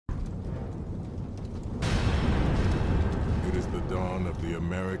dawn of the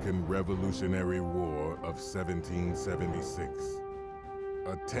American Revolutionary War of 1776.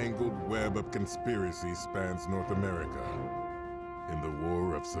 A tangled web of conspiracy spans North America. In the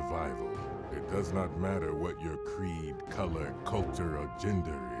war of survival, it does not matter what your creed, color, culture, or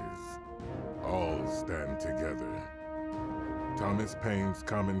gender is. All stand together. Thomas Paine's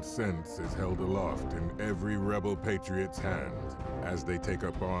common sense is held aloft in every rebel patriot's hand as they take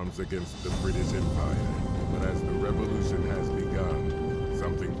up arms against the British Empire. But as the revolution has begun,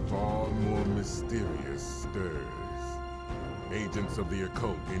 something far more mysterious stirs. Agents of the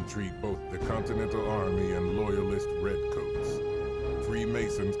occult intrigue both the Continental Army and Loyalist Redcoats.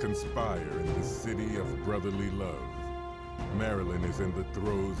 Freemasons conspire in the city of brotherly love. Maryland is in the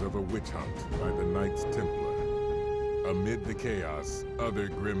throes of a witch hunt by the Knights Templar. Amid the chaos, other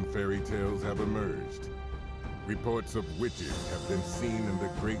grim fairy tales have emerged. Reports of witches have been seen in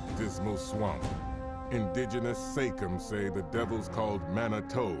the Great Dismal Swamp. Indigenous Sachems say the devils called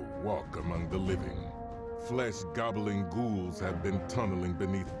Manitou walk among the living. Flesh-gobbling ghouls have been tunneling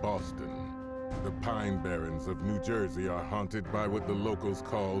beneath Boston. The Pine Barrens of New Jersey are haunted by what the locals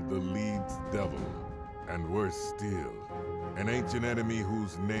call the Leeds Devil. And worse still, an ancient enemy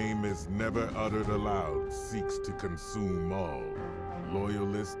whose name is never uttered aloud seeks to consume all,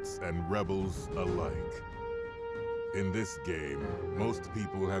 loyalists and rebels alike. In this game, most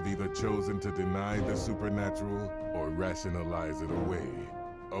people have either chosen to deny the supernatural or rationalize it away.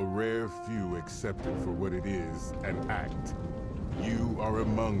 A rare few accept it for what it is and act. You are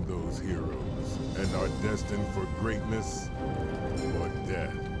among those heroes and are destined for greatness or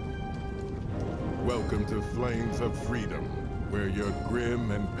death. Welcome to Flames of Freedom, where your grim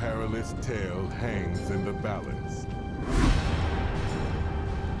and perilous tale hangs in the balance.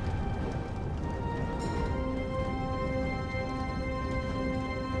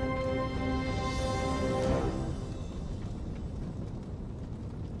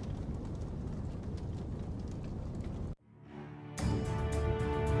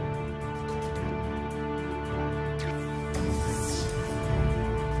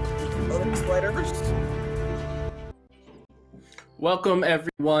 Welcome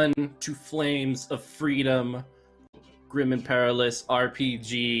everyone to Flames of Freedom, Grim and Perilous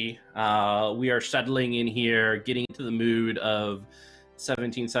RPG. We are settling in here, getting into the mood of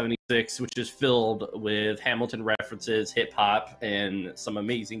 1776, which is filled with Hamilton references, hip-hop, and some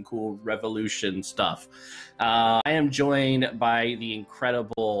amazing cool revolution stuff. I am joined by the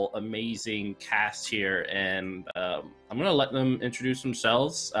incredible, amazing cast here, and I'm going to let them introduce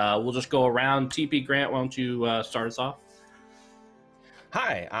themselves. We'll just go around. TP Grant, why don't you start us off?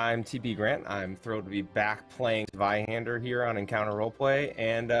 Hi, I'm TP Grant. I'm thrilled to be back playing Zweihander here on Encounter Roleplay,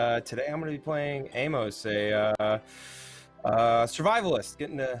 and today I'm going to be playing Amos, a survivalist,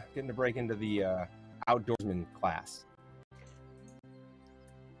 getting to break into the outdoorsman class.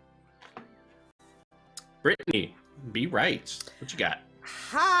 Brittany, be right. What you got?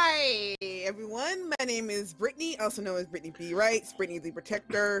 Hi, everyone. My name is Brittany, also known as Brittany B. Wrights, Brittany the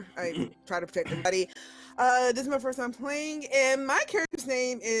Protector. I try to protect everybody. This is my first time playing, and my character's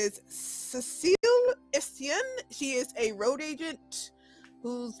name is Cecile Estienne. She is a road agent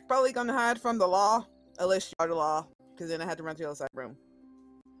who's probably going to hide from the law, unless you are the law, because then I had to run to the other side of the room.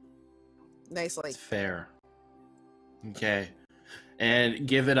 Nicely. Fair. Okay. And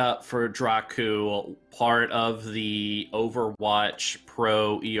give it up for Draku, part of the Overwatch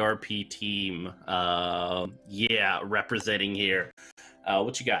Pro ERP team. Representing here.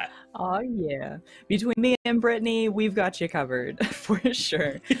 What you got? Oh yeah. Between me and Brittany, we've got you covered for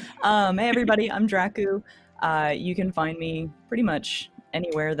sure. Hey everybody, I'm Draku. You can find me pretty much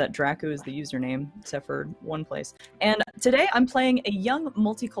anywhere that Draku is the username, except for one place. And today I'm playing a young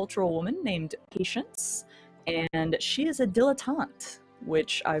multicultural woman named Patience. And she is a dilettante,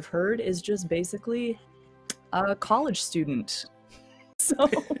 which I've heard is just basically a college student. So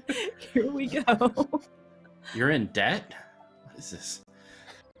here we go. You're in debt? What is this?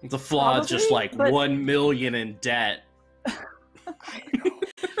 The flaw's Probably, just like but... 1 million in debt. I know.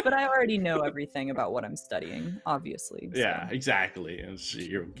 But I already know everything about what I'm studying, obviously. So. Yeah, exactly. And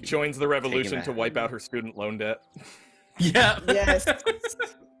you're joins the revolution to wipe out her student loan debt. Yeah. Yes.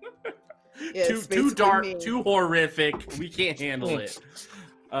 Yes, too dark, too horrific. We can't handle it.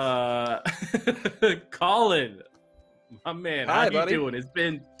 Colin, my man, Hi, how buddy. you doing? It's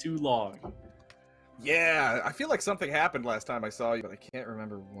been too long. Yeah, I feel like something happened last time I saw you, but I can't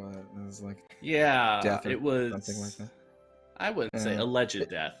remember what. It was like death, it was something like that. I wouldn't say alleged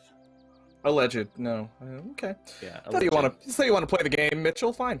death. Alleged, no. Okay. Yeah. So you want to play the game,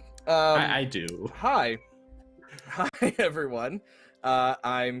 Mitchell? Fine. I do. Hi, everyone.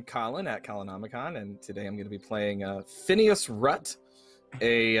 I'm Colin at Colonomicon, and today I'm going to be playing Phineas Rutt,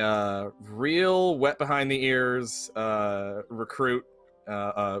 a real wet behind the ears recruit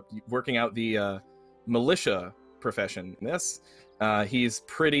working out the militia profession. He's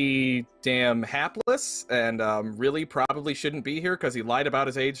pretty damn hapless and really probably shouldn't be here because he lied about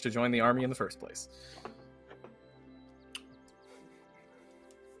his age to join the army in the first place.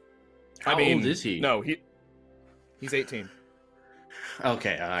 How old is he? No, he's 18.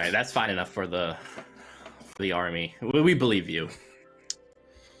 Okay, all right, that's fine enough for the army. We believe you.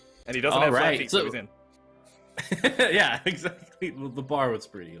 And he doesn't have flat feet, so he's in. Yeah, exactly. The bar was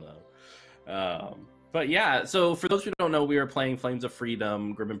pretty low. But yeah, so for those who don't know, we are playing Flames of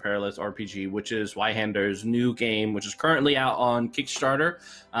Freedom, Grim and Perilous RPG, which is Zweihander's new game, which is currently out on Kickstarter.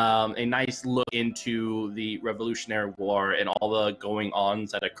 A nice look into the Revolutionary War and all the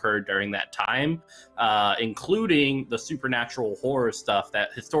going-ons that occurred during that time, including the supernatural horror stuff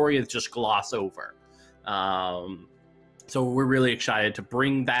that historians just gloss over. So we're really excited to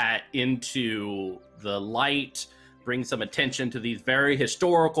bring that into the light, bring some attention to these very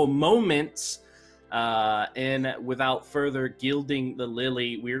historical moments. And without further gilding the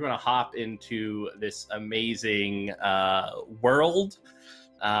lily, we're going to hop into this amazing world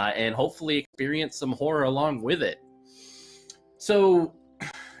and hopefully experience some horror along with it. So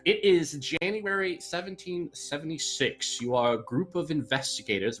it is January 1776. You are a group of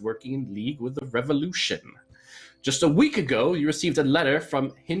investigators working in league with the Revolution. Just a week ago, you received a letter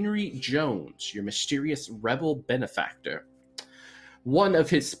from Henry Jones, your mysterious rebel benefactor. One of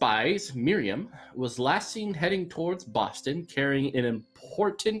his spies, Miriam, was last seen heading towards Boston carrying an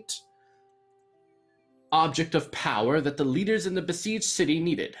important object of power that the leaders in the besieged city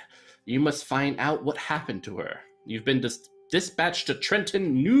needed. You must find out what happened to her. You've been dispatched to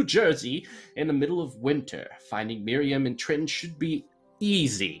Trenton, New Jersey in the middle of winter. Finding Miriam in Trenton should be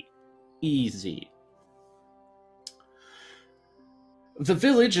easy. Easy. The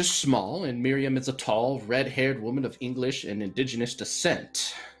village is small, and Miriam is a tall, red-haired woman of English and indigenous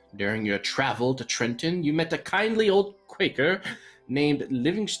descent. During your travel to Trenton, you met a kindly old Quaker named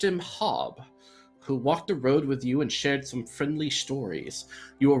Livingston Hobb, who walked the road with you and shared some friendly stories.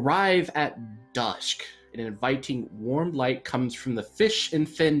 You arrive at dusk. An inviting, warm light comes from the Fish and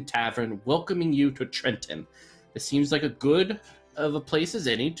Fin Tavern, welcoming you to Trenton. It seems like a good of a place as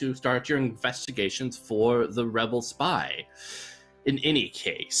any to start your investigations for the rebel spy. In any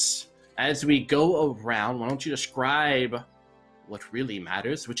case, as we go around, why don't you describe what really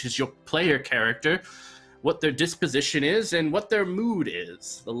matters, which is your player character, what their disposition is, and what their mood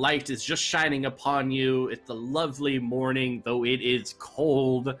is. The light is just shining upon you. It's a lovely morning, though it is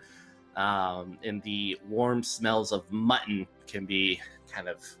cold, and the warm smells of mutton can be kind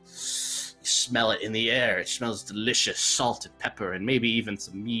of, you smell it in the air. It smells delicious, salt and pepper, and maybe even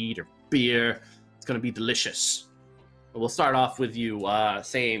some meat or beer. It's going to be delicious. We'll start off with you,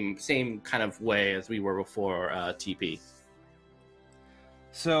 same kind of way as we were before, TP.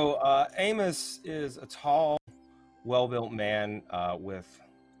 So Amos is a tall, well-built man with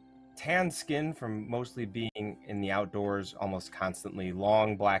tan skin from mostly being in the outdoors almost constantly,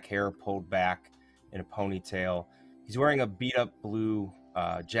 long black hair pulled back in a ponytail. He's wearing a beat-up blue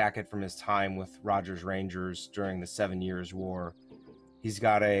jacket from his time with Rogers Rangers during the 7 Years' War. He's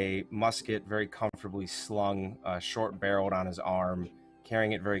got a musket very comfortably slung, short-barreled on his arm,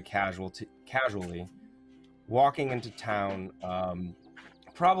 carrying it very casually, walking into town,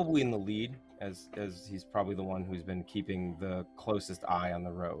 probably in the lead, as he's probably the one who's been keeping the closest eye on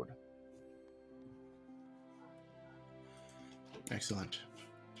the road. Excellent.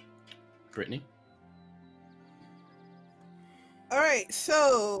 Brittany? All right,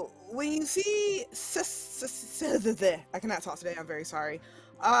 so when you see I cannot talk today. I'm very sorry.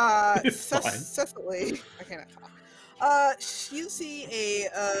 Cecily, I cannot talk. You see a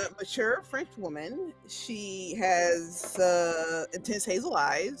mature French woman. She has intense hazel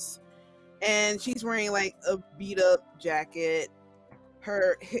eyes, and she's wearing like a beat up jacket.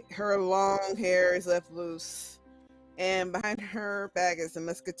 Her long hair is left loose, and behind her back is a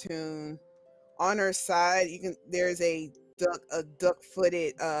musketoon. On her side, there's a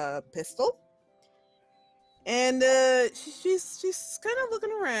duck-footed pistol, and she's kind of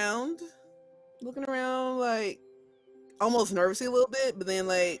looking around like almost nervously a little bit, but then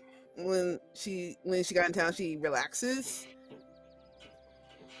like when she got in town, she relaxes.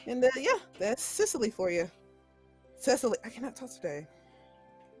 And yeah, that's Cecily for you. Cecily, I cannot talk today.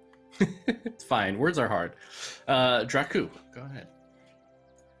 It's fine. Words are hard. Draku, go ahead.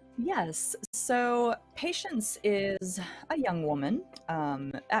 Yes, so Patience is a young woman.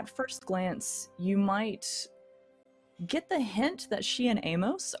 At first glance, you might get the hint that she and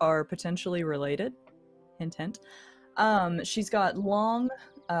Amos are potentially related. Hint, hint. She's got long,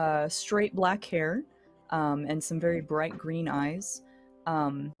 straight black hair, and some very bright green eyes.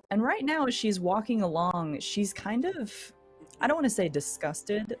 And right now, as she's walking along, she's kind of, I don't want to say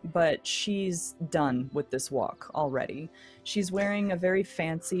disgusted, but she's done with this walk already. She's wearing a very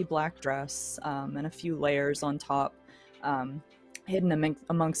fancy black dress, and a few layers on top. Hidden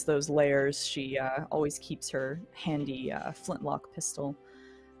amongst those layers, she always keeps her handy flintlock pistol.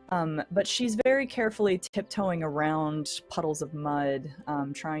 But she's very carefully tiptoeing around puddles of mud,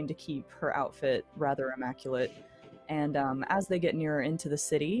 trying to keep her outfit rather immaculate. And as they get nearer into the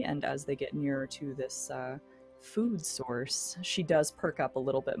city, and as they get nearer to this food source, she does perk up a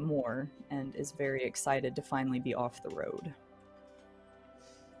little bit more, and is very excited to finally be off the road.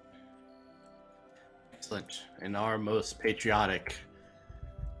 Excellent. And our most patriotic,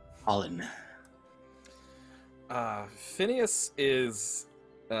 Holland. Phineas is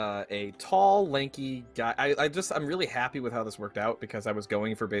a tall, lanky guy. I'm really happy with how this worked out, because I was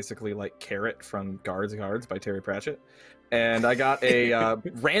going for basically like Carrot from Guards by Terry Pratchett, and I got a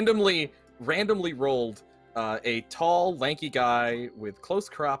randomly rolled a tall, lanky guy with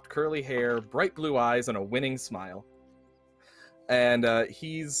close-cropped, curly hair, bright blue eyes, and a winning smile. And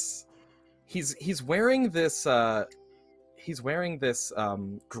he's wearing this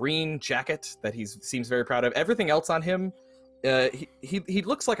green jacket that he seems very proud of. Everything else on him, he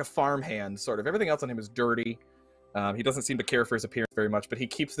looks like a farmhand, sort of. Everything else on him is dirty. He doesn't seem to care for his appearance very much, but he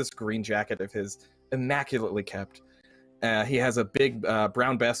keeps this green jacket of his immaculately kept. He has a big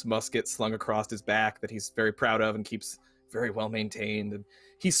brown bass musket slung across his back that he's very proud of and keeps very well maintained. And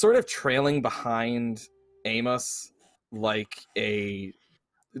he's sort of trailing behind Amos like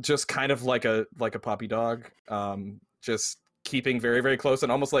just kind of like a puppy dog, just keeping very, very close,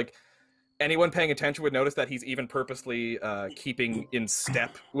 and almost like anyone paying attention would notice that he's even purposely keeping in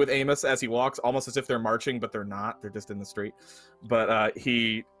step with Amos as he walks, almost as if they're marching, but they're not. They're just in the street. But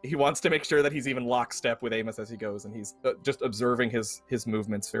he wants to make sure that he's even lockstep with Amos as he goes, and he's just observing his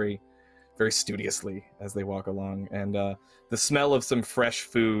movements very, very studiously as they walk along. And the smell of some fresh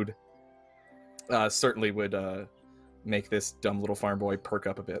food certainly would make this dumb little farm boy perk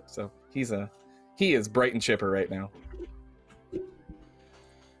up a bit. So he is bright and chipper right now.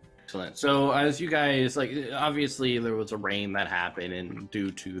 Excellent. So as you guys, like, obviously there was a rain that happened, and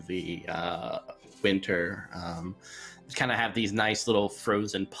due to the winter, kind of have these nice little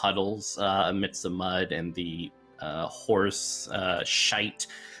frozen puddles amidst the mud and the horse shite,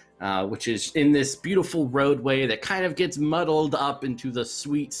 which is in this beautiful roadway that kind of gets muddled up into the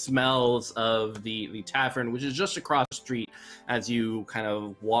sweet smells of the tavern, which is just across the street as you kind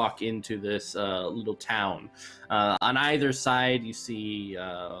of walk into this little town. On either side, you see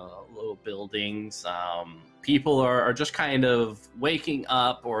little buildings. People are just kind of waking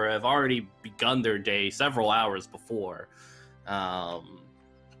up or have already begun their day several hours before.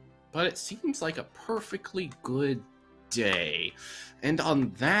 But it seems like a perfectly good day. And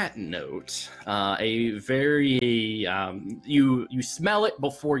on that note, a very you smell it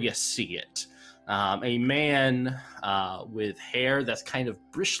before you see it. A man with hair that's kind of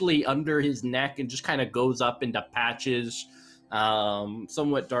bristly under his neck and just kind of goes up into patches,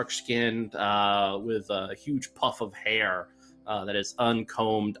 somewhat dark-skinned, with a huge puff of hair that is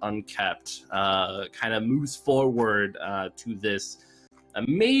uncombed, unkept, kind of moves forward to this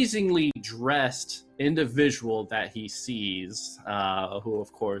amazingly dressed individual that he sees, who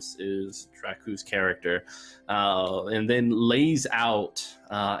of course is Draku's character, and then lays out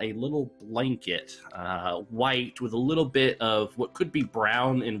a little blanket, white with a little bit of what could be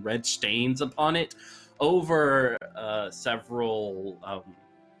brown and red stains upon it, over several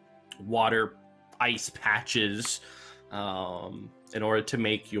water ice patches, in order to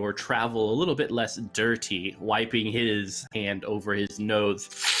make your travel a little bit less dirty, wiping his hand over his nose.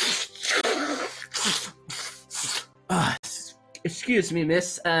 Excuse me,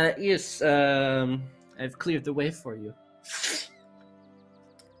 miss. Yes, I've cleared the way for you.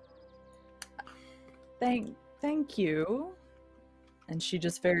 Thank you. And she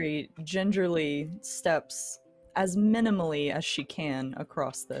just very gingerly steps as minimally as she can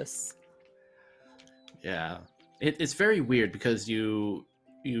across this. Yeah. It's very weird because you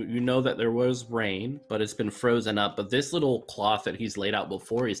know that there was rain, but it's been frozen up. But this little cloth that he's laid out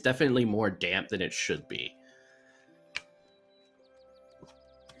before is definitely more damp than it should be.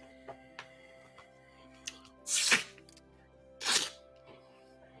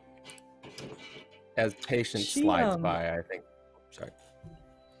 As patience slides by, I think. Sorry.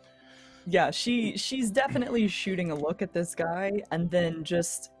 Yeah, she's definitely shooting a look at this guy, and then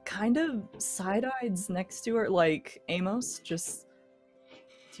just kind of side-eyes next to her, like, Amos, just,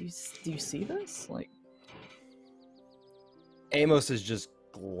 do you see this? Like, Amos is just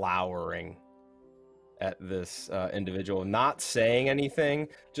glowering at this individual, not saying anything,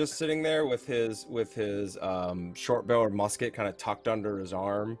 just sitting there with his short-barreled musket kind of tucked under his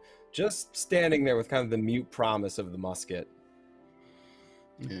arm, just standing there with kind of the mute promise of the musket.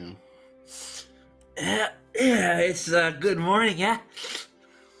 Yeah. Yeah, it's good morning, yeah?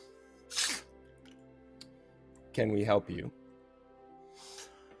 Can we help you?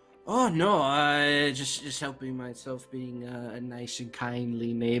 Oh, no, just helping myself, being a nice and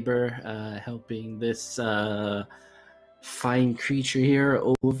kindly neighbor, helping this fine creature here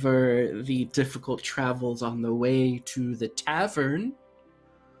over the difficult travels on the way to the tavern,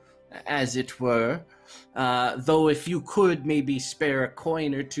 as it were. Though if you could maybe spare a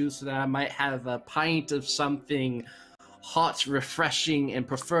coin or two so that I might have a pint of something hot, refreshing, and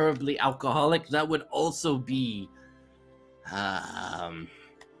preferably alcoholic, that would also be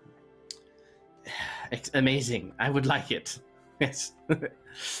amazing. I would like it. Yes.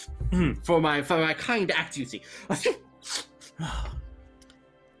 for my kind act, you see.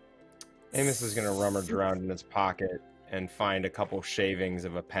 Amos is going to rummage around in his pocket and find a couple shavings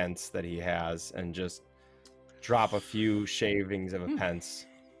of a pence that he has and just drop a few shavings of a pence.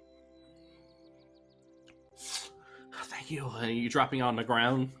 Thank you. Are you dropping on the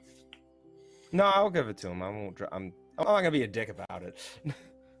ground? No, I'll give it to him. I'm not going to be a dick about it.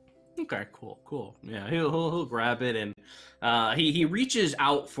 Okay, cool. Yeah, he'll grab it, and he reaches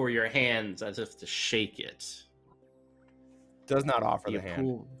out for your hands as if to shake it. Does not offer the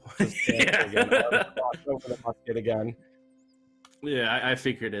hand. Just Yeah. again, over the musket again. Yeah, I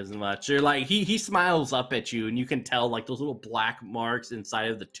figured as much. You're like he smiles up at you, and you can tell like those little black marks inside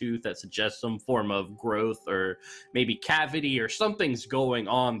of the tooth that suggest some form of growth or maybe cavity or something's going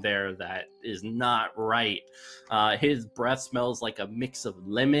on there that is not right. His breath smells like a mix of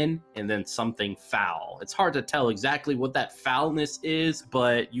lemon and then something foul. It's hard to tell exactly what that foulness is,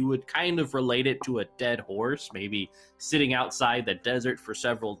 but you would kind of relate it to a dead horse, maybe sitting outside the desert for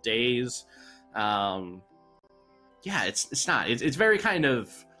several days. Yeah, it's not. It's very kind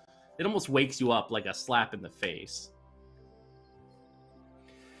of. It almost wakes you up like a slap in the face.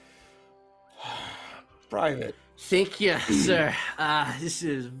 Private. Thank you, sir. This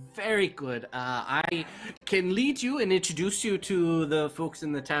is very good. I can lead you and introduce you to the folks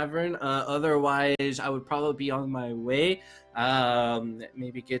in the tavern. Otherwise, I would probably be on my way.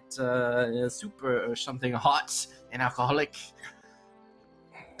 Maybe get a soup or something hot and alcoholic.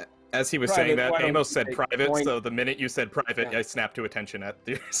 As he was Private, saying that, why don't Amos you said take private, point? so the minute you said private, Yeah. I snapped to attention at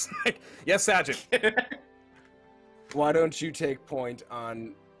the side. Yes, Sergeant. Why don't you take point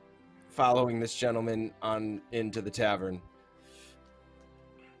on following this gentleman on into the tavern?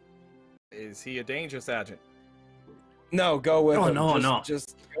 Is he a danger, Sergeant? No, go with Oh, him. no.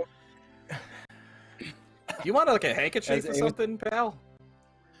 Just go. You want like a handkerchief As or Amos- something, pal?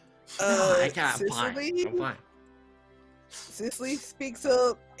 No, I got Cicely? I'm fine. Cicely speaks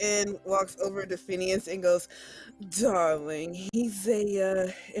up and walks over to Phineas and goes, "Darling, he's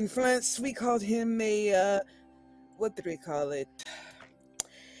a in France we called him a what did we call it?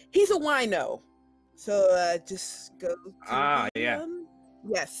 He's a wino. So just go to Yeah.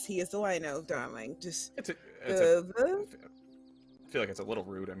 yes, he is a wino, darling. Just It's a, go I feel like it's a little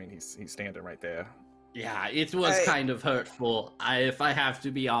rude. I mean, he's standing right there. Yeah, it was kind of hurtful. If I have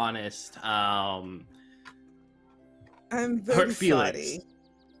to be honest, I'm very hurt feelings.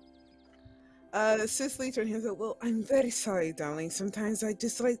 sorry. Cicely turned and said, "Well, I'm very sorry, darling. Sometimes I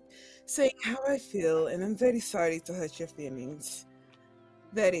just like saying how I feel, and I'm very sorry to hurt your feelings.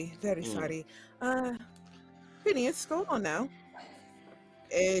 Very, very sorry. Phineas, go on now."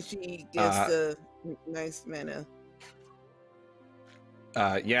 And she gives the nice manner.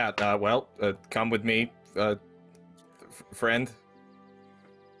 Come with me, friend.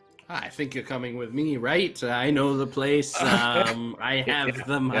 I think you're coming with me, right? I know the place. I have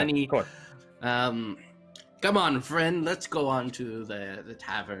the money. of course. Come on, friend. Let's go on to the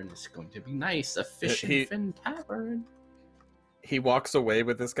tavern. It's going to be nice. A fish and fin tavern. He walks away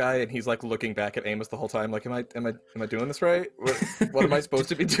with this guy, and he's like looking back at Amos the whole time. Like, am I doing this right? What am I supposed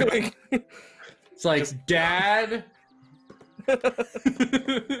to be doing? It's like, Dad.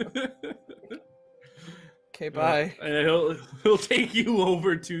 Okay, bye. And he'll take you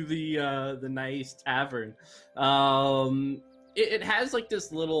over to the nice tavern. It has like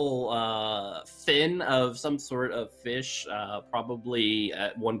this little fin of some sort of fish. Probably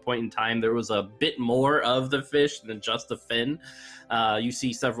at one point in time there was a bit more of the fish than just the fin. You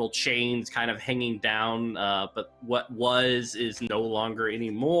see several chains kind of hanging down, but what was is no longer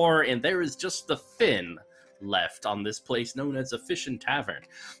anymore, and there is just the fin left on this place known as a Fish and Tavern.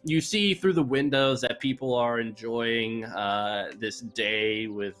 You see through the windows that people are enjoying this day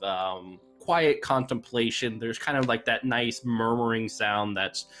with quiet contemplation. There's kind of like that nice murmuring sound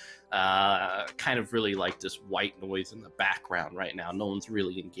that's kind of really like this white noise in the background right now. No one's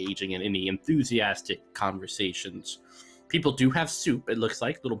really engaging in any enthusiastic conversations. People do have soup, it looks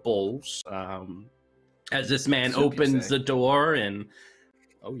like, little bowls. As this man Soup, opens the door and,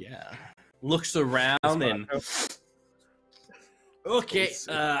 oh yeah, looks around and... Okay,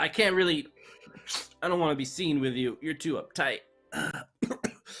 I can't really... I don't want to be seen with you. You're too uptight.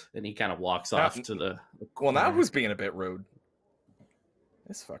 Then he kind of walks off to the Well, now corner. who's being a bit rude?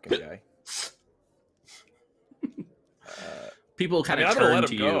 This fucking guy. People kind I of mean, I'm turn gonna let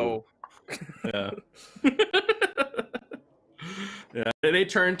to him you. go. Yeah. Yeah, they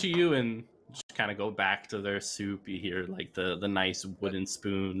turn to you and just kind of go back to their soup. You hear like the nice wooden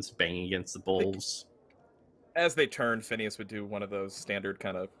spoons banging against the bowls. As they turn, Phineas would do one of those standard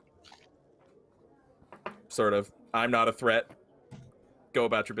kind of, sort of, I'm not a threat, go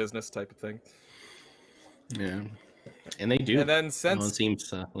about your business type of thing. Yeah, and they do. And then No one since seems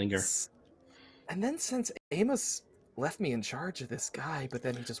to linger. Amos left me in charge of this guy, but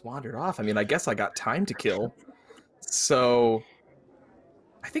then he just wandered off. I mean, I guess I got time to kill. So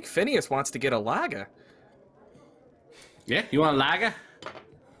I think Phineas wants to get a lager. Yeah, you want a lager?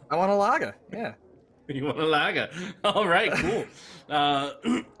 I want a lager, yeah. You want a lager? All right, cool.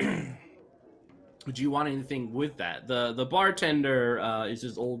 Would you want anything with that? The bartender is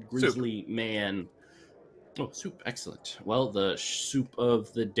this old grizzly man. Oh, soup, excellent. Well, the soup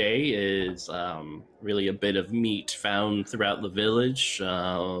of the day is really a bit of meat found throughout the village,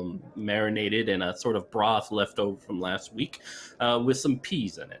 marinated in a sort of broth left over from last week, with some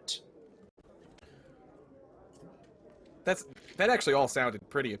peas in it. That actually all sounded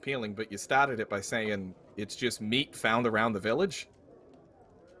pretty appealing, but you started it by saying it's just meat found around the village.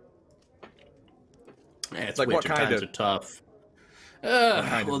 Yeah, it's Like winter what kind times of- are tough.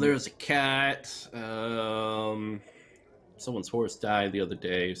 kind Well, of there was a cat. Someone's horse died the other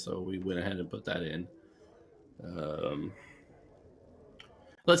day, so we went ahead and put that in.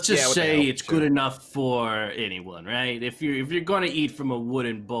 Let's Yeah, just what the say hell, it's sure. good enough for anyone, right? If you're gonna eat from a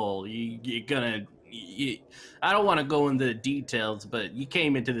wooden bowl, you're gonna. I don't want to go into the details, but you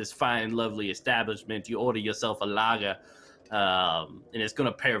came into this fine, lovely establishment. You order yourself a lager, and it's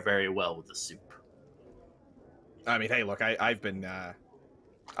gonna pair very well with the soup. I mean, hey, look, I've been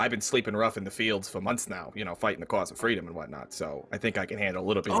sleeping rough in the fields for months now, fighting the cause of freedom and whatnot. So I think I can handle a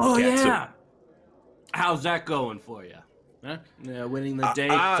little bit Oh of cat yeah, soup. how's that going for you? Huh? Yeah, winning the day,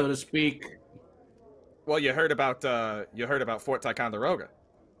 so to speak. Well, you heard about Fort Ticonderoga.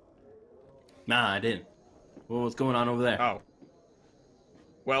 Nah, I didn't. What was going on over there? Oh.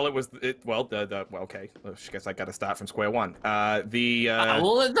 Well, okay. I guess I got to start from square one. Well,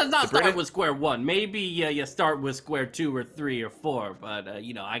 let's not start British- with square one. Maybe you start with square 2 or 3 or 4, but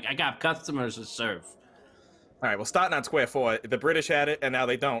I got customers to serve. All right, well, starting on square 4, the British had it, and now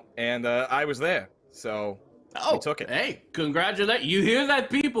they don't, and I was there, so we took it. Hey, congratulations! You hear that,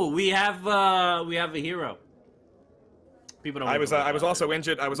 people? We have a hero. People don't. I was really know also about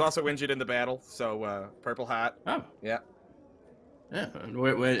injured. I was also injured in the battle, so Purple Heart. it. Oh, Yeah. yeah.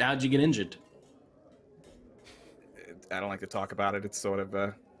 How'd you get injured? I don't like to talk about it. It's sort of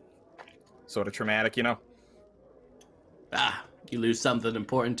traumatic, You lose something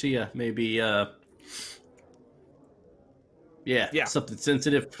important to you. Maybe, yeah, something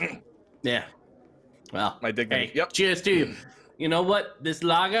sensitive. Yeah. Well, My dignity. hey, Yep. cheers to you. You know what? This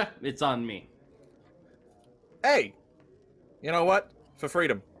lager, it's on me. Hey, you know what? For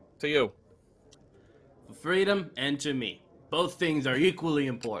freedom, to you. For freedom and to me. Both things are equally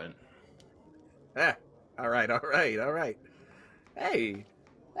important. Yeah. All right. Hey.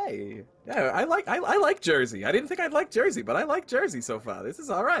 Yeah, I like Jersey. I didn't think I'd like Jersey, but I like Jersey so far. This is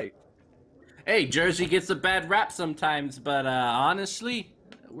all right. Hey, Jersey gets a bad rap sometimes, but honestly,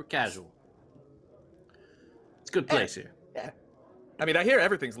 we're casual. It's a good place here. Yeah. I mean, I hear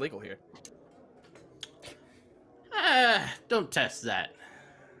everything's legal here. Don't test that.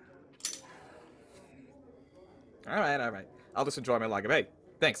 All right. I'll just enjoy my lager. Hey,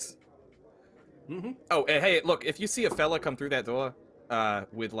 thanks. Mm-hmm. Oh, and hey, look, if you see a fella come through that door,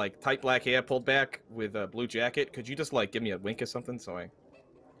 with like tight black hair pulled back with a blue jacket, could you just like give me a wink or something so I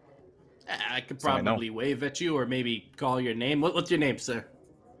could So I know. probably wave at you or maybe call your name. What's your name, sir?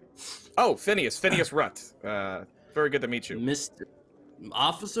 Oh, Phineas Rutt. Very good to meet you. Mr.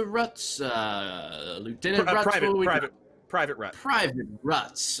 Officer Rutz, Lieutenant Rutz. what do we got? Private Rutt. Private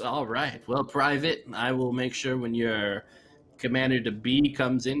Rutz. All right. Well, Private, I will make sure when you're Commander to be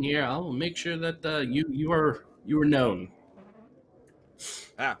comes in here, I'll make sure that you are known.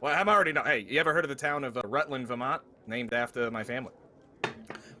 Ah, well, I'm already know. Hey, you ever heard of the town of Rutland, Vermont, named after my family?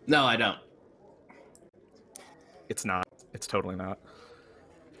 No, I don't. It's not. It's totally not.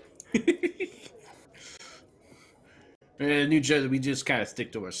 New Jersey, we just kind of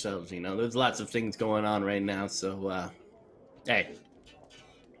stick to ourselves, you know. There's lots of things going on right now, so hey.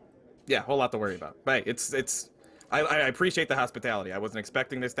 Yeah, a whole lot to worry about. But hey, I appreciate the hospitality. I wasn't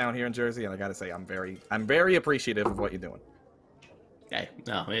expecting this down here in Jersey, and I gotta say, I'm very appreciative of what you're doing. Hey,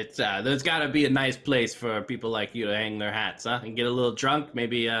 no, it's there's got to be a nice place for people like you to hang their hats, huh? And get a little drunk,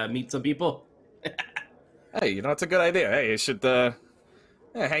 maybe meet some people. Hey, you know, it's a good idea. Hey, you should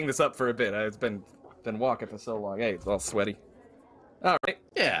hang this up for a bit. It's been walking for so long. Hey, it's all sweaty. All right.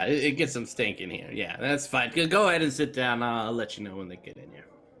 Yeah, it gets some stink in here. Yeah, that's fine. Go ahead and sit down. I'll let you know when they get in here.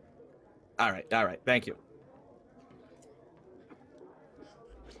 All right. Thank you.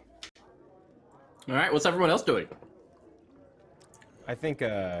 All right, what's everyone else doing? I think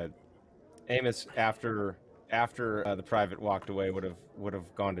Amos, after the private walked away, would have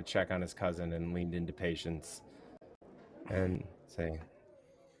gone to check on his cousin and leaned into Patience and say,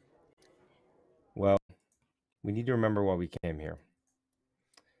 "Well, we need to remember why we came here.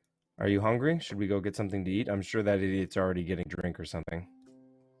 Are you hungry? Should we go get something to eat? I'm sure that idiot's already getting a drink or something."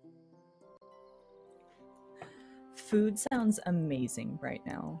 Food sounds amazing right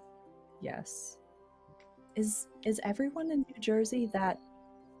now. Yes. Is everyone in New Jersey that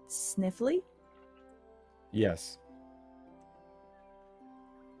sniffly? Yes.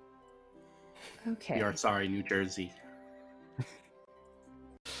 Okay. We are sorry, New Jersey.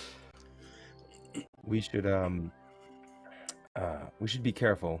 We should be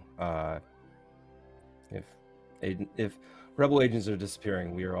careful. If rebel agents are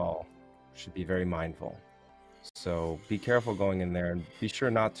disappearing, we all should be very mindful. So be careful going in there, and be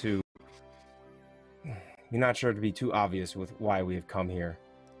sure not to be too obvious with why we have come here.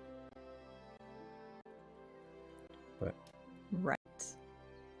 But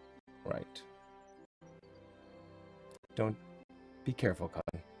Right. Don't be careful,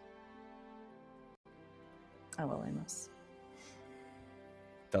 cousin. I will, Amos.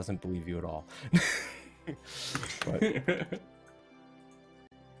 Doesn't believe you at all. But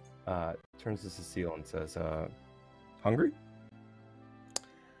turns to Cecile and says, "Hungry?"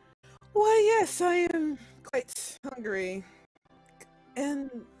 Why, yes, I am quite hungry. And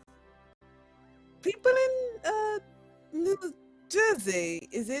people in New Jersey,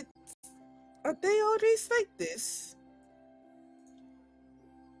 are they always like this?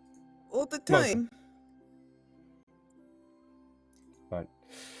 All the time? But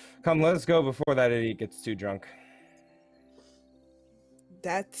come, let us go before that idiot gets too drunk.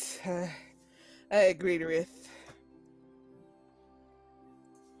 That, I agree with.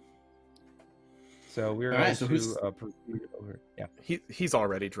 So we're All going right, so who's- to proceed over. Yeah. He's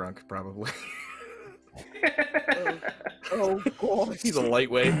already drunk, probably. Oh, God. He's a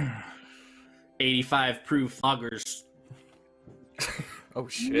lightweight. 85 proof loggers. Oh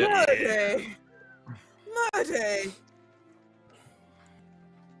shit. Muddy!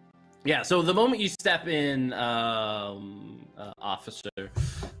 Yeah, so the moment you step in, officer,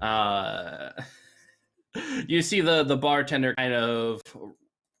 you see the bartender kind of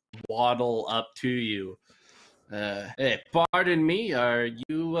waddle up to you. Hey, pardon me, are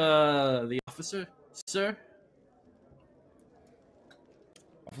you the officer, sir?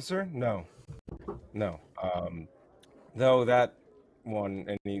 Officer? No. Though that one,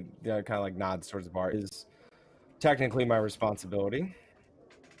 and he kind of like nods towards the bar, is technically my responsibility.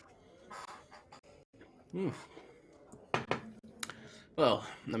 Well,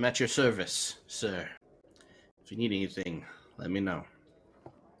 I'm at your service, sir. If you need anything, let me know.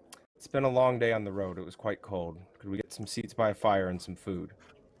 It's been a long day on the road. It was quite cold. Could we get some seats by a fire and some food?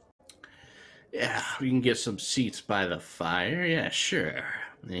 Yeah, we can get some seats by the fire. Yeah, sure.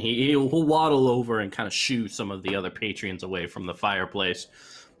 And he'll waddle over and kind of shoo some of the other patrons away from the fireplace,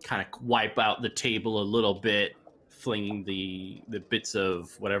 kind of wipe out the table a little bit, flinging the bits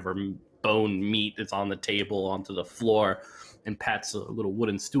of whatever bone meat that's on the table onto the floor, and pats the little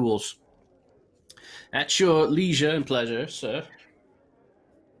wooden stools. At your leisure and pleasure, sir.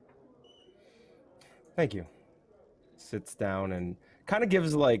 Thank you. Sits down and kind of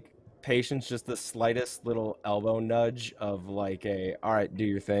gives like Patience just the slightest little elbow nudge of like a, all right, do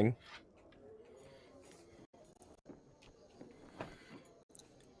your thing.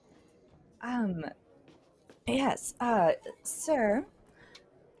 Yes, sir,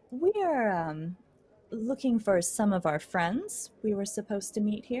 we are, looking for some of our friends we were supposed to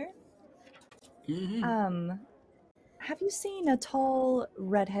meet here. Mm-hmm. have you seen a tall,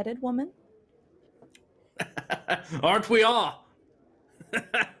 red-headed woman? Aren't we all? Okay,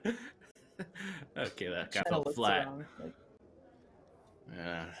 that got Kinda fell looks flat. around,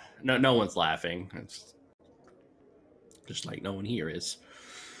 like, No one's laughing. It's just like no one here is.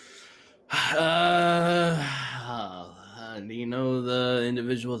 Do you know the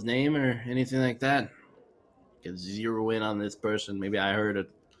individual's name or anything like that? Could zero in on this person. Maybe I heard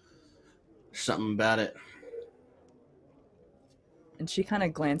something about it. and she kind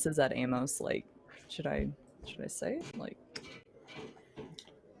of glances at Amos like, should I say it? Like,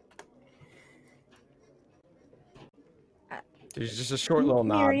 There's just a short little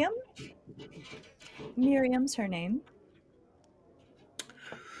nod. Miriam? Miriam's her name.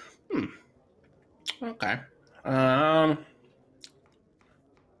 Okay. Yeah,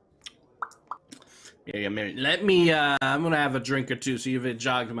 Mary. Let me. I'm gonna have a drink or two, see if it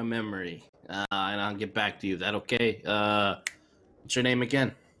jogs my memory, and I'll get back to you. Is that okay? What's your name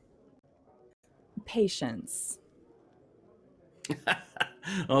again? Patience.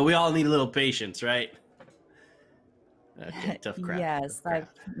 Well, we all need a little patience, right? Okay, tough crap. Yes, tough crap.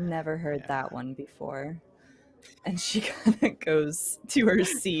 I've never heard Yeah. that one before. And she kind of goes to her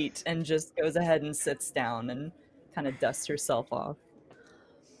seat and just goes ahead and sits down and kind of dusts herself off.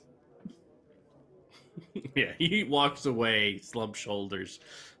 Yeah, he walks away, slump shoulders,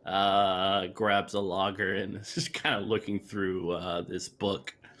 grabs a lager, and is just kind of looking through this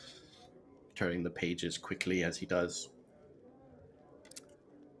book, turning the pages quickly as he does.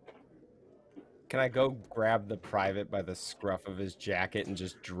 Can I go grab the private by the scruff of his jacket and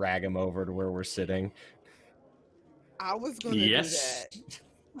just drag him over to where we're sitting? I was gonna Yes. do that.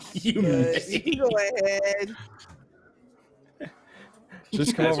 You But may. you can go ahead.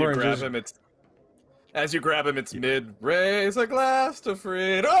 Just come As you over and grab just... him, as you grab him, it's mid. Raise a glass to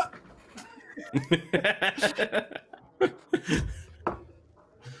freedom.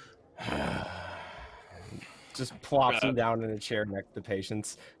 just plops him down in a chair next to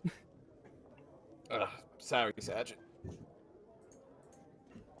Patience. Sorry, Sergeant.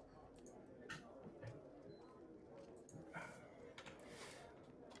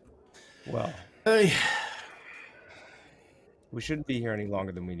 Well, Hey. we shouldn't be here any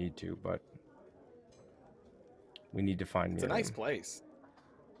longer than we need to, but we need to find It's a Miriam. nice place.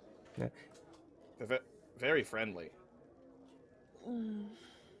 Yeah. They're very friendly.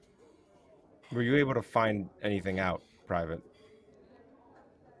 Were you able to find anything out, Private?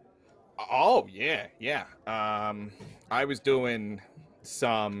 Oh, yeah. I was doing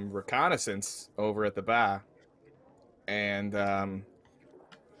some reconnaissance over at the bar and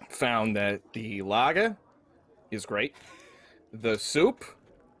found that the lager is great. The soup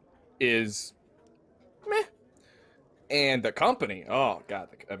is meh. And the company, oh, God,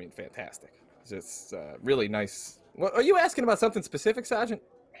 I mean, fantastic. It's really nice. Well, are you asking about something specific, Sergeant?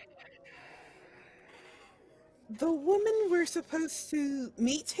 The woman we're supposed to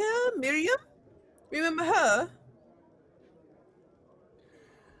meet here, Miriam? Remember her?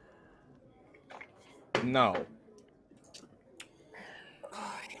 No.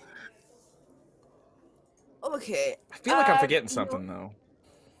 Okay. I feel like I'm forgetting you something, though.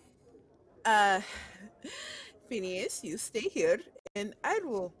 Phineas, you stay here, and I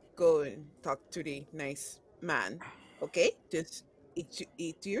will go and talk to the nice man. Okay? Just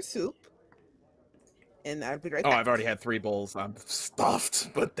eat your soup, and I'll be right Oh, back. I've already had 3 bowls. I'm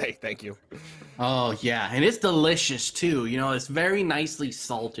stuffed, but thank you. Oh yeah, and it's delicious too. You know, it's very nicely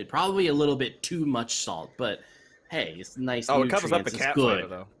salted. Probably a little bit too much salt, but hey, it's nice. Oh, it nutrients. covers up the It's cat good. flavor,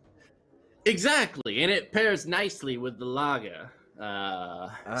 though. Exactly, and it pairs nicely with the lager,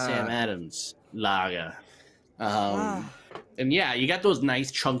 Sam Adams lager. And yeah, you got those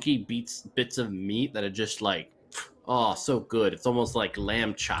nice chunky bits of meat that are just like, oh, so good. It's almost like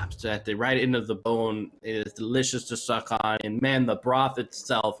lamb chops that they right into the bone. It is delicious to suck on, and man, the broth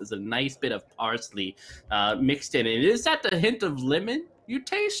itself is a nice bit of parsley mixed in. And is that the hint of lemon you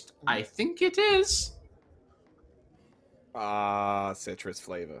taste? I think it is. Citrus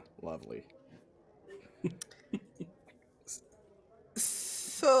flavor. Lovely.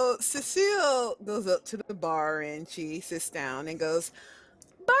 So Cecile goes up to the bar and she sits down and goes,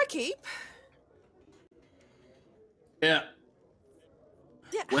 "Barkeep." Yeah.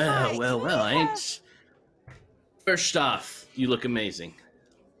 Yeah. Well, hi, well, can well. I have-" Ain't. First off, you look amazing.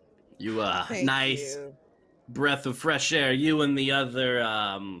 You Thank nice you. breath of fresh air. You and the other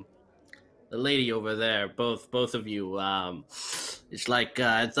the lady over there, both of you. It's like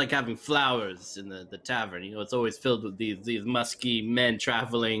having flowers in the tavern. You know, it's always filled with these musky men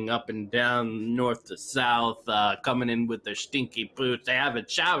traveling up and down, north to south, coming in with their stinky boots. They haven't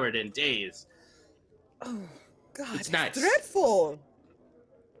showered in days. Oh, God, It's nice. dreadful.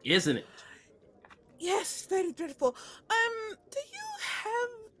 Isn't it? Yes, very dreadful. Do you have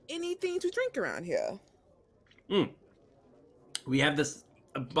anything to drink around here? We have this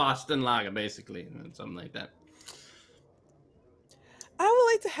Boston lager, basically, something like that. I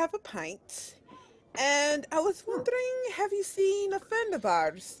would like to have a pint. And I was wondering, have you seen a friend of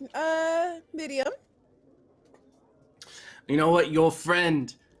ours? Miriam? You know what? Your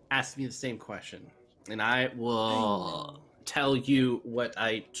friend asked me the same question, and I will tell you what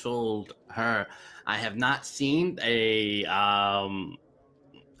I told her. I have not seen a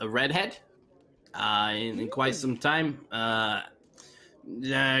redhead in quite some time.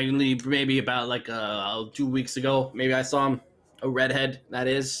 Maybe about like 2 weeks ago, maybe I saw him. A redhead, that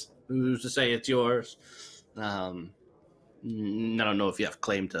is. Who's to say it's yours? I don't know if you have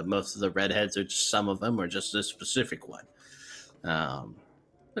claim to most of the redheads or just some of them or just this specific one.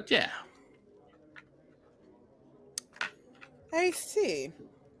 But yeah. I see.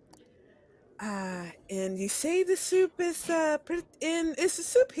 And you say the soup is is the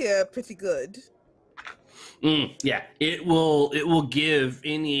soup here pretty good? Yeah, it will give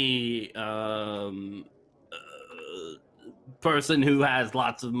any person who has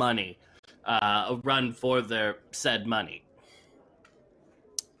lots of money a run for their said money.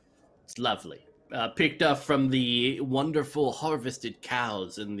 It's lovely. Picked up from the wonderful harvested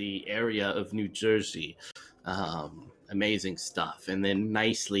cows in the area of New Jersey. Amazing stuff. And then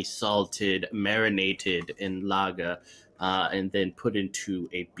nicely salted, marinated in lager, and then put into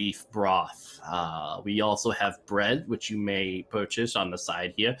a beef broth. We also have bread, which you may purchase on the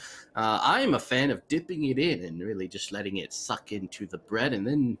side here. I am a fan of dipping it in and really just letting it suck into the bread and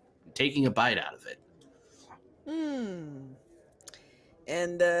then taking a bite out of it.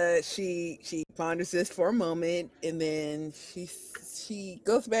 And she ponders this for a moment, and then she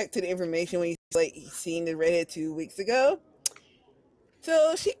goes back to the information when he's seen the redhead 2 weeks ago.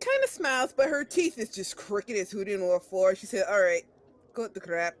 So she kind of smiles, but her teeth is just crooked as who didn't know what for. She said, "All right, cut the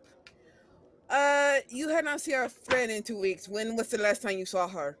crap. You had not seen our friend in 2 weeks. When was the last time you saw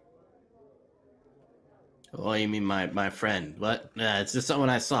her?" Oh, you mean my friend? What? It's just someone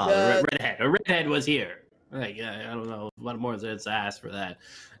I saw. A redhead was here. Like, I don't know what more there is to ask for that.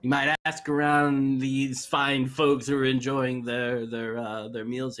 You might ask around these fine folks who are enjoying their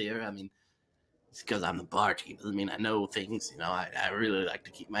meals here. I mean, it's because I'm the barkeep. I mean, I know things. You know, I really like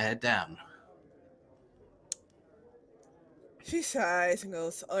to keep my head down. She sighs and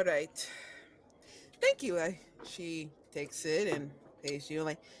goes, "All right, thank you." She takes it and pays you.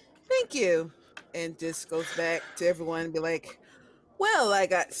 Like, "Thank you," and just goes back to everyone and be like, "Well, I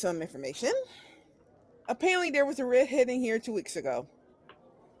got some information. Apparently there was a redhead in here 2 weeks ago.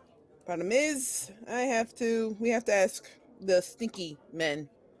 Problem is, we have to ask the stinky men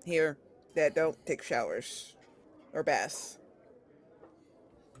here that don't take showers or baths."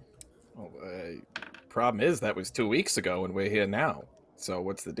 Well, problem is that was 2 weeks ago, and we're here now. So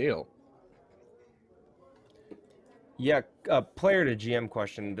what's the deal? Yeah, player to GM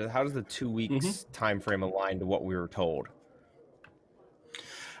question. How does the 2 weeks time frame align to what we were told?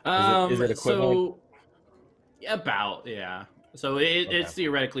 Is it equivalent? So it's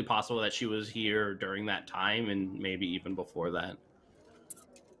theoretically possible that she was here during that time and maybe even before that.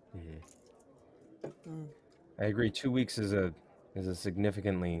 I agree. 2 weeks is a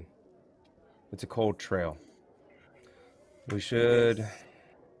significantly. It's a cold trail. We should.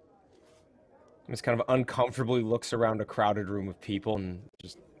 Just kind of uncomfortably looks around a crowded room of people and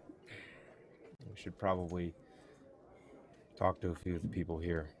just. We should probably talk to a few of the people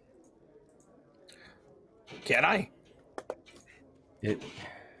here. Can I?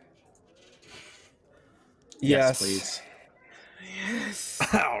 Yes, please. Yes.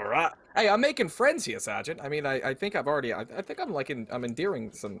 All right. Hey, I'm making friends here, Sergeant. I mean, I think I've already. I think I'm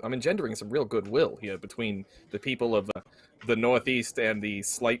engendering some real goodwill here between the people of the Northeast and the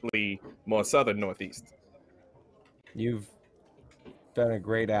slightly more southern Northeast. You've been a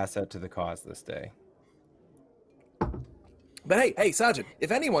great asset to the cause this day. But hey, Sergeant,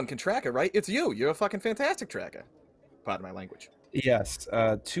 if anyone can track it, right, it's you. You're a fucking fantastic tracker. Pardon my language. Yes,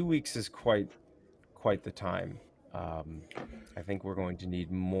 2 weeks is quite the time. I think we're going to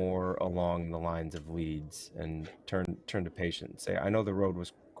need more along the lines of leads and turn to patience. Say, I know the road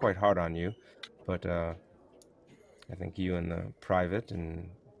was quite hard on you, but I think you and the private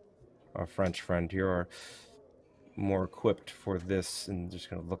and our French friend here are more equipped for this and just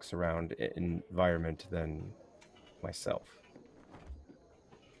kind of looks around environment than myself.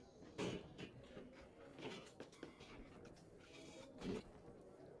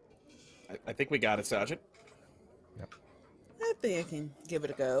 I think we got it, Sergeant. Yep. I think I can give it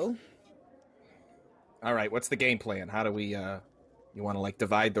a go. All right, what's the game plan? How do we, you want to, like,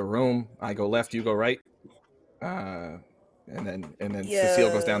 divide the room? I go left, you go right? And then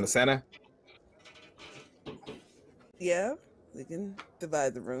Cecile goes down the center? Yeah, we can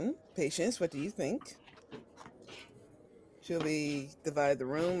divide the room. Patience, what do you think? Should we divide the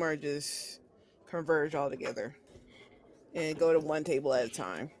room or just converge all together and go to one table at a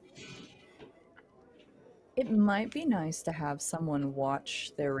time? It might be nice to have someone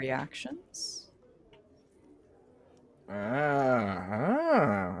watch their reactions. All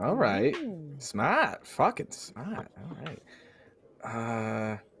right. Ooh. Smart. Fucking smart.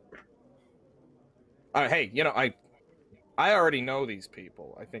 All right. Hey, I already know these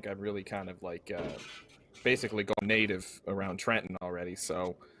people. I think I've really kind of like basically gone native around Trenton already.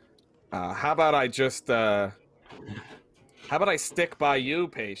 So, how about I just how about I stick by you,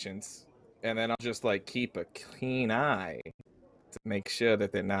 Patience, and then I'll just like keep a clean eye to make sure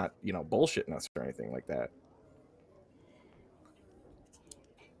that they're not, bullshitting us or anything like that.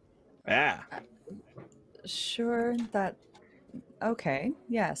 Yeah. Sure, okay,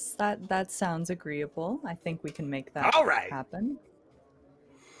 yes, that sounds agreeable. I think we can make that All right. happen.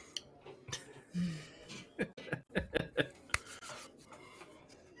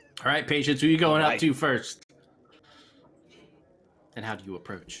 All right, Patience, who are you going up to first? And how do you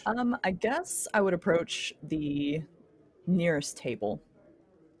approach? I guess I would approach the nearest table.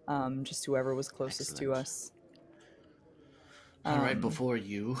 Just whoever was closest to us. Right before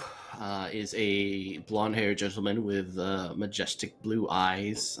you is a blonde-haired gentleman with majestic blue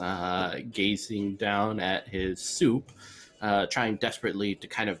eyes, gazing down at his soup, trying desperately to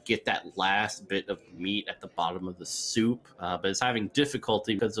kind of get that last bit of meat at the bottom of the soup, but is having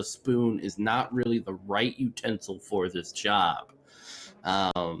difficulty because the spoon is not really the right utensil for this job.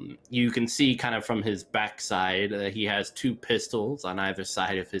 You can see kind of from his backside, he has 2 pistols on either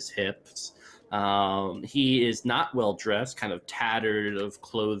side of his hips. He is not well dressed, kind of tattered of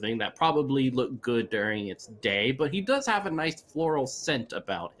clothing that probably looked good during its day, but he does have a nice floral scent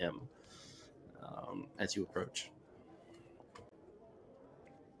about him as you approach.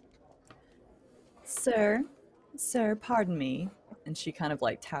 Sir, pardon me. And she kind of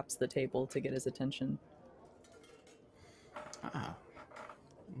like taps the table to get his attention.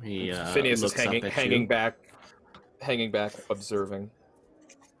 He Phineas looks is up at hanging you. back, observing.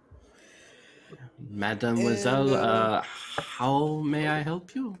 Mademoiselle, how may I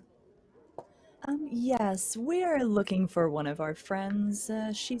help you? Yes, we're looking for one of our friends.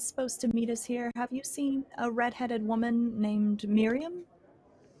 She's supposed to meet us here. Have you seen a red-headed woman named Miriam?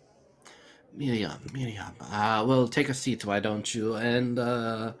 Miriam. Well, take a seat, why don't you? And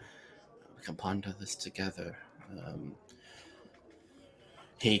we can ponder this together.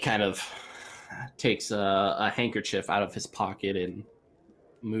 He kind of takes a handkerchief out of his pocket and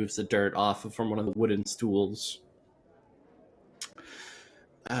moves the dirt off from one of the wooden stools.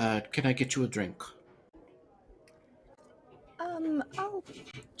 Can I get you a drink? I'll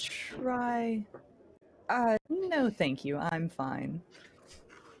try. No, thank you. I'm fine.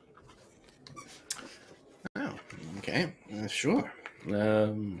 Oh, okay. Sure.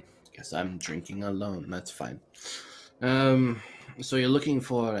 Guess I'm drinking alone. That's fine. So you're looking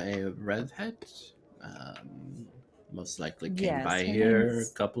for a redhead? Most likely came by here a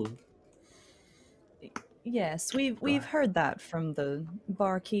couple. Yes, we've heard that from the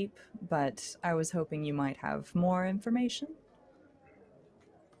barkeep, but I was hoping you might have more information.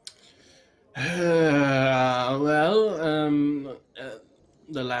 The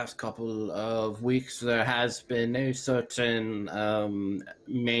last couple of weeks there has been a certain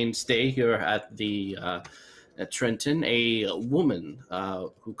mainstay here at the at Trenton, a woman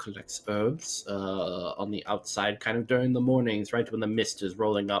who collects herbs on the outside, kind of during the mornings, right when the mist is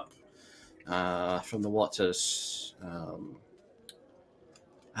rolling up from the waters.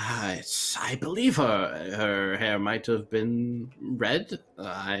 I believe her hair might have been red.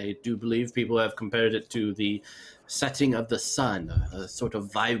 I do believe people have compared it to the setting of the sun, a sort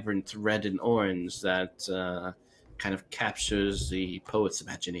of vibrant red and orange that kind of captures the poet's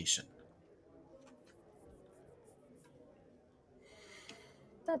imagination.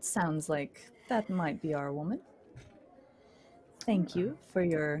 That sounds like that might be our woman. Thank you for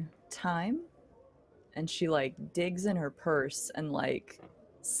your time. And she like digs in her purse and like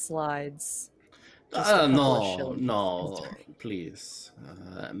slides. No, please,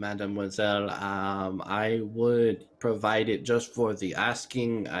 mademoiselle. I would provide it just for the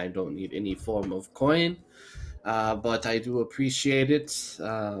asking. I don't need any form of coin, but I do appreciate it.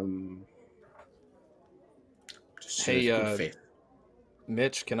 Hey,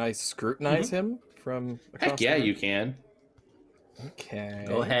 Mitch, can I scrutinize him from across Heck yeah, the room? you can. Okay.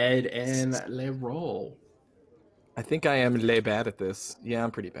 Go ahead and lay roll. I think I am lay bad at this. Yeah,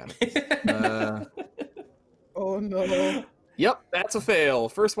 I'm pretty bad at this. Oh no. Yep, that's a fail.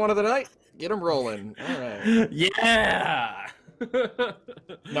 First one of the night. Get him rolling. All right. Yeah.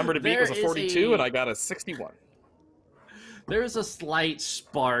 Number to beat was a 42, and I got a 61. There is a slight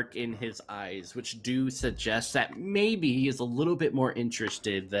spark in his eyes, which do suggest that maybe he is a little bit more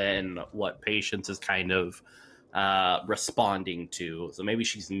interested than what Patience is kind of responding to. So maybe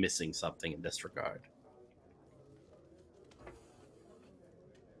she's missing something in this regard.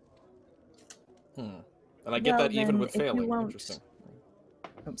 And I get Well, that even then, with if you failing. won't- Interesting.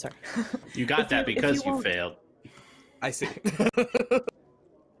 I'm sorry. You got If that you because you won't- failed. I see.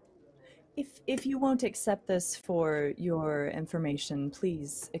 If you won't accept this for your information,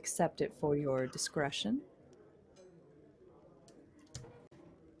 please accept it for your discretion.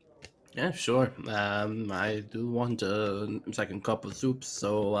 Yeah, sure. I do want a second cup of soup,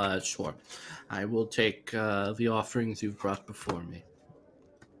 so sure. I will take the offerings you've brought before me.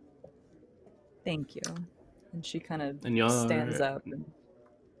 Thank you. And she kind of And your stands up. And,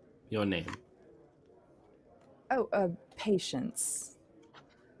 your name. Patience.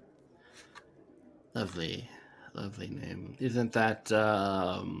 Lovely, lovely name. Isn't that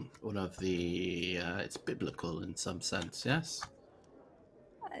one of the? It's biblical in some sense, yes.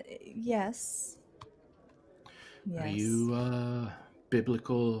 Yes. Yes. Are you a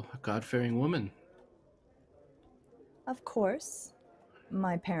biblical, God-fearing woman? Of course.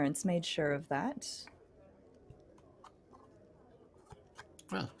 My parents made sure of that.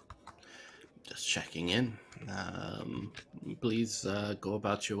 Well, just checking in. Please go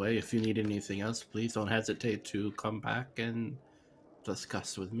about your way. If you need anything else, please don't hesitate to come back and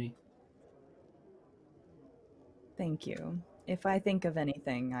discuss with me. Thank you. If I think of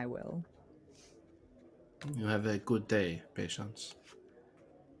anything, I will. You have a good day, Patience.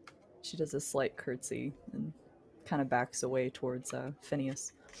 She does a slight curtsy and kind of backs away towards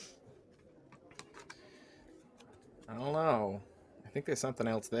Phineas. I don't know. I think there's something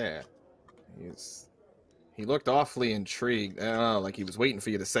else there. He looked awfully intrigued. I don't know, like he was waiting for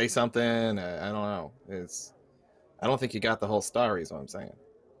you to say something. I don't know. I don't think you got the whole story, is what I'm saying.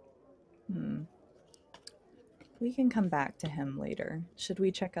 We can come back to him later. Should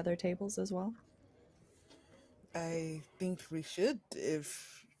we check other tables as well? I think we should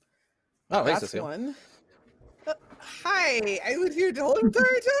if Oh, hey, that's Cecile. one. Hi, I was here the whole entire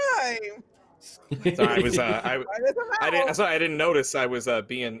time. Sorry, I was. I I didn't notice I was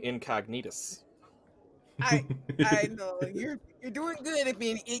being incognitus. I know you're doing good at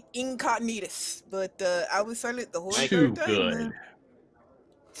being incognitus, but I was silent the whole entire Too time. good.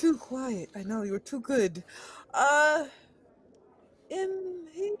 Too quiet. I know you were too good. And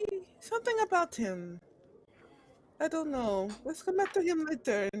something about him. I don't know. Let's come back to him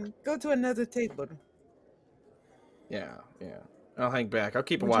later and go to another table. Yeah. I'll hang back. I'll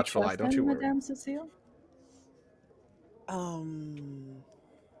keep a Would you watchful eye. trust Don't him, you worry. Madame Cecile?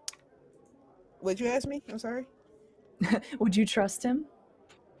 What'd you ask me? I'm sorry. Would you trust him?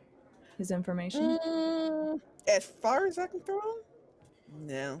 His information? As far as I can throw him?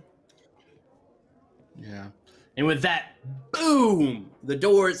 No. Yeah. And with that, boom! The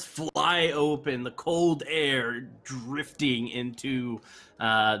doors fly open, the cold air drifting into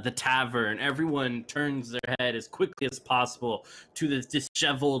the tavern. Everyone turns their head as quickly as possible to this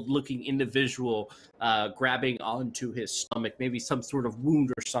disheveled-looking individual grabbing onto his stomach, maybe some sort of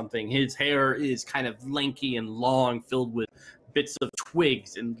wound or something. His hair is kind of lanky and long, filled with bits of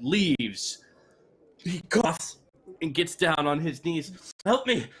twigs and leaves. He coughs and gets down on his knees. Help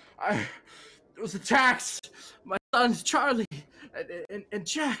me! It was attacked. My sons, Charlie and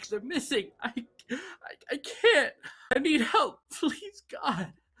Jack, they're missing. I can't. I need help. Please,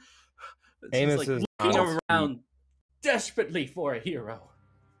 God. Amos He's is looking on his around desperately for a hero.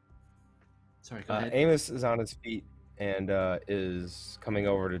 Sorry, go ahead. Amos is on his feet and is coming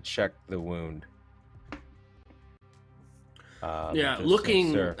over to check the wound. Yeah, just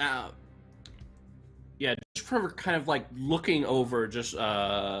looking. sir. Yeah, just for kind of like looking over, just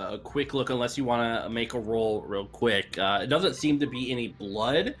a quick look, unless you want to make a roll real quick. It doesn't seem to be any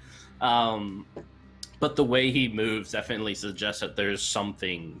blood, but the way he moves definitely suggests that there's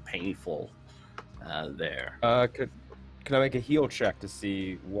something painful there. Can I make a heal check to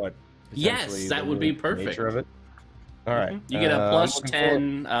see what? Yes, that would be perfect. Nature of it. All right, You get a I'm plus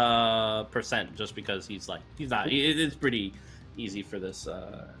looking 10% just because he's not. It's pretty easy for this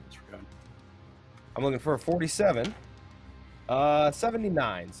regard. I'm looking for a 47.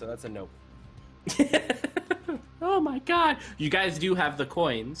 79, so that's a nope. Oh my god. You guys do have the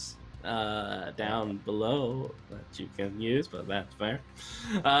coins. down below that you can use, but that's fair.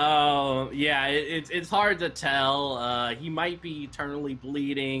 Yeah, it's hard to tell. He might be eternally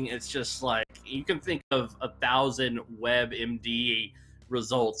bleeding. It's just like you can think of 1,000 WebMD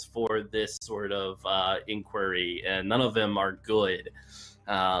results for this sort of inquiry, and none of them are good.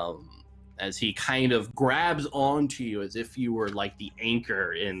 As he kind of grabs onto you as if you were like the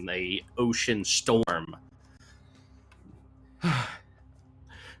anchor in the ocean storm.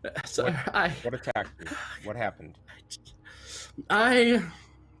 So what attacked you? What happened? Our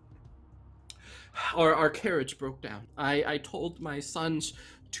carriage broke down. I told my sons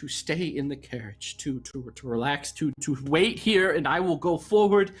to stay in the carriage, to relax, to wait here, and I will go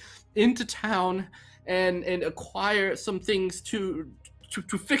forward into town and acquire some things to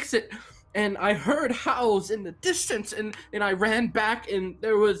fix it. And I heard howls in the distance, and I ran back, and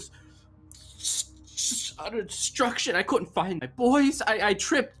there was utter destruction. I couldn't find my boys. I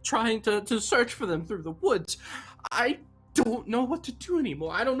tripped trying to search for them through the woods. I don't know what to do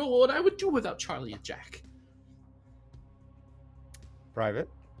anymore. I don't know what I would do without Charlie and Jack. Private?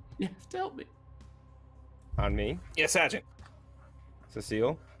 You have to help me. On me? Yes, Sergeant.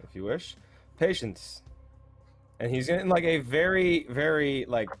 Cecile, if you wish. Patience. And he's in like a very, very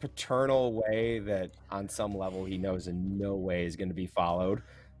like paternal way that on some level he knows in no way is going to be followed.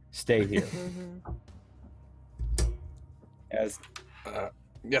 Stay here. As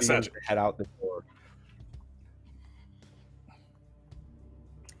yes, Sergeant. Head out the door.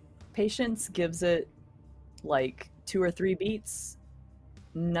 Patience gives it like 2 or 3 beats,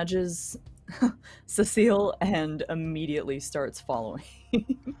 nudges Cecile, and immediately starts following.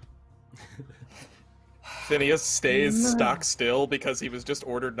 Phineas stays stock still because he was just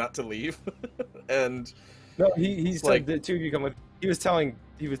ordered not to leave, and no, he's like the two of you come with. He was telling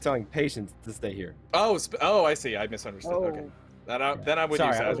Patience to stay here. Oh, I see. I misunderstood. Oh. Okay, then I would.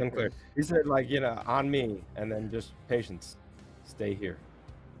 Sorry, use that. I was unclear. He said like on me, and then just Patience, stay here.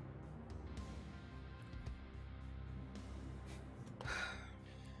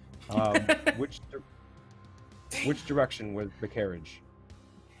 Which direction was the carriage?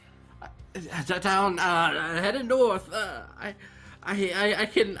 Down, heading north.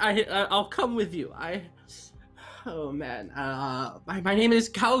 I'll come with you. Oh man. My name is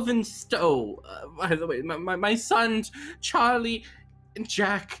Calvin Stowe. By the way, my sons Charlie and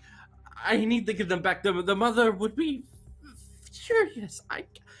Jack. I need to give them back. The mother would be furious.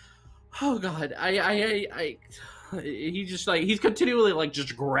 Oh God. He just like he's continually like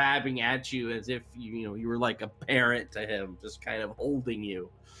just grabbing at you as if you were like a parent to him, just kind of holding you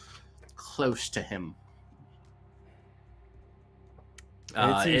close to him.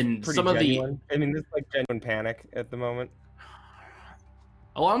 And some genuine. I mean, this is like genuine panic at the moment.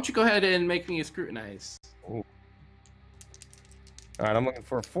 Oh, why don't you go ahead and make me a scrutinize? Ooh. All right, I'm looking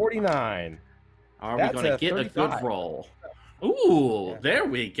for 49. Are we going to get 35. A good roll? Ooh, yeah. There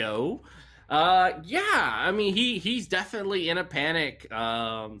we go. Yeah, I mean, he's definitely in a panic.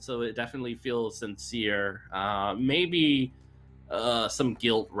 So it definitely feels sincere. Maybe some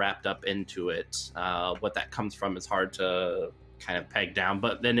guilt wrapped up into it. What that comes from is hard to kind of peg down.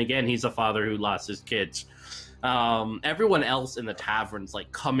 But then again, he's a father who lost his kids. Everyone else in the tavern's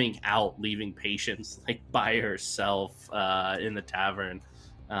like coming out, leaving Patience like by herself in the tavern.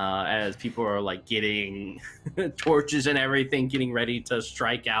 As people are like getting torches and everything, getting ready to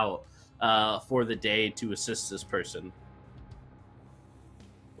strike out for the day to assist this person.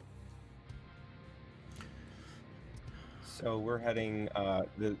 So we're heading.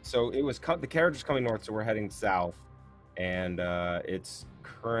 The carriage is coming north, so we're heading south, and it's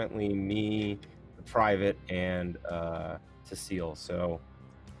currently me, the private, and Cecile. So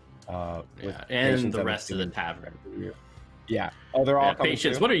and the rest of the tavern. Yeah. Oh, they're all coming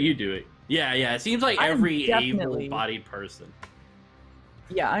Patience, too? what are you doing? Yeah. It seems like every able-bodied person.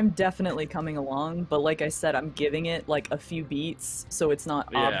 Yeah, I'm definitely coming along, but like I said, I'm giving it like a few beats, so it's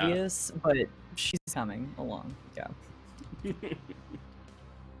not obvious, but she's coming along. Yeah.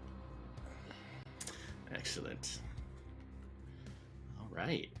 Excellent. All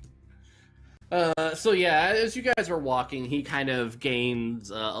right. So yeah, as you guys are walking, he kind of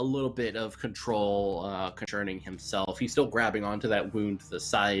gains a little bit of control concerning himself. He's still grabbing onto that wound to the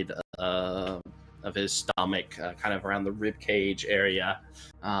side of his stomach, kind of around the rib cage area.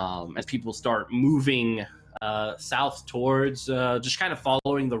 As people start moving south towards, just kind of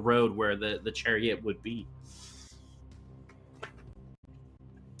following the road where the chariot would be.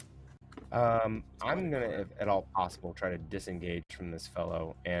 I'm gonna, if at all possible, try to disengage from this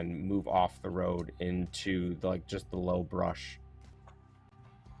fellow and move off the road into just the low brush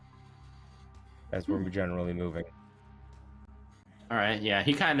as we're generally moving. All right, yeah,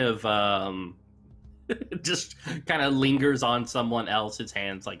 he kind of just kind of lingers on someone else, his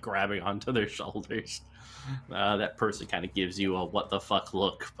hands like grabbing onto their shoulders. That person kind of gives you a what the fuck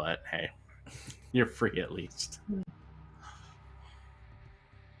look, but hey, you're free at least.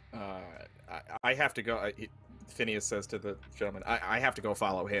 I have to go. Phineas says to the gentleman, I have to go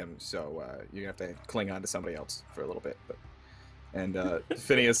follow him, so you have to cling on to somebody else for a little bit. And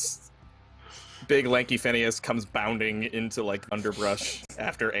Phineas, big lanky Phineas, comes bounding into like underbrush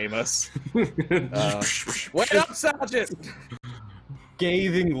after Amos. Wait up, Sergeant!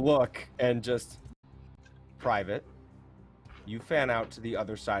 Scathing look and just Private. You fan out to the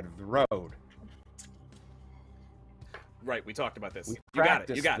other side of the road. Right, we talked about this. We You got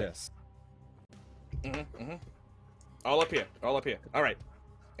it. You practiced got this. it. All up here. All up here. All right.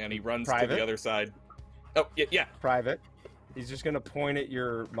 And he runs to Private? the other side. Oh, yeah. Private. He's just gonna point at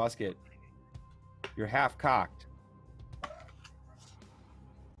your musket. You're half cocked.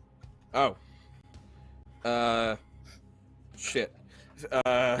 Oh. Shit.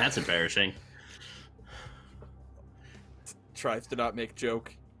 That's embarrassing. Tries to not make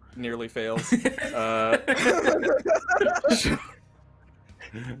joke. Nearly fails.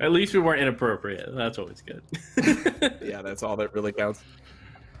 At least we weren't inappropriate. That's always good. Yeah, that's all that really counts.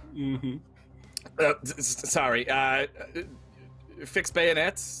 Mm-hmm. Sorry. Fix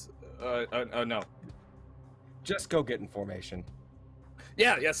bayonets? No. Just go get in formation.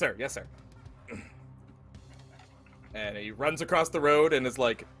 Yeah, yes, sir. Yes, sir. And he runs across the road and is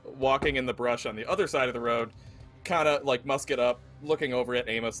like walking in the brush on the other side of the road, kind of like musket up, looking over at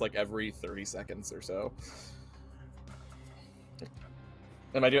Amos like every 30 seconds or so.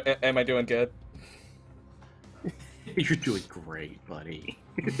 Am I doing good? You're doing great, buddy.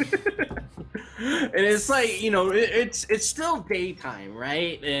 And it's like, you know, it's still daytime,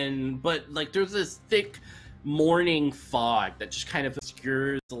 right? But like there's this thick morning fog that just kind of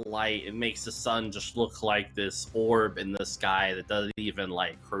obscures the light and makes the sun just look like this orb in the sky that doesn't even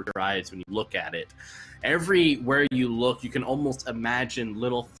like hurt your eyes when you look at it. Everywhere you look, you can almost imagine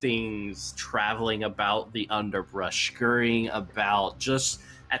little things traveling about the underbrush, scurrying about just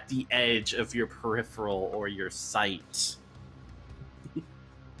at the edge of your peripheral or your sight.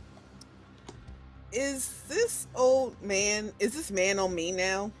 Is this man on me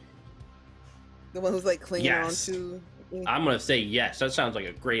now? The one who's like clinging Yes. on to me? I'm gonna say yes. That sounds like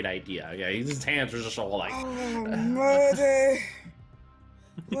a great idea. Yeah, his hands are just all like. Oh, muddy.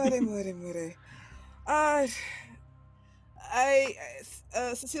 Muddy.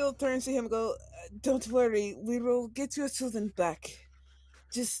 Cecile turns to him and go, don't worry, we will get your children back.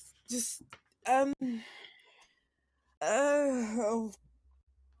 Oh,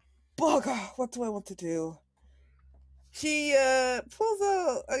 bugger, what do I want to do? She pulls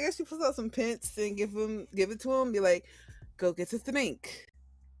out some pence and give it to him, be like, go get a drink.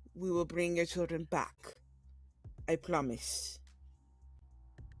 We will bring your children back. I promise.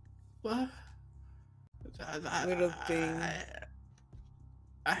 What? Little thing.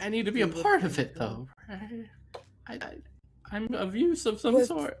 I need to be a part of it, though. I'm of use of some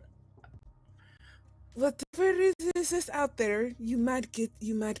sort. Whatever it is out there, you might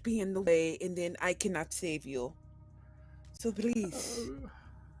be in the way, and then I cannot save you. So please,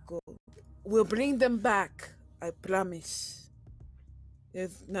 go. We'll bring them back. I promise.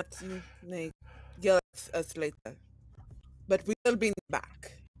 If not, you may yell at us later. But we'll bring them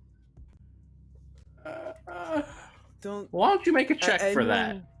back. Why don't you make a check for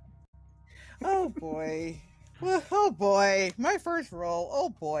that? Oh boy. Well, oh boy. My first roll. Oh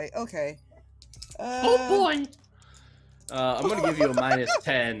boy. Okay. Oh boy! I'm gonna give you a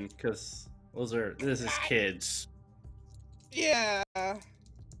 -10 because this is kids. Yeah.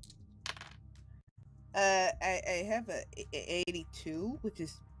 I have a 82, which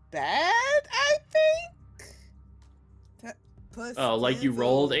is bad, I think. Plus Like you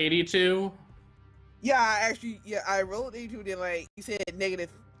rolled 82? Yeah, I rolled 82, then like you said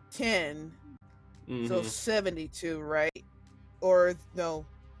 -10. Mm-hmm. So 72, right? Or no.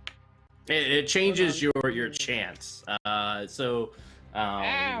 It changes your chance. Ow.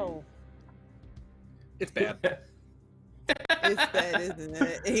 It's bad. It's bad, isn't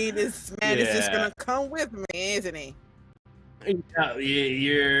it? This man is just gonna come with me, isn't he? He's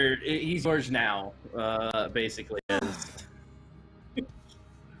yours now, basically.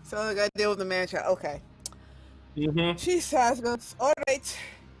 So I gotta deal with the man child. Okay. Mm-hmm. She says, all right,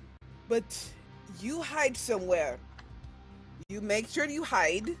 but you hide somewhere. You make sure you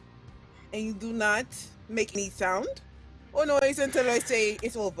hide, and you do not make any sound or noise until I say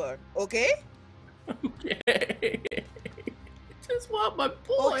it's over. Okay? Okay. Just want my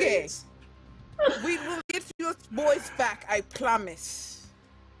boys. Okay. We will get your boys back, I promise.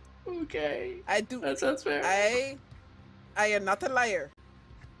 Okay. I do. That sounds fair. I am not a liar.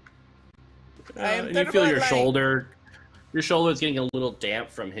 I am and you feel your lying. shoulder. Your shoulder is getting a little damp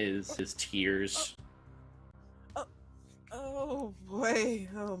from his tears. Oh boy,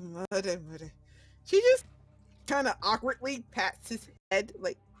 oh mother. She just kind of awkwardly pats his head,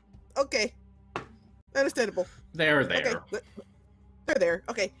 like, okay, understandable. They're there. Okay, they're there.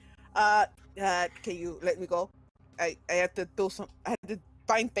 Okay, can you let me go? I have to do some. I have to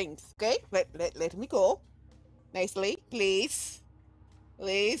find things. Okay, let me go, nicely, please.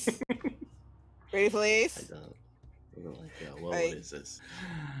 Pretty please. I don't like that. What is this?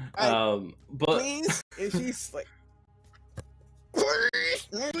 But please. And she's like,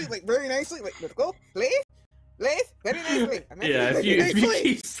 please, like very nicely, like let's go, please, very nicely. Yeah, if you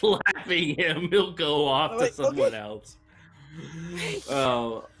keep slapping him, he'll go off to someone else.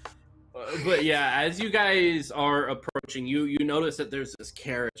 But yeah, as you guys are approaching, you notice that there's this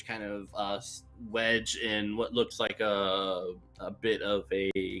carriage kind of wedged in what looks like a bit of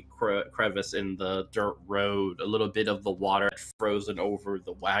a crevice in the dirt road. A little bit of the water frozen over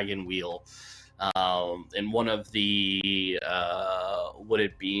the wagon wheel. And one of the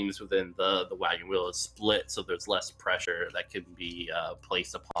wooded beams within the wagon wheel is split, so there's less pressure that can be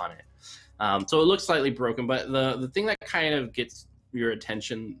placed upon it. So it looks slightly broken, but the thing that kind of gets your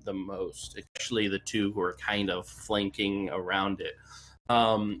attention the most, especially the two who are kind of flanking around it,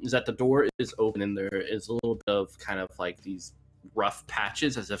 is that the door is open and there is a little bit of kind of like these rough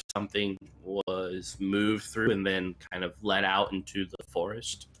patches as if something was moved through and then kind of let out into the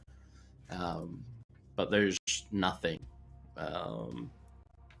forest. But there's nothing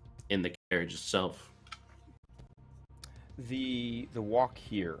in the carriage itself. The walk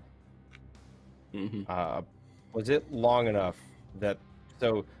here, Mm-hmm. was it long enough that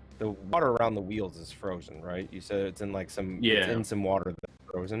so the water around the wheels is frozen, right? You said it's in like some it's in some water that's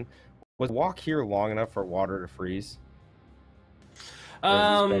frozen. Was the walk here long enough for water to freeze?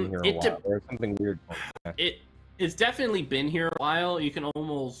 Or something weird. It's definitely been here a while. You can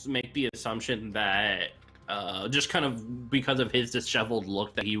almost make the assumption that just kind of because of his disheveled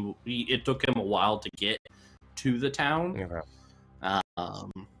look that it took him a while to get to the town. Okay.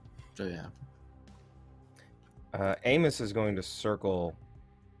 So yeah. Amos is going to circle,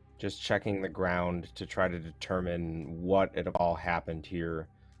 just checking the ground to try to determine what it all happened here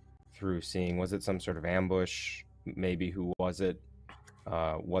through seeing. Was it some sort of ambush? Maybe who was it?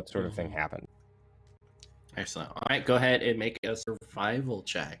 What sort of thing happened? Excellent. All right, go ahead and make a survival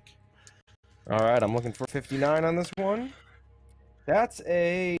check. All right, I'm looking for 59 on this one. That's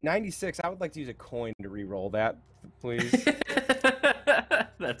a 96. I would like to use a coin to re-roll that, please.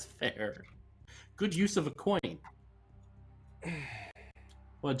 That's fair. Good use of a coin.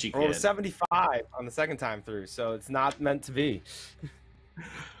 What'd you get? Rolled a 75 on the second time through, so it's not meant to be.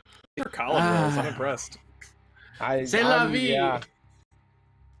 Your college rolls. I'm impressed. C'est la vie. Yeah.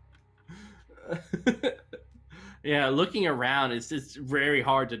 Yeah, looking around, it's very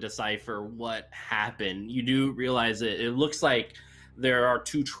hard to decipher what happened. You do realize it looks like there are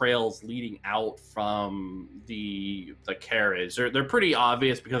two trails leading out from the carriage. They're pretty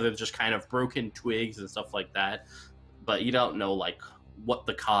obvious because it's just kind of broken twigs and stuff like that, but you don't know like what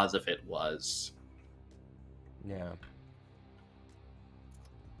the cause of it was. Yeah. I'm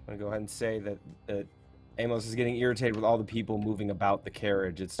gonna go ahead and say that Amos is getting irritated with all the people moving about the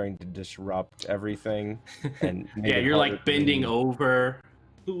carriage. It's starting to disrupt everything. And yeah, you're like bending over,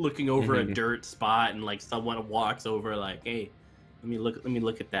 looking over a dirt spot, and like someone walks over, like, "Hey, let me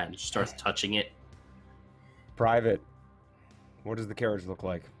look at that," and starts touching it. Private, what does the carriage look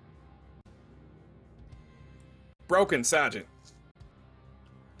like? Broken, Sergeant.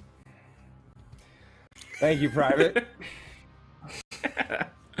 Thank you, Private.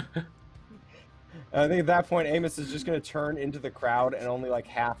 I think at that point, Amos is just going to turn into the crowd and only like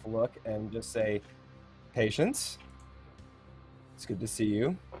half look and just say, "Patience, it's good to see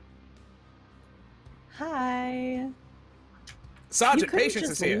you." Hi. Sergeant, you Patience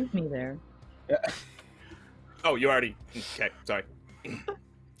just is here. leave me there. Yeah. Oh, you already... Okay, sorry.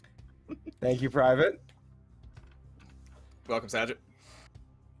 Thank you, Private. Welcome, Sergeant.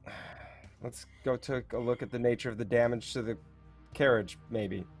 Let's go take a look at the nature of the damage to the carriage,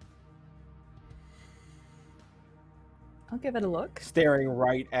 maybe. I'll give it a look. Staring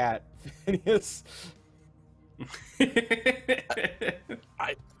right at Phineas.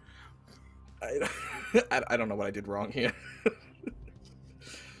 I don't know what I did wrong here.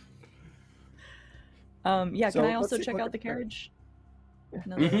 Yeah, So, can I let's also see- check look out at the that. carriage?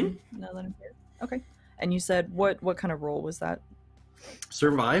 Now that I'm here. Okay. And you said what kind of role was that?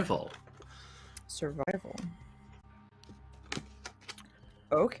 Survival. Survival.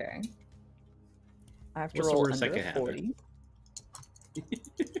 Okay. I have to What's the roll worst that under can a 40.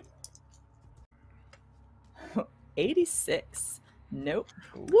 86. Nope.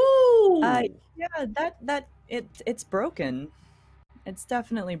 Woo! Yeah, it's broken. It's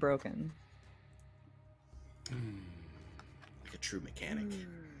definitely broken. Like a true mechanic.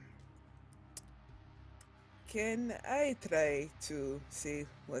 Can I try to see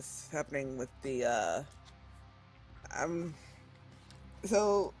what's happening with the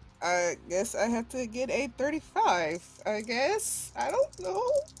so I guess I have to get a 35, I guess. I don't know.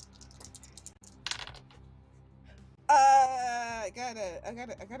 I got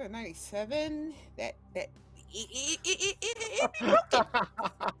a 97. It broken.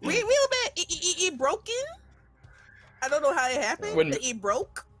 Real bad. It broken. I don't know how it happened. When- But it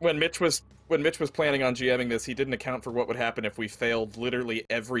broke. When Mitch was planning on GMing this, he didn't account for what would happen if we failed literally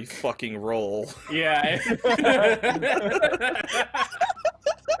every fucking roll. Yeah.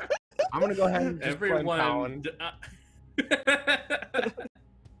 I'm gonna go ahead and just Everyone.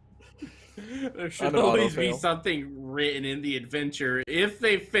 There should I'm an always be autofail. something written in the adventure. If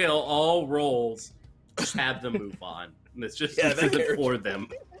they fail all rolls, just have them move on. And it's just Yeah, that isn't carriage- for them.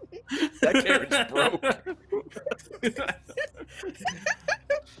 That carriage broke.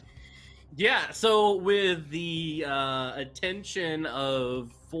 Yeah, so with the attention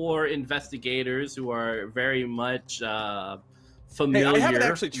of 4 investigators who are very much Hey, familiar I haven't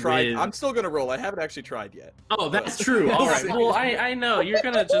actually tried. with... I'm still gonna roll. I haven't actually tried yet. Oh, that's true. All right. Well, I know. You're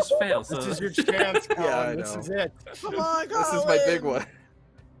going to just fail. So This is your chance, Colin. Yeah, I This know. is it. Come on, This is my big Colin. one.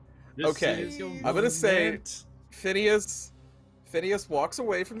 This Okay, is your I'm gonna say- moment. Phineas walks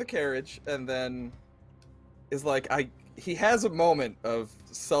away from the carriage and then is like, he has a moment of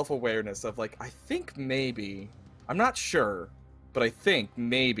self-awareness of like, I think maybe, I'm not sure, but I think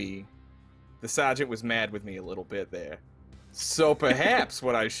maybe the sergeant was mad with me a little bit there. So perhaps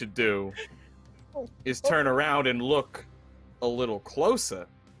what I should do is turn around and look a little closer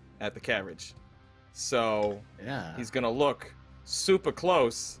at the carriage. So Yeah. he's gonna look super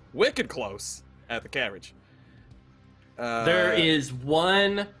close, wicked close at the carriage. There is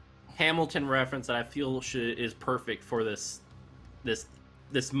one Hamilton reference that I feel is perfect for this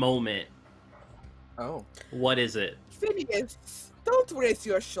moment. Oh. What is it? Phineas, don't waste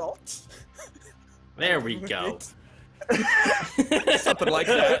your shot. There we go. Something like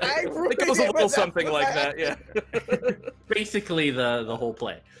that. I I think it was a little something like that, yeah. Basically, the whole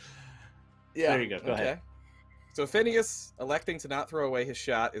play. Yeah. There you go, go ahead. So Phineas, electing to not throw away his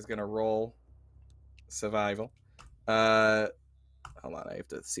shot, is going to roll survival. Hold on, I have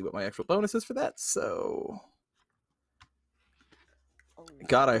to see what my actual bonus is for that, so...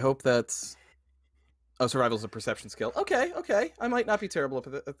 God, I hope that's... Oh, survival's a perception skill. Okay, I might not be terrible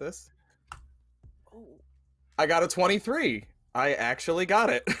at this. I got a 23. I actually got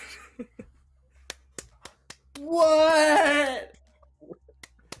it. What?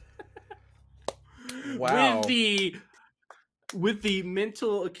 Wow. With the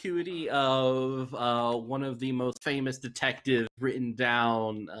mental acuity of one of the most famous detectives written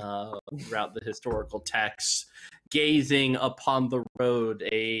down throughout the historical texts, gazing upon the road,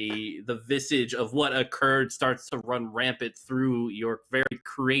 the visage of what occurred starts to run rampant through your very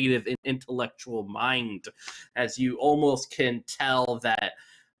creative and intellectual mind, as you almost can tell that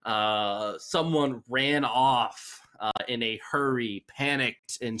someone ran off in a hurry,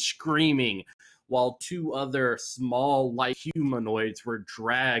 panicked and screaming, while 2 other small, light humanoids were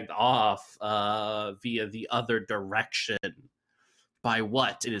dragged off via the other direction. By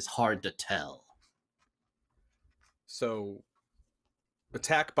what? It is hard to tell. So,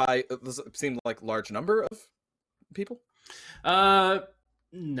 attack by, does it seem like large number of people?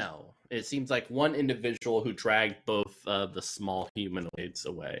 No. It seems like one individual who dragged both the small humanoids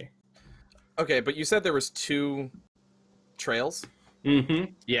away. Okay, but you said there was 2 trails? Mm-hmm.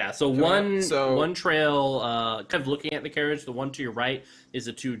 Yeah, so one trail, kind of looking at the carriage, the one to your right is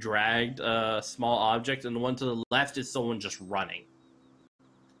the 2 dragged small objects, and the one to the left is someone just running.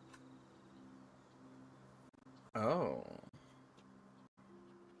 Oh.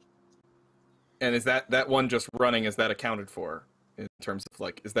 And is that one just running, is that accounted for? In terms of,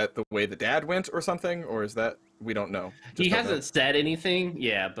 like, is that the way the dad went or something? Or is that, we don't know? He Just don't hasn't know. said anything,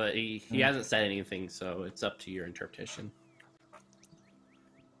 yeah, but he hasn't said anything, so it's up to your interpretation.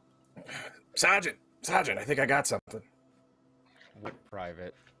 Sergeant, I think I got something. What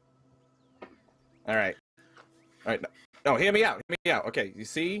private? All right. No, hear me out. Okay, you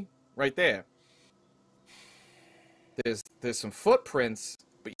see right there. There's some footprints,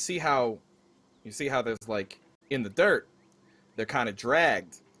 but you see how there's, like, in the dirt, they're kind of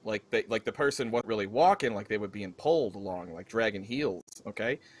dragged like the person wasn't really walking, like they were being pulled along, like dragging heels.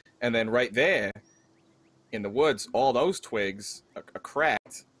 Okay, and then right there in the woods, all those twigs are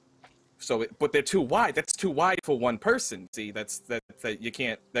cracked. So, but they're too wide. That's too wide for one person. See, that you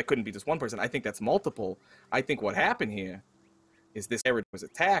can't. That couldn't be just one person. I think that's multiple. I think what happened here is this area was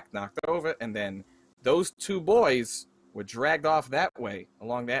attacked, knocked over, and then those two boys were dragged off that way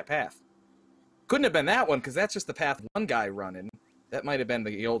along that path. Couldn't have been that one because that's just the path one guy running. That might have been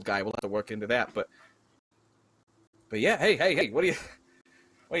the old guy. We'll have to work into that. But yeah, hey, what do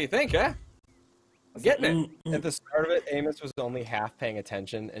you think, huh? I'm getting it. At the start of it, Amos was only half paying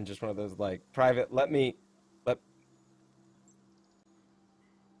attention and just one of those like, Private, let.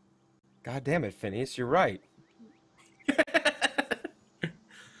 God damn it, Phineas, you're right.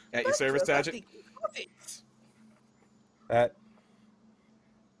 At your service, Sergeant. That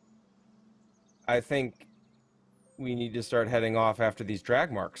I think we need to start heading off after these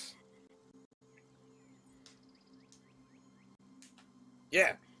drag marks.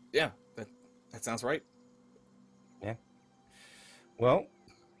 Yeah, that sounds right. Yeah. Well,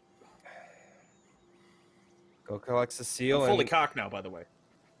 go collect Cecile. I'm fully cocked now, by the way.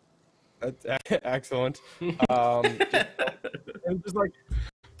 That's excellent. And just like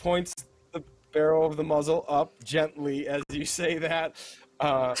points the barrel of the muzzle up gently as you say that.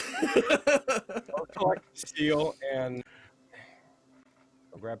 I'll collect Cecile and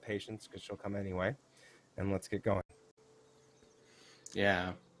I'll grab Patience because she'll come anyway, and let's get going.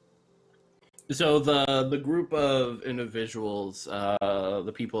 Yeah. So the group of individuals,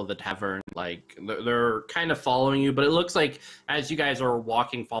 the people of the tavern, like they're kind of following you, but it looks like as you guys are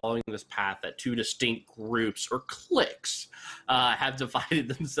walking, following this path, that two distinct groups or cliques have divided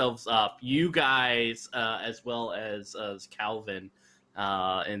themselves up. You guys, as well as Calvin,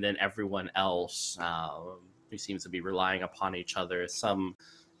 and then everyone else who seems to be relying upon each other. Some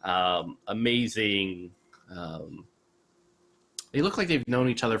amazing. They look like they've known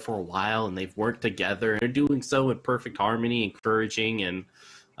each other for a while and they've worked together. They're doing so in perfect harmony, encouraging and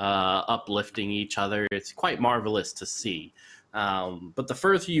uplifting each other. It's quite marvelous to see. But the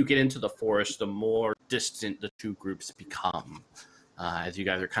further you get into the forest, the more distant the two groups become. As you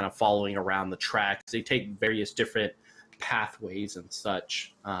guys are kind of following around the tracks, they take various different pathways and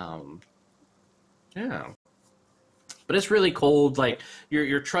such. Yeah. But it's really cold. Like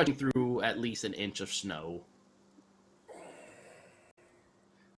you're trudging through at least an inch of snow.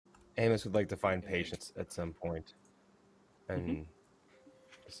 Amos would like to find Patience at some point and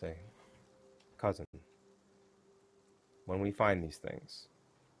say, cousin, when we find these things,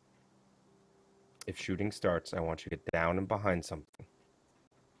 if shooting starts, I want you to get down and behind something.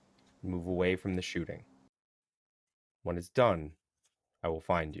 Move away from the shooting. When it's done, I will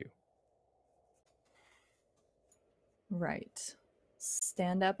find you. Right.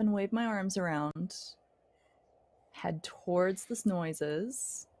 Stand up and wave my arms around. Head towards the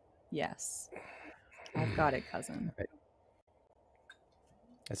noises. Yes. I've got it, cousin.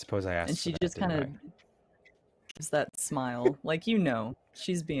 I suppose I asked. And she just kind of gives that smile. Like,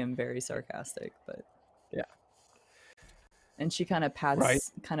 she's being very sarcastic, but yeah. And she kind of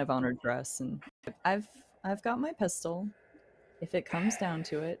pats kind of on her dress, and I've got my pistol. If it comes down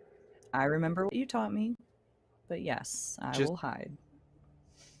to it, I remember what you taught me. But yes, I will hide.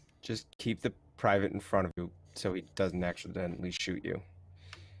 Just keep the private in front of you so he doesn't accidentally shoot you.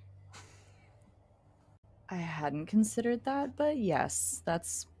 I hadn't considered that, but yes,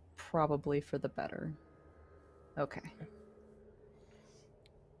 that's probably for the better. Okay.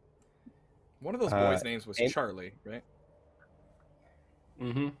 One of those boys' names was Charlie, right?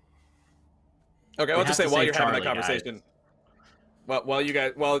 Mm-hmm. Okay, I'll just say while you're having that conversation, while you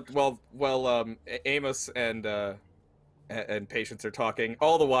guys, Amos and Patience are talking,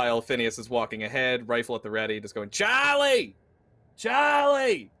 all the while Phineas is walking ahead, rifle at the ready, just going, Charlie,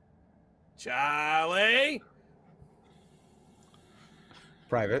 Charlie, Charlie.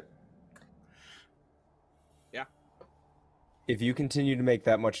 Private. Yeah. If you continue to make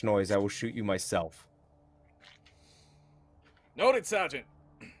that much noise, I will shoot you myself. Noted, Sergeant.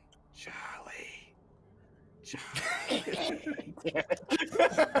 Charlie. Charlie.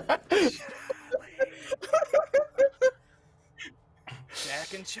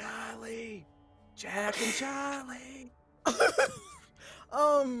 Jack and Charlie. Jack and Charlie.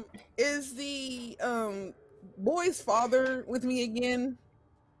 Is the boy's father with me again?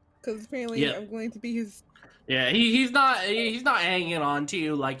 Because apparently I'm going to be his. Yeah, he's not hanging on to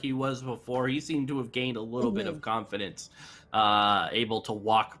you like he was before. He seemed to have gained a little bit of confidence, able to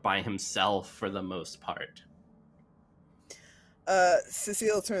walk by himself for the most part.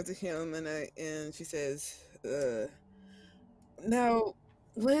 Cecile turns to him and she says, "Now,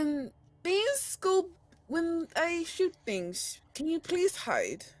 When things go, when I shoot things, can you please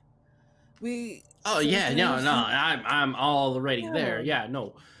hide? We Oh yeah, no, sometimes no, I'm already there. Yeah. Yeah,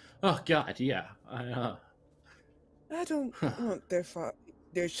 no. Oh God, yeah. I don't want their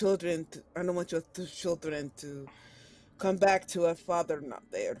children. I don't want your children to come back to a father not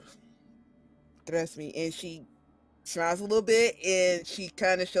there. Trust me. And she smiles a little bit, and she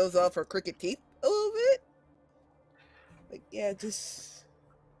kind of shows off her crooked teeth a little bit. Like, yeah, just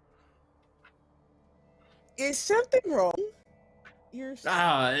is something wrong? You're It's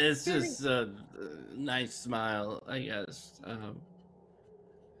staring. just a nice smile, I guess.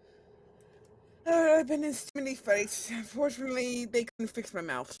 I've been in so many fights. Unfortunately, they couldn't fix my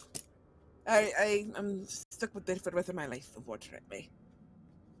mouth. I'm stuck with it for the rest of my life, unfortunately.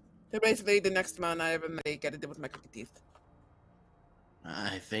 So basically, the next man I ever make, got to deal with my crooked teeth.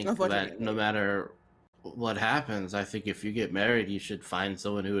 I think that Unfortunately. no matter what happens, I think if you get married, you should find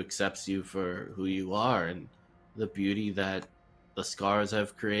someone who accepts you for who you are and the beauty that the scars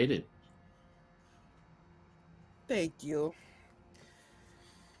have created. Thank you.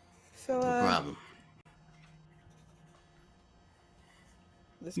 So, No problem.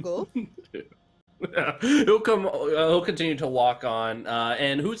 let's go. He'll continue to walk on.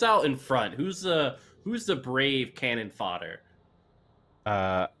 And who's out in front? Who's the brave cannon fodder?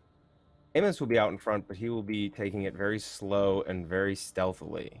 Amos will be out in front, but he will be taking it very slow and very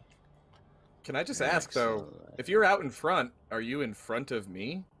stealthily. Can I just ask though, if you're out in front, are you in front of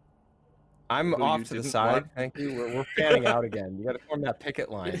me? I'm Who off you to the didn't side. want? Thank you. We're fanning out again. You got to form that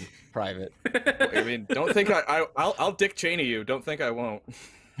picket line, Private. I mean, don't think I'll Dick Cheney you. Don't think I won't.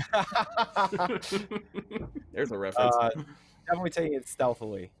 There's a reference. Definitely taking it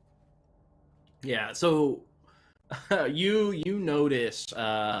stealthily. Yeah. So you notice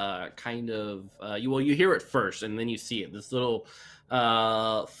kind of you hear it first and then you see it, this little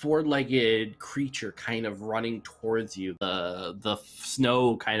four-legged creature kind of running towards you, the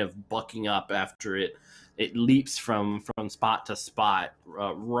snow kind of bucking up after it leaps from spot to spot,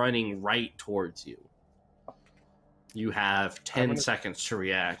 running right towards you. You have 10 seconds to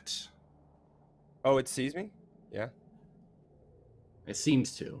react. Oh, it sees me? Yeah. It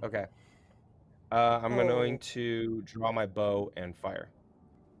seems to. Okay. I'm going to draw my bow and fire.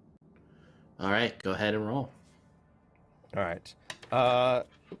 All right, go ahead and roll. All right.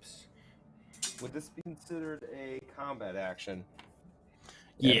 Oops. Would this be considered a combat action?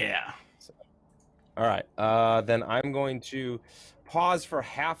 Yeah. So, all right. Then I'm going to pause for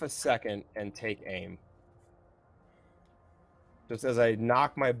half a second and take aim. Just as I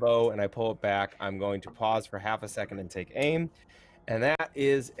knock my bow and I pull it back, I'm going to pause for half a second and take aim. And that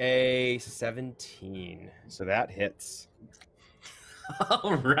is a 17. So that hits.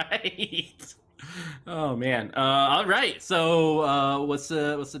 All right. Oh man. All right. So what's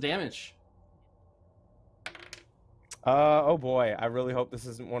the damage? Oh boy, I really hope this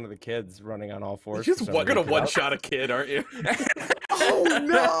isn't one of the kids running on all fours. You're just gonna one-shot a kid, aren't you? Oh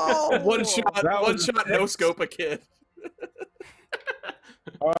no! one shot, no scope a kid.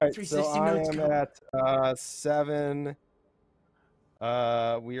 All right, 360 so I notes am go. at 7.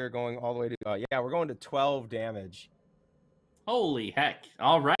 We are going all the way to yeah, we're going to 12 damage. Holy heck.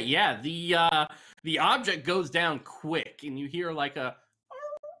 All right. Yeah, the object goes down quick and you hear like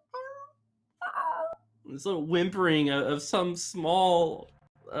this little whimpering of some small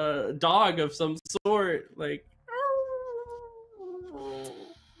dog of some sort, like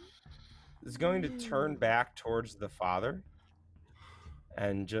Is going to turn back towards the father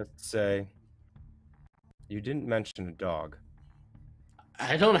and just say, "You didn't mention a dog."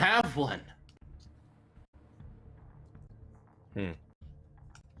 I don't have one.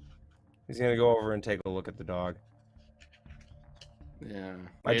 He's gonna go over and take a look at the dog. Yeah.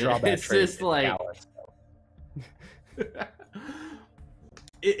 My drawback It's trait just is like callous.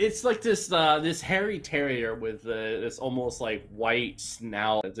 it's like this hairy terrier with this almost like white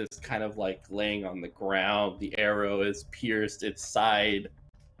snout that's just kind of like laying on the ground. The arrow has pierced its side,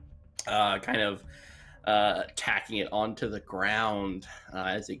 kind of tacking it onto the ground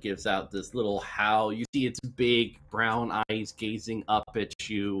as it gives out this little howl. You see its big brown eyes gazing up at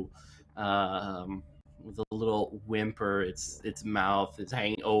you with a little whimper. Its mouth is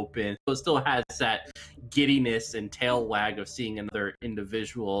hanging open, so it still has that giddiness and tail wag of seeing another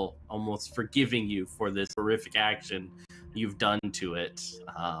individual almost forgiving you for this horrific action you've done to it.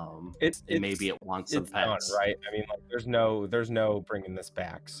 Maybe it wants some pets. Done, right? I mean, like, there's no bringing this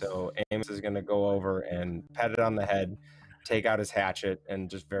back. So Amos is going to go over and pat it on the head, take out his hatchet, and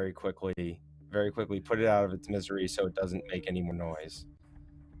just very quickly put it out of its misery so it doesn't make any more noise.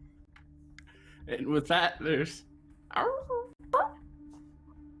 And with that, there's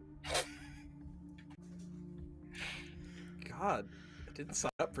God, I didn't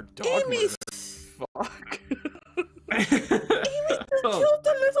sign up for dog Amy's, murder. Fuck. Amy killed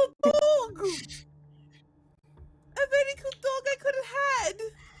the little dog. A very good dog I could have had.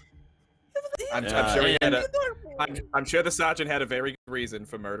 I'm sure he had a. adorable. I'm sure the sergeant had a very good reason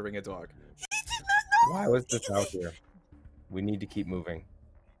for murdering a dog. He did not know. Why was this out here? We need to keep moving.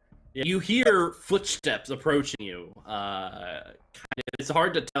 You hear footsteps approaching you. It's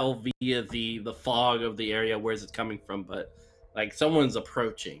hard to tell via the fog of the area where it's coming from, but like someone's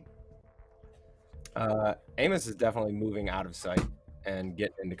approaching. Amos is definitely moving out of sight and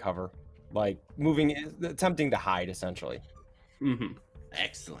getting into cover, like attempting to hide essentially. Mm-hmm.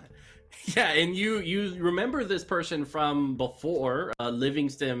 Excellent. Yeah, and you remember this person from before,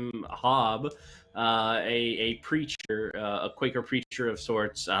 Livingston Hobb, a preacher, a Quaker preacher of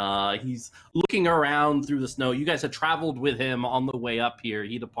sorts. He's looking around through the snow. You guys had traveled with him on the way up here.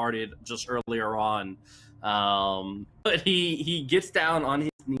 He departed just earlier on, but he gets down on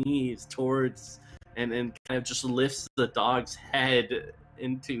his knees towards and kind of just lifts the dog's head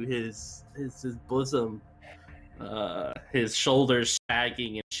into his bosom. His shoulders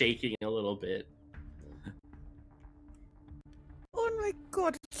sagging and shaking a little bit. Oh my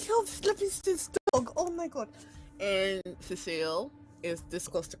god, killed Livingston's dog. Oh my god. And Cecile is this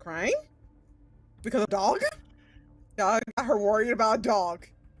close to crying? Because of dog? Dog got her worried about a dog.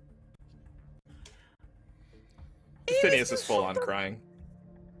 Phineas is full on crying.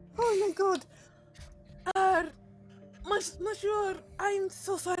 Oh my god. Monsieur, I'm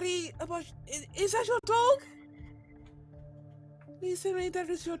so sorry about... Is that your dog? Please tell me that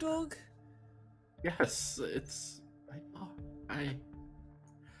is your dog. Yes, it's I.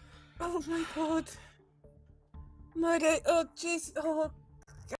 Oh my god. My day. Oh jeez. Oh,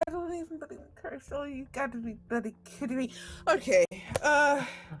 I don't even believe the curse. Oh, you gotta be bloody kidding me. Okay. Oh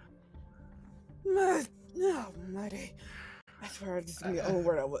my day. I swear this is gonna be the only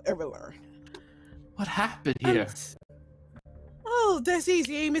word I will ever learn. What happened here? Oh, that's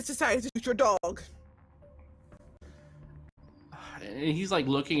easy. Amos decided to shoot your dog. And he's like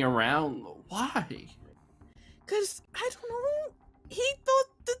looking around. Why? Cause I don't know. He thought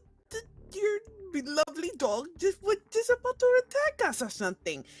that your lovely dog was just about to attack us or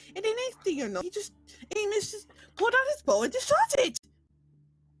something. And the next thing you know, Amos just pulled out his bow and just shot it.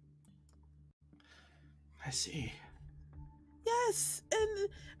 I see. Yes, and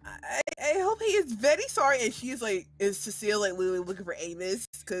I hope he is very sorry. And she's like, is Cecile like literally looking for Amos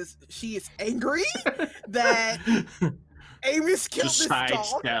because she is angry that Amos killed Just this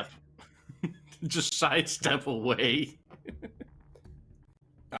sidestep. dog. Just sidestep away.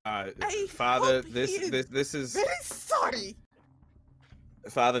 Father, hope he this is very sorry.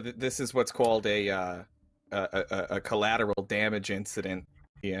 Father. This is what's called a collateral damage incident.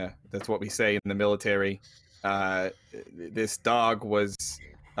 Yeah, that's what we say in the military. This dog was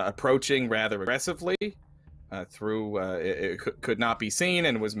approaching rather aggressively. It could not be seen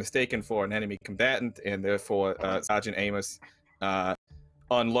and was mistaken for an enemy combatant, and therefore Sergeant Amos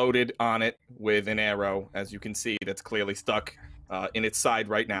unloaded on it with an arrow, as you can see, that's clearly stuck in its side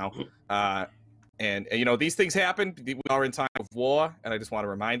right now. And you know, these things happen. We are in time of war, and I just want to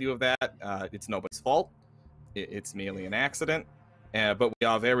remind you of that. It's nobody's fault. It's merely an accident. But we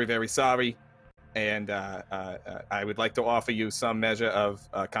are very, very sorry. And I would like to offer you some measure of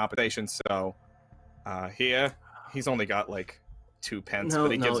compensation. So here, he's only got like 2 pence,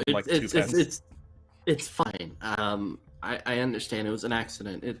 but he gives him like 2 pence. It's fine. I understand it was an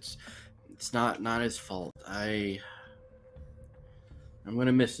accident. It's not his fault. I'm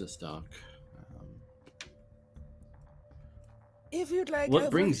gonna miss this dog. If you'd like, What I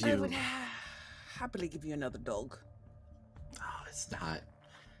brings you? would happily give you another dog. Oh, it's not.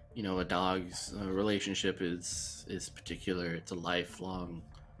 You know, a dog's relationship is particular. It's a lifelong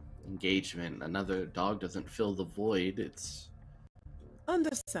engagement. Another dog doesn't fill the void. It's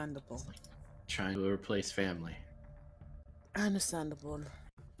Understandable. trying to replace family. Understandable.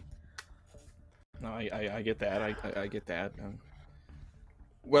 No, I get that. I get that.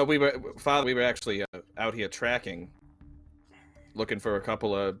 Well, we were actually out here tracking, looking for a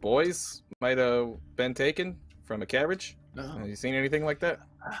couple of boys might have been taken from a carriage. No. Have you seen anything like that?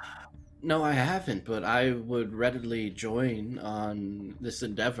 No, I haven't, but I would readily join on this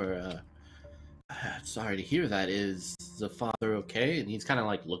endeavor. Sorry to hear that. Is the father okay? And he's kind of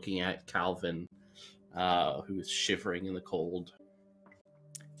like looking at Calvin, who is shivering in the cold.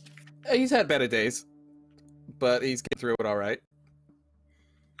 He's had better days, but he's getting through it all right.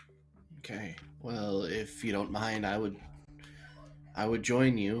 Okay. Well, if you don't mind, I would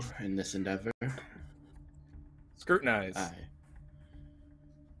join you in this endeavor. Scrutinize.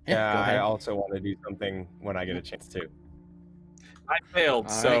 Yeah, go I ahead. also want to do something when I get a chance to. I failed,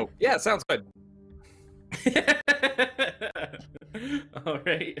 All so right. yeah, sounds good. All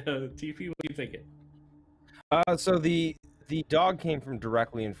right, TP, what are you thinking? So the dog came from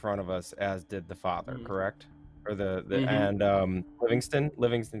directly in front of us, as did the father, Mhm. correct? Or the Mhm. and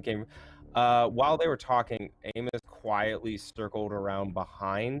Livingston came. While they were talking, Amos quietly circled around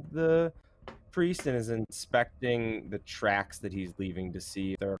behind the priest and is inspecting the tracks that he's leaving to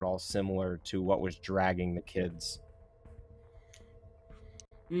see if they're at all similar to what was dragging the kids.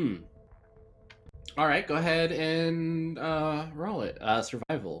 Hmm. All right, go ahead and roll it.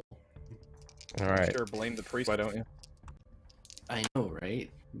 Survival. All right. Sure, blame the priest. Why don't you? I know, right?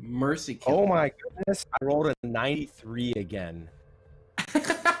 Mercy kill. Oh my goodness! I rolled a 93 again.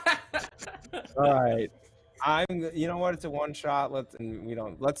 All right. You know what? It's a one shot. Let's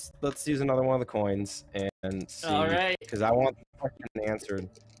use another one of the coins and see. All right. Because I want the question answered.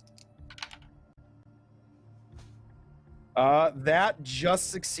 That just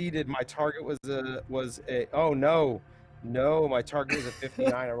succeeded. My target was a oh no, my target was a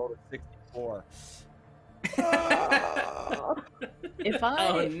 59. I rolled a 64. If I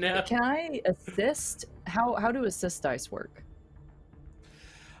Oh, no. can I assist? How do assist dice work?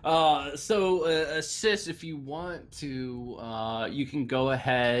 So assist, if you want to, you can go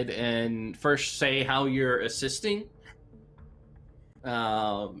ahead and first say how you're assisting,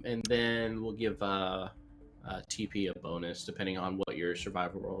 and then we'll give TP a bonus depending on what your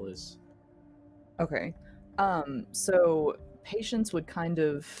survival roll is. Okay. So patience would kind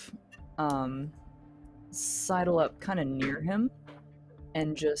of sidle up kind of near him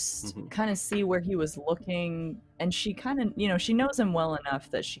and just Mhm. kind of see where he was looking, and she kind of, she knows him well enough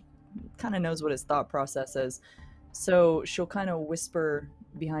that she kind of knows what his thought process is, so she'll kind of whisper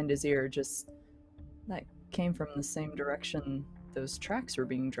behind his ear, just, that came from the same direction those tracks were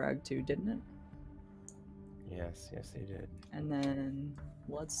being dragged to, didn't it? Yes, they did. And then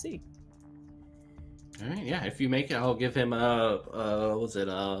let's see. All right, yeah. If you make it, I'll give him was it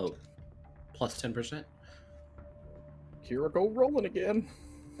plus 10%? Here I go rolling again.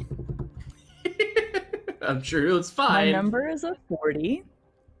 I'm sure it was My fine. number is a 40.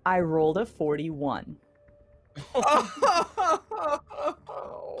 I rolled a 41.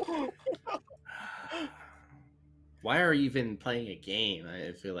 Why are you even playing a game?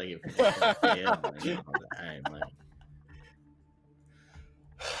 I feel like if you're gonna fail all the time, like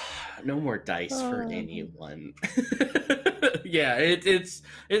no more dice for anyone. Yeah, it's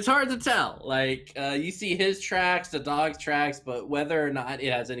hard to tell. Like you see his tracks, the dog's tracks, but whether or not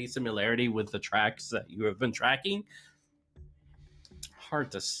it has any similarity with the tracks that you have been tracking,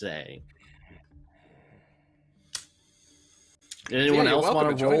 hard to say. Anyone Yeah, else you're welcome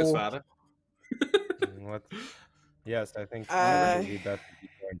want to to join us, roll? Father. Yes, I think Uh, it would be best if you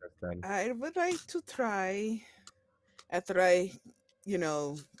joined us then. I would like to try, after I,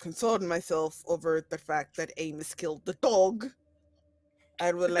 consoled myself over the fact that Amos killed the dog.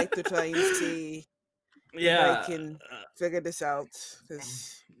 I would like to try and see if I can figure this out.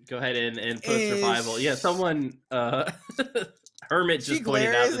 Because Go ahead and put survival. Yeah, someone Hermit she just pointed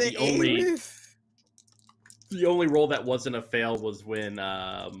out glares that at Amos. the only roll that wasn't a fail was when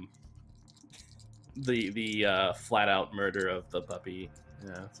the flat out murder of the puppy.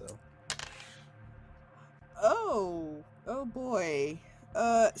 Yeah, so Oh boy.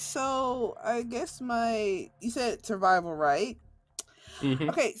 So I guess you said survival, right? Mhm.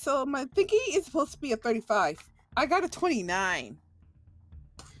 Okay, so my thinking is supposed to be a 35. I got a 29.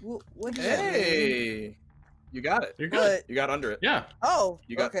 What does that mean? Hey, you got it. You're good. But, You got under it. Yeah.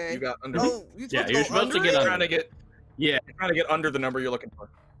 You got okay. you got under it. Oh, you're Yeah, supposed you're to go supposed to under get it? under. Trying to get Yeah. You're trying to get under the number you're looking for.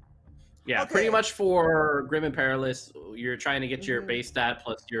 Yeah, Okay. pretty much for Grim and Perilous, you're trying to get your Mhm. base stat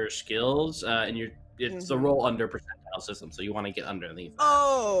plus your skills, and it's a Mhm. roll under percentile system, so you want to get underneath.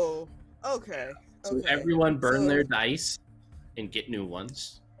 Oh, okay. So Okay. everyone burn So- their dice and get new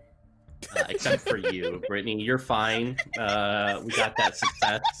ones, except for you, Brittany. You're fine. We got that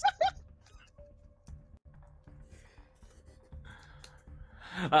success.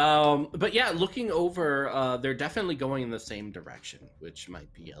 But yeah, looking over, they're definitely going in the same direction, which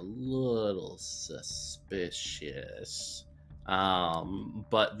might be a little suspicious.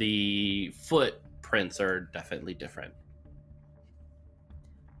 But the footprints are definitely different.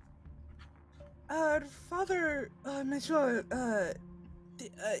 Father, Major,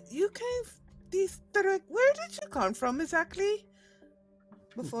 you came this direct. Where did you come from exactly?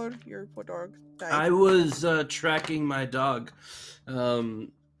 Before your poor dog died. I was tracking my dog.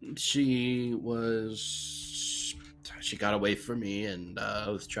 She got away from me, and I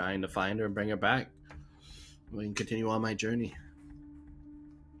was trying to find her and bring her back. We can continue on my journey.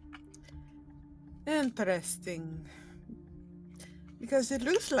 Interesting. Because it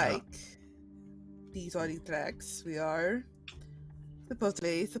looks like these are the tracks we are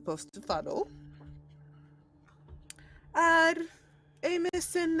supposed to follow. Are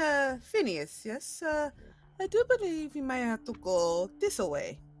Amos and Phineas, yes? I do believe we might have to go this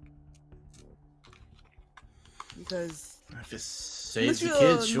way. Because If it saves the Unless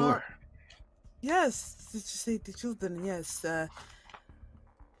kids, you're not- sure. yes, to say the children, yes.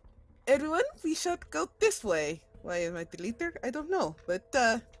 Everyone, we should go this way. Why am I the leader? I don't know, but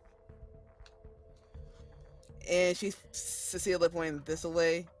and Cecilia pointed this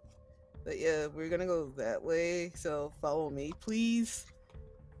way. But yeah, we're gonna go that way. So follow me, please.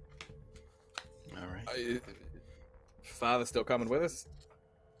 All right. Father's still coming with us?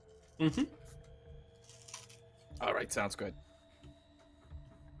 Mm-hmm. All right, sounds good.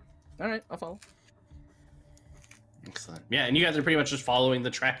 All right, I'll follow. Excellent. Yeah, and you guys are pretty much just following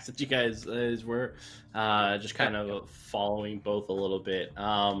the tracks that you guys were, just kind of following both a little bit.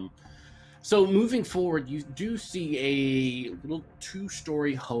 So moving forward, you do see a little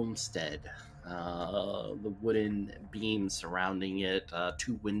two-story homestead. The wooden beams surrounding it,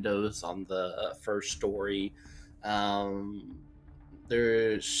 two windows on the first story.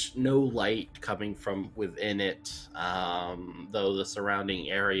 There's no light coming from within it, though the surrounding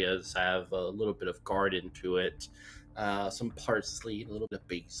areas have a little bit of garden to it. Some parsley, a little bit of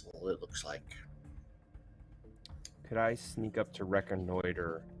basil, it looks like. Could I sneak up to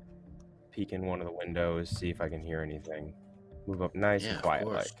reconnoiter, peek in one of the windows, see if I can hear anything? Move up nice and of quiet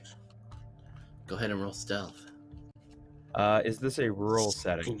course. like. Go ahead and roll stealth. Is this a rural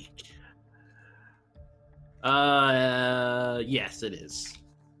setting? Yes, it is.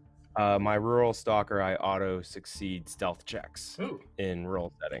 My rural stalker, I auto succeed stealth checks Ooh. in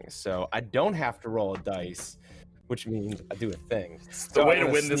rural settings, so I don't have to roll a dice, which means I do a thing. It's the way to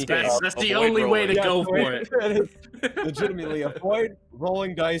win this game. That's the Avoid only way to rolling. go for it. Legitimately avoid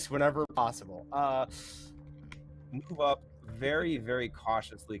rolling dice whenever possible. Move up very, very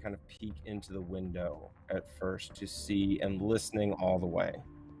cautiously, kind of peek into the window at first to see and listening all the way.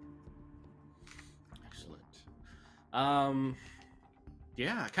 Excellent.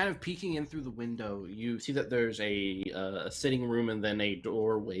 Yeah, kind of peeking in through the window, you see that there's a sitting room and then a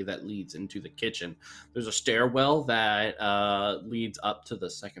doorway that leads into the kitchen. There's a stairwell that leads up to the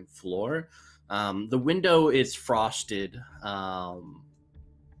second floor. The window is frosted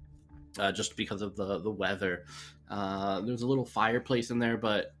just because of the weather. There's a little fireplace in there,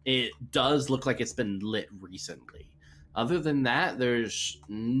 but it does look like it's been lit recently. Other than that, there's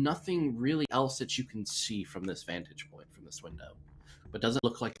nothing really else that you can see from this vantage point, from this window. But doesn't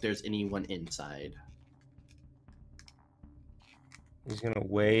look like there's anyone inside. He's gonna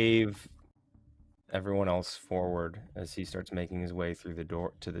wave everyone else forward as he starts making his way through the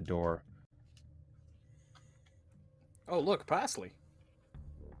door to the door. Oh, look, parsley.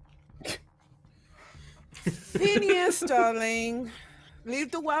 Phineas, darling,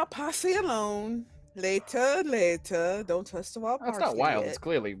 leave the wild parsley alone. Later. Don't touch the wild That's parsley. not wild. yet. It's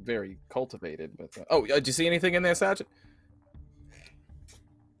clearly very cultivated. But did you see anything in there, Sergeant?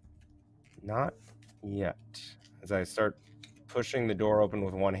 Not yet. As I start pushing the door open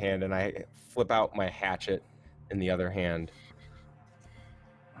with one hand and I flip out my hatchet in the other hand.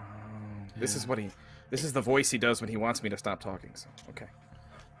 This is the voice he does when he wants me to stop talking. So okay.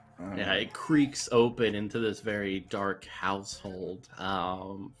 Yeah, it creaks open into this very dark household.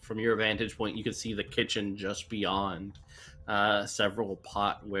 From your vantage point, you can see the kitchen just beyond. Several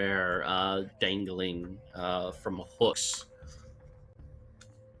potware dangling from hooks.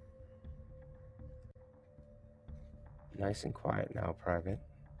 Nice and quiet now, Private.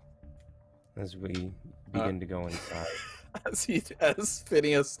 As we begin to go inside. As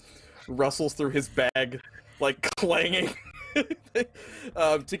Phineas rustles through his bag, like clanging,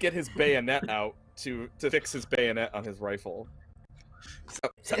 to get his bayonet out to fix his bayonet on his rifle.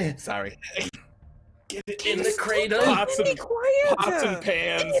 Sorry. Get it in the cradle. Pots and quiet.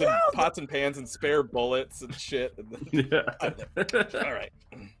 pans and spare bullets and shit. Yeah. All right.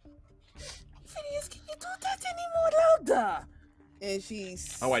 Phineas, can you do that any more louder? And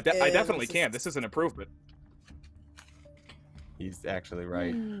she's. Oh, I definitely can. This is an improvement. He's actually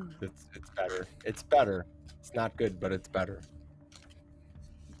right. It's better. It's better. It's not good, but it's better.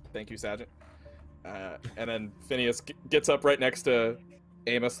 Thank you, Sergeant. And then Phineas gets up right next to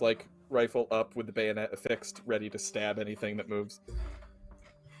Amos, like rifle up with the bayonet affixed, ready to stab anything that moves.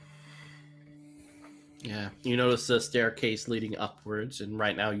 Yeah, you notice the staircase leading upwards, and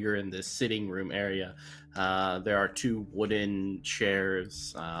right now you're in this sitting room area. There are two wooden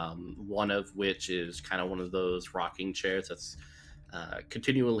chairs, one of which is kind of one of those rocking chairs that's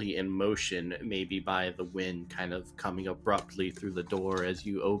continually in motion, maybe by the wind kind of coming abruptly through the door as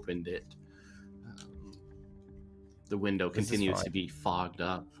you opened it. The window continues to be fogged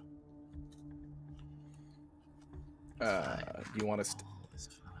up. Do you want to...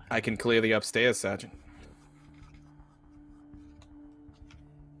 I can clear the upstairs, Sergeant.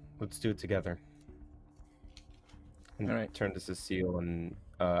 Let's do it together. And All right. Turn to Cecile, and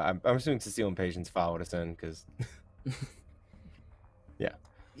I'm assuming Cecile and Patience followed us in, because... yeah.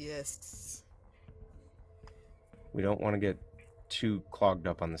 Yes. We don't want to get too clogged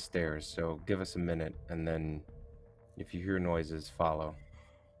up on the stairs, so give us a minute, and then if you hear noises, follow.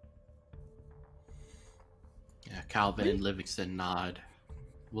 Yeah, Calvin and Livingston nod.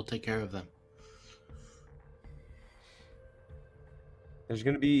 We'll take care of them. There's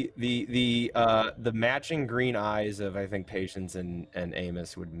going to be the matching green eyes of, I think, Patience and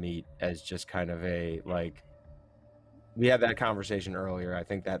Amos would meet as just kind of a, like, we had that conversation earlier. I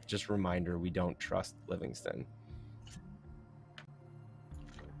think that's just a reminder we don't trust Livingston.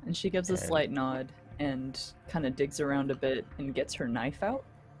 And she gives a slight nod and kind of digs around a bit and gets her knife out.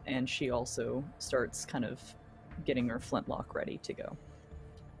 And she also starts kind of getting her flintlock ready to go.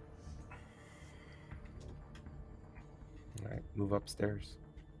 All right, move upstairs.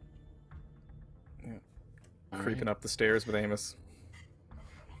 Creeping up the stairs with Amos.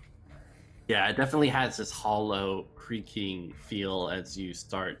 Yeah, it definitely has this hollow, creaking feel as you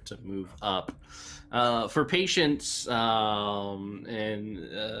start to move up. For Patience and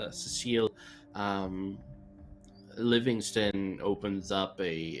Cecile, Livingston opens up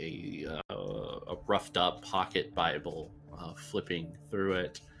a roughed up pocket Bible, flipping through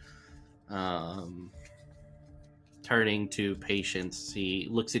it. Turning to Patience, he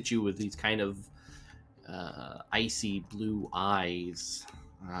looks at you with these kind of icy blue eyes,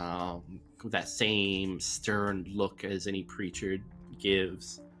 with that same stern look as any preacher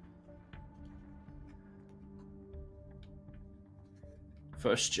gives.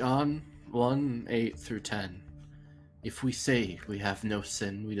 1 John 1, 8 through 10. If we say we have no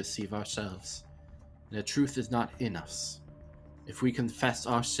sin, we deceive ourselves, and the truth is not in us. If we confess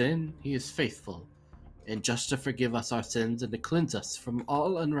our sin, he is faithful and just to forgive us our sins and to cleanse us from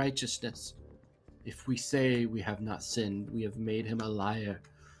all unrighteousness. If we say we have not sinned, we have made him a liar,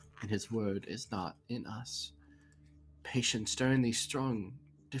 and his word is not in us. Patience during these strong,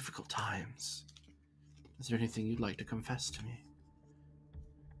 difficult times. Is there anything you'd like to confess to me?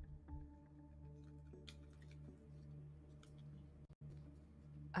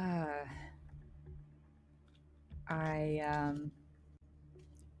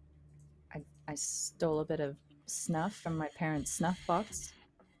 I stole a bit of snuff from my parents' snuff box.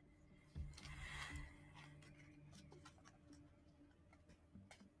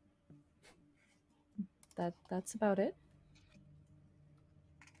 That's about it.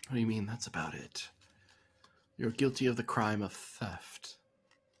 What do you mean that's about it? You're guilty of the crime of theft.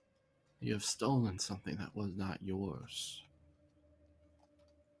 You have stolen something that was not yours.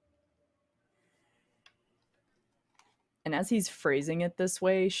 And as he's phrasing it this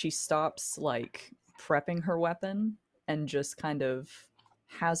way, she stops, like, prepping her weapon and just kind of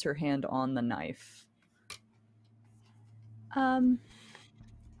has her hand on the knife.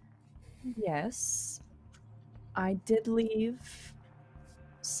 Yes. I did leave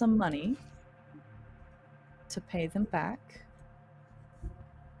some money to pay them back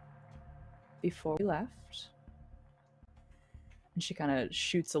before we left. And she kind of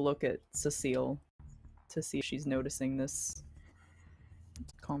shoots a look at Cecile to see if she's noticing this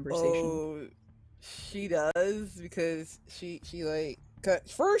conversation. Oh, she does, because she like,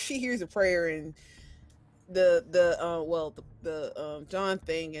 first she hears a prayer and the John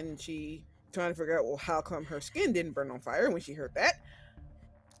thing, and she trying to figure out, well, how come her skin didn't burn on fire when she heard that.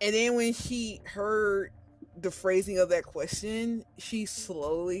 And then when she heard the phrasing of that question, she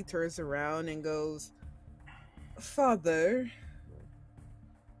slowly turns around and goes, Father,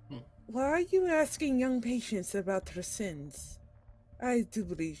 why are you asking young Patience about her sins? I do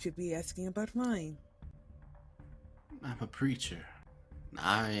believe you should be asking about mine. I'm a preacher.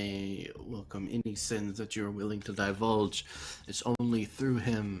 I welcome any sins that you're willing to divulge. It's only through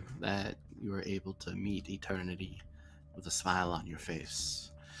him that you are able to meet eternity with a smile on your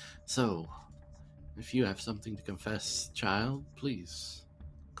face. So, if you have something to confess, child, please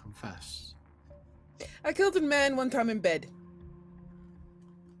confess. I killed a man one time in bed.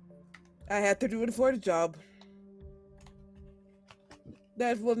 I had to do it for the job.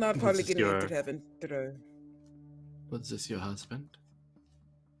 That will not probably get me into heaven today. Was this your husband?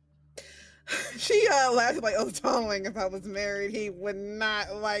 She laughed like, oh, darling, if I was married, he would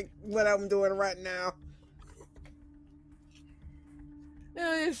not like what I'm doing right now.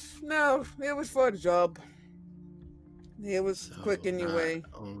 No, it was for the job. It was So quick anyway.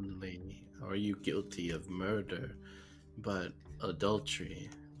 not only are you guilty of murder, but adultery,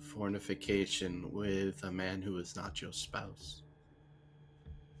 fornication with a man who is not your spouse.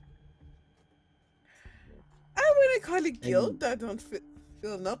 I wouldn't call it guilt. And- I don't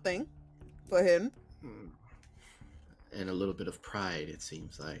feel nothing for him. And a little bit of pride, it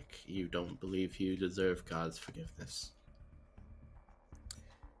seems like. You don't believe you deserve God's forgiveness.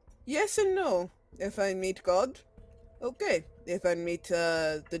 Yes and no. If I meet God, okay. If I meet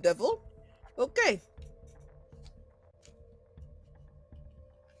the devil, okay.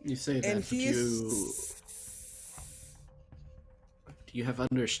 You say that, And but he's do you have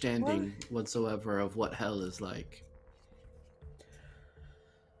understanding whatsoever of what hell is like?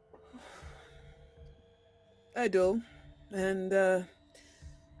 I do. And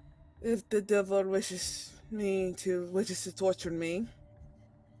if the devil wishes to torture me,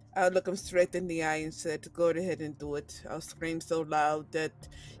 I'll look him straight in the eye and said, go ahead and do it. I'll scream so loud that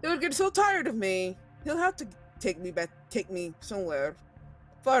he'll get so tired of me. He'll have to take me somewhere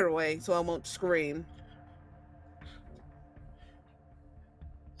far away so I won't scream.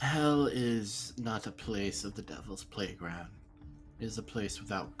 Hell is not a place of the devil's playground. It is a place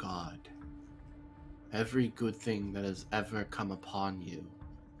without God. Every good thing that has ever come upon you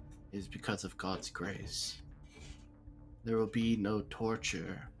is because of God's grace. There will be no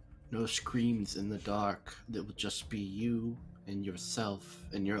torture, no screams in the dark. There will just be you and yourself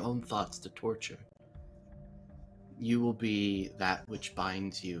and your own thoughts to torture. You will be that which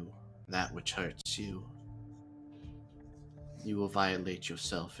binds you, that which hurts you. You will violate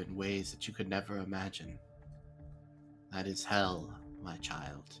yourself in ways that you could never imagine. That is hell, my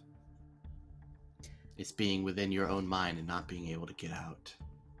child. It's being within your own mind and not being able to get out.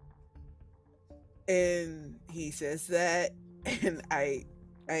 And he says that, and I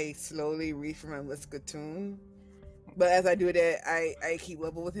slowly reach for my musketoon. But as I do that, I keep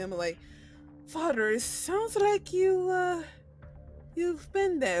level with him. I'm like, Father, it sounds like you've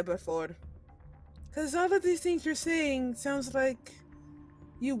been there before. Because all of these things you're saying sounds like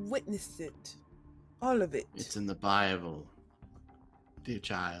you witnessed it. All of it. It's in the Bible, dear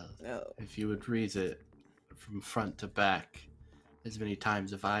child. No. If you would read it from front to back, as many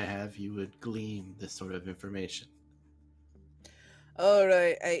times as I have, you would glean this sort of information.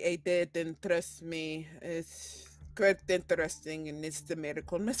 Alright, I did, and trust me, it's quite interesting, and it's the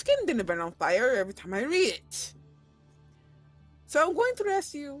miracle. My skin didn't burn on fire every time I read it. So I'm going to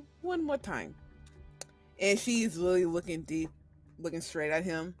ask you one more time. And she's really looking deep, looking straight at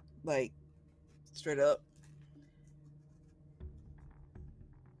him, like, straight up.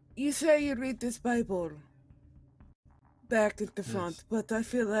 You say you read this Bible back at the front, Yes. but I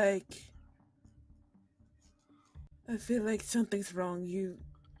feel like something's wrong. You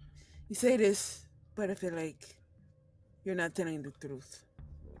say this, but I feel like you're not telling the truth.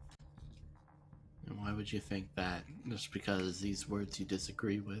 And why would you think that? Just because these words you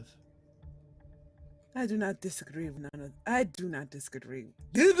disagree with? I do not disagree with none of. I do not disagree.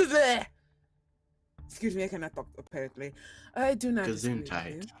 Excuse me, I cannot talk apparently. I do not disagree with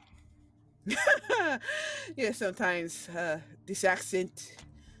Gesundheit. you. Yeah, sometimes this accent,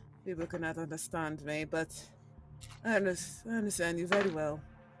 people cannot understand me, but I understand you very well.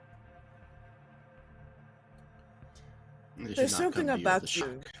 They should There's not something come to about with a you.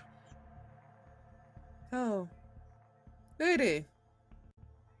 shock. Oh, really?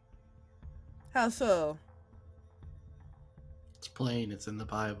 How so? It's plain, it's in the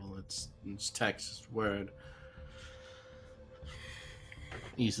Bible, it's text, it's word.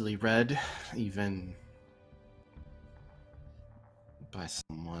 Easily read, even by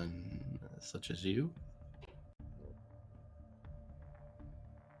someone such as you.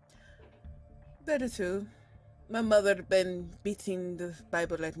 Better too. My mother had been beating the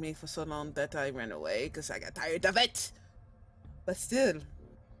Bible at me for so long that I ran away because I got tired of it. But still,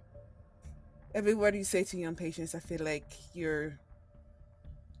 every word you say to young patients, I feel like you're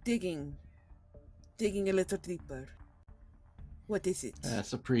digging a little deeper. What is it?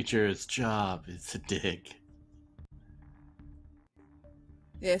 That's a preacher's job, is to dig.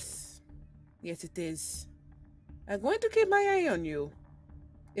 Yes, it is. I'm going to keep my eye on you.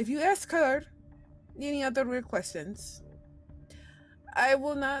 If you ask her any other weird questions, I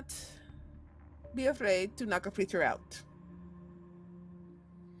will not be afraid to knock a preacher out.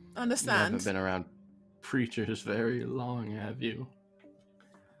 You Understand? haven't been around preachers very long, have you?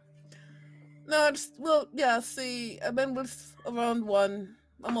 No, well, yeah, see, I've been with around one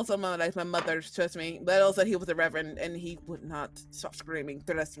almost all my life. My mother, trust me. But also, he was a reverend and he would not stop screaming,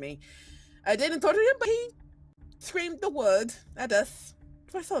 trust me. I didn't torture him, but he screamed the word at us.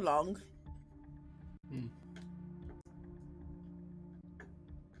 for so long. Hmm.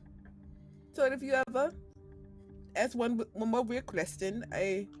 So if you ever ask one more weird question,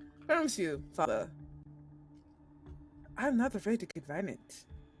 I promise you, Father, I'm not afraid to get violent.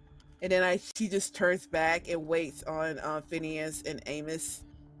 And then she just turns back and waits on Phineas and Amos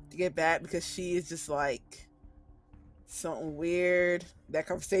to get back because she is just like something weird. That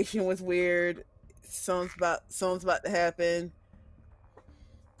conversation was weird. Something's about to happen.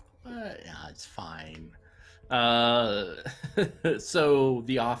 Yeah, it's fine. So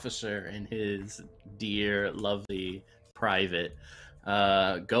the officer and his dear, lovely private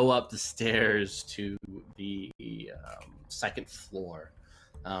go up the stairs to the second floor.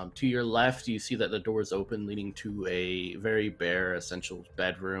 To your left, you see that the door is open, leading to a very bare, essential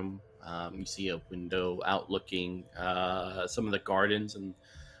bedroom. You see a window outlooking some of the gardens and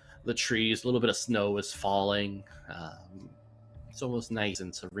the trees. A little bit of snow is falling. It's almost nice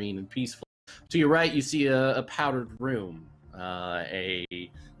and serene and peaceful. To your right, you see a powdered room, a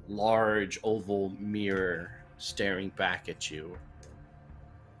large oval mirror staring back at you.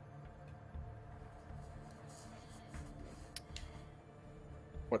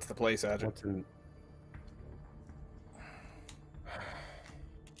 What's the place, Agent? What's in...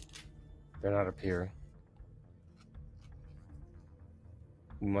 They're not up here.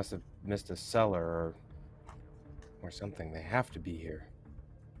 We must have missed a cellar or something. They have to be here.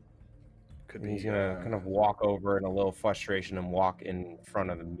 Could And be. he's gonna kind of walk over in a little frustration and walk in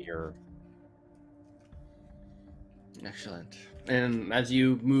front of the mirror. Excellent. And as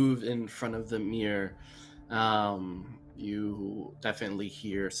you move in front of the mirror, you definitely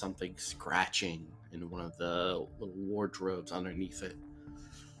hear something scratching in one of the little wardrobes underneath it.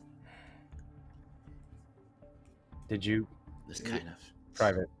 Did you, This kind of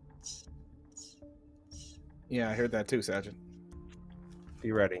Private, Yeah, I heard that too, Sergeant.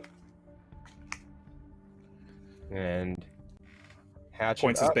 be ready? And Hatchet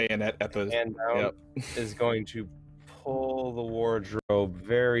Points his up bayonet at the. and down Yep. is going to pull the wardrobe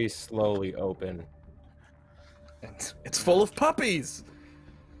very slowly open. It's full of puppies.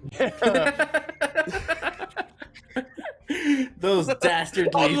 Those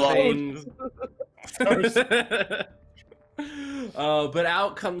dastardly things. But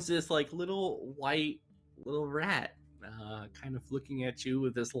out comes this like little white little rat, kind of looking at you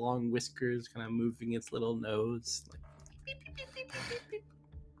with this long whiskers, kind of moving its little nose. Like, beep, beep, beep, beep, beep, beep.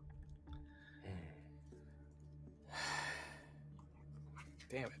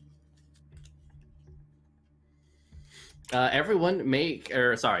 Damn it. Everyone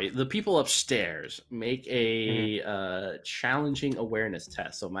the people upstairs make a challenging awareness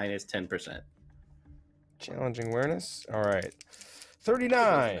test, so minus 10%. Challenging awareness. All right. Doesn't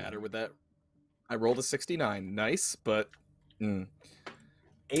 39. matter with that. I rolled a 69. Nice, but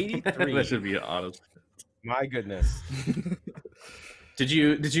 83. That should be honest. My goodness. Did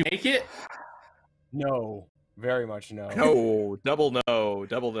you make it? No. Very much no. no, double no,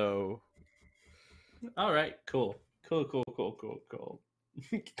 double no. All right, cool. Cool. Cool.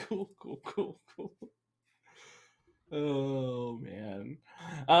 Oh man.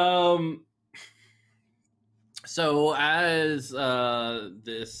 So as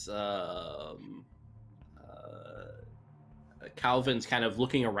this Calvin's kind of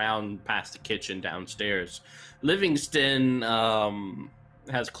looking around past the kitchen downstairs, Livingston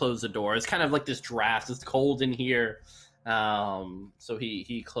has closed the door. It's kind of like this draft. It's cold in here. So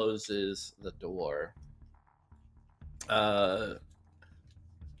he closes the door.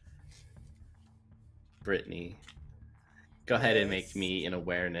 Brittany, go ahead and make me an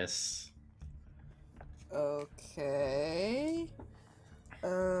awareness. Okay.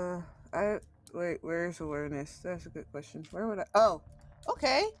 Where's awareness? That's a good question. Where would I? Oh,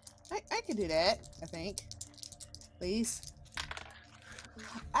 okay. I can do that. I think. Please.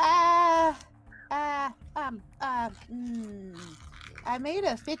 I made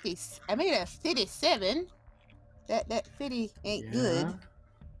a 50. I made a 57. That 50 ain't good.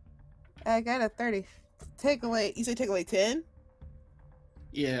 I got a 30. Take away. You say take away 10?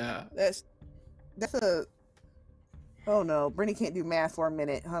 Yeah. That's a. Oh no, Brittany can't do math for a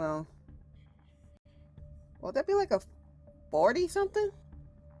minute. Hold on. Will that be like a 40 something?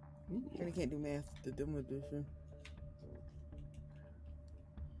 Brittany can't do math. The dumb edition.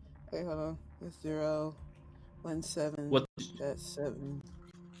 Okay, hold on. That's 0, 1, 7. What? That's 7.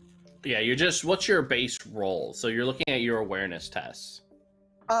 Yeah, what's your base roll? So you're looking at your awareness tests.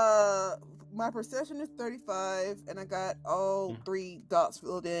 My perception is 35, and I got all 3 dots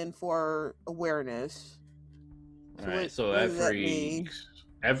filled in for awareness. All right, so what does that mean?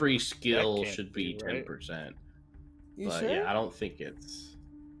 every skill That can't should be be right. 10%. You But sure? yeah, I don't think it's.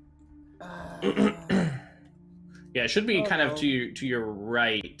 Yeah, it should be Oh, kind of no. to your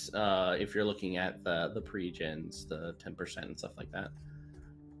right if you're looking at the pre-gens, the 10% and stuff like that.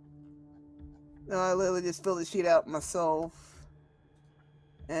 No, I literally just filled the sheet out myself.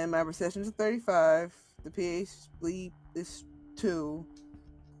 And my perception is 35. The pH bleep is 2.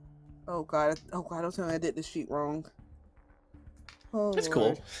 Oh god, don't tell me I did this sheet wrong. Oh, That's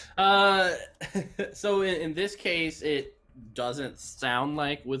Lord. cool. So in this case, it doesn't sound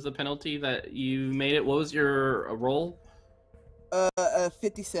like with the penalty that you made it. What was your roll?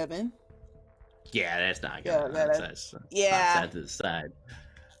 57. Yeah, that's not Yeah, good. that- That's Yeah. not sad to the side.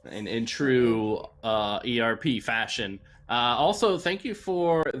 In true ERP fashion. Also, thank you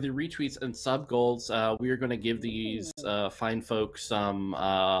for the retweets and sub goals. We are going to give these fine folks some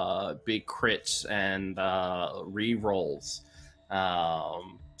big crits and re-rolls.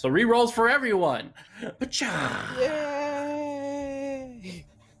 So re-rolls for everyone. Pacha! Yay!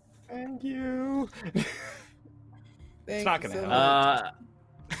 Thank you. Thank not you gonna so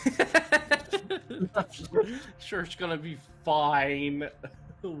help. much. Sure, it's gonna be fine.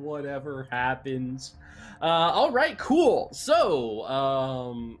 Whatever happens. All right, cool.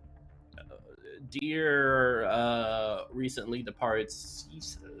 So, dear recently departed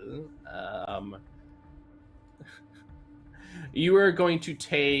Cecil, you are going to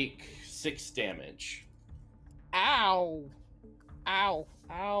take 6 damage. Ow! Ow!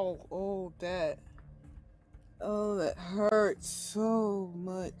 Ow! Oh, that. Oh, that hurts so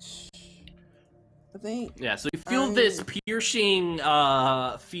much. I think. Yeah, so you feel this piercing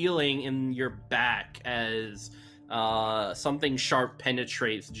feeling in your back as something sharp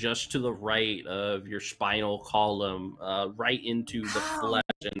penetrates just to the right of your spinal column, right into the flesh,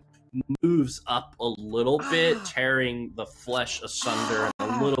 and moves up a little bit, tearing the flesh asunder,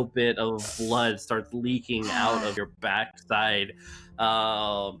 and a little bit of blood starts leaking out of your backside.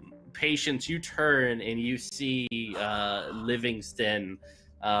 Patience, you turn and you see Livingston,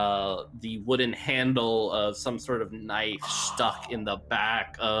 the wooden handle of some sort of knife stuck in the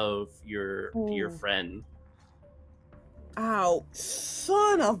back of your friend. Ow!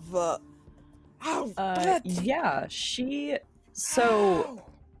 Son of a. Ow! Yeah, she. So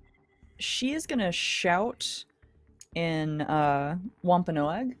she is gonna shout in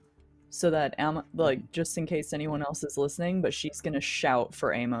Wampanoag, so that like just in case anyone else is listening, but she's gonna shout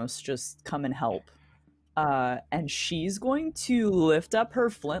for Amos, just come and help. And she's going to lift up her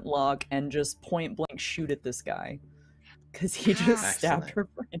flintlock and just point blank shoot at this guy, because he just stabbed her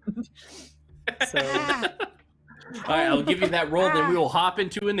friend. So, all right, I'll give you that roll, then we will hop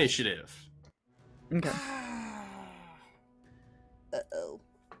into initiative. okay. Uh-oh.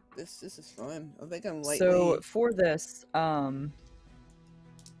 This is fun. I think I'm lightly. So for this, I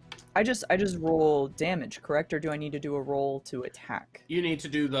just roll damage, correct? Or do I need to do a roll to attack? You need to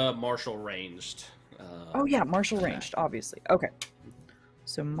do the martial ranged. Oh yeah, martial ranged, obviously. Okay.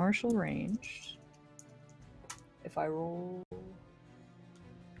 So martial ranged. If I roll.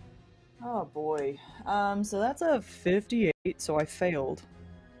 Oh boy. So that's a 58, so I failed.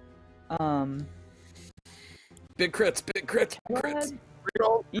 Big crits, big crits, Go crits. ahead.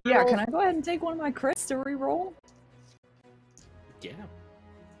 Yeah, can I go ahead and take one of my crits to reroll? Yeah.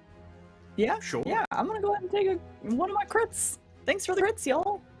 Yeah? Sure. Yeah, I'm gonna go ahead and take one of my crits. Thanks for the crits,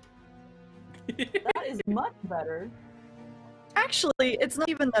 y'all. That is much better. Actually, it's not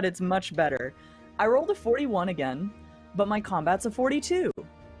even that it's much better. I rolled a 41 again, but my combat's a 42.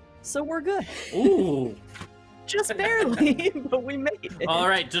 So we're good. Ooh. Just barely, but we made it. All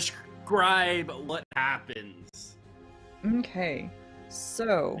right, describe what happens. Okay.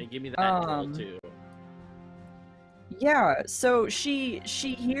 So, And give me that roll too. yeah, so she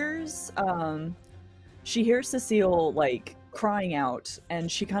hears Cecile like crying out,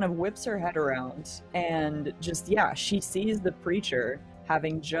 and she kind of whips her head around and just she sees the preacher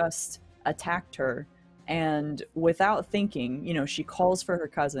having just attacked her, and without thinking, she calls for her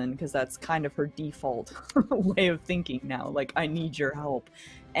cousin, because that's kind of her default way of thinking now, like, I need your help.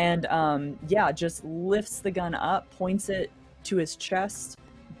 And just lifts the gun up, points it to his chest,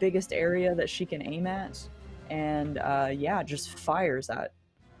 biggest area that she can aim at, and just fires at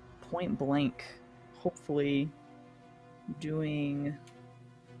point blank, hopefully doing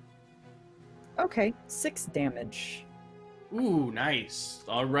 6 damage. Ooh, nice.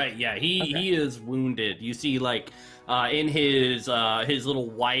 All right, yeah, he is wounded. You see, like, in his little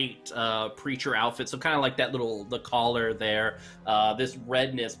white preacher outfit, so kind of like the collar there. This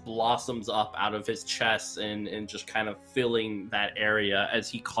redness blossoms up out of his chest and just kind of filling that area as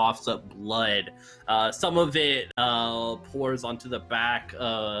he coughs up blood. Some of it pours onto the back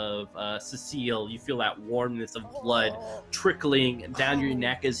of Cecile. You feel that warmness of blood trickling down your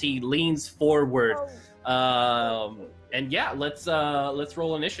neck as he leans forward. And yeah, let's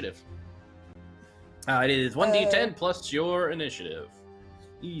roll initiative. It is 1d10 plus your initiative.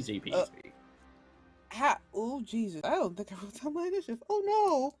 Easy peasy. Oh Jesus! I don't think I wrote down my initiative. Oh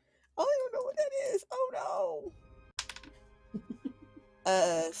no! I don't even know what that is. Oh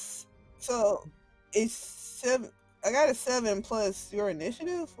no! So it's 7. I got a 7 plus your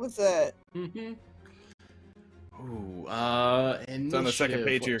initiative. What's that? Mm-hmm. Ooh, It's on the second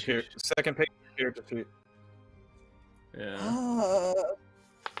page of your character. Second page of your character sheet. Yeah.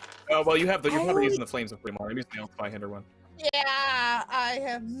 Oh well, you're probably using the Flames of Fremont. I'm using the old Zweihander one. Yeah, I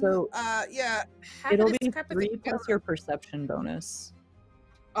have. So, yeah. It'll be 3 plus your perception bonus.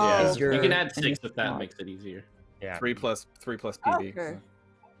 Yeah, Is your you can add 6 if initiative that mod. makes it easier. Yeah. 3 plus PB. Okay.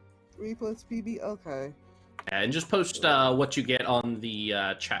 3 plus PB. Okay. Yeah, and just post what you get on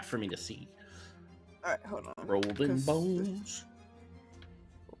the chat for me to see. All right, hold on. Rolling bones.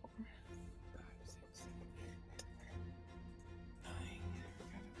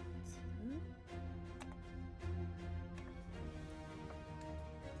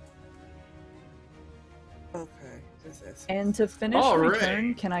 Okay. This is. And to finish All my right.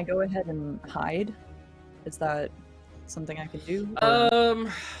 turn, can I go ahead and hide? Is that something I can do?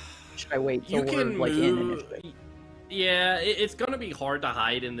 Or should I wait till You can we're in move. initiative? Yeah, it's gonna be hard to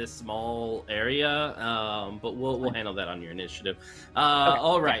hide in this small area, but we'll handle that on your initiative.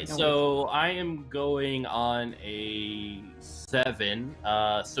 All right, no so I am going on a 7.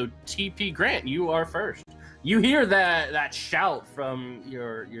 So TP Grant, you are first. You hear that shout from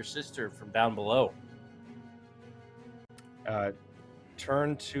your sister from down below.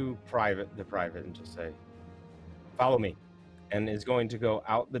 Turn to the private, and just say, "Follow me," and is going to go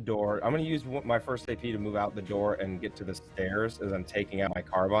out the door. I'm going to use my first AP to move out the door and get to the stairs as I'm taking out my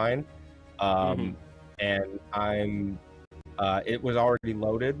carbine. And I'm. It was already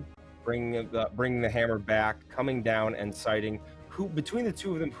loaded. Bringing the hammer back, coming down and sighting. Who between the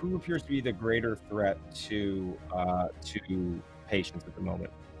two of them, who appears to be the greater threat to patients at the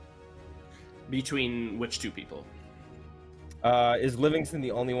moment? Between which two people? Is Livingston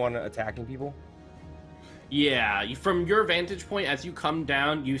the only one attacking people? Yeah, from your vantage point, as you come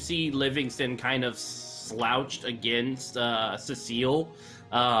down, you see Livingston kind of slouched against Cecile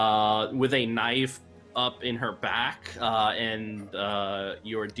with a knife up in her back, and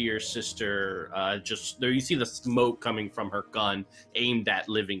your dear sister just there. You see the smoke coming from her gun aimed at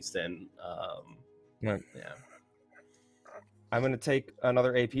Livingston. Right. Yeah. I'm going to take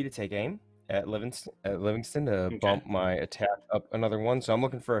another AP to take aim at Livingston to bump my attack up another one. So I'm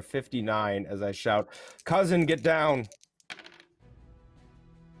looking for a 59 as I shout, "Cousin, get down!"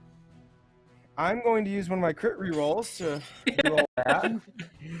 I'm going to use one of my crit rerolls to roll that.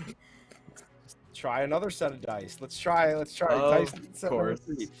 Try another set of dice. Let's try dice set number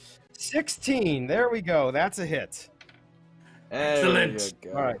 3. 16. There we go. That's a hit. Excellent.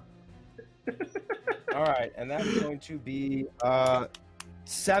 All right. All right, and that's going to be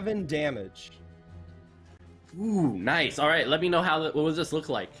 7 damage. Ooh, nice. All right, let me know what does this look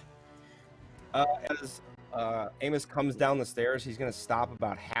like? As Amos comes down the stairs, he's going to stop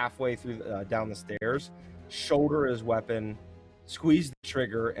about halfway through down the stairs, shoulder his weapon, squeeze the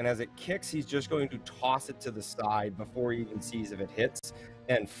trigger, and as it kicks, he's just going to toss it to the side before he even sees if it hits,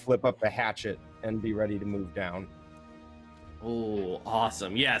 and flip up the hatchet and be ready to move down. Oh,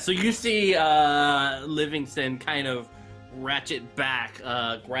 awesome. Yeah, so you see Livingston kind of ratchet back,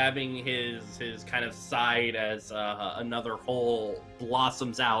 grabbing his kind of side as another hole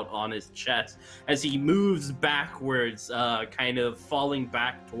blossoms out on his chest as he moves backwards, kind of falling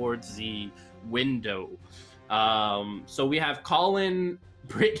back towards the window. So we have Colin,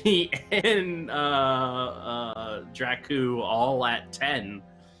 Brittany, and Draku all at 10.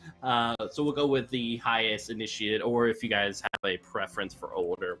 So we'll go with the highest initiated, or if you guys have a preference for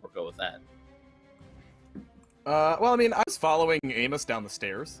order, we'll go with that. Well, I mean, I was following Amos down the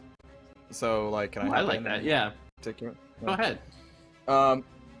stairs, so like, can I? I like that. Yeah. Go ahead.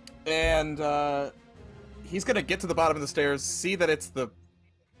 And he's gonna get to the bottom of the stairs, see that it's the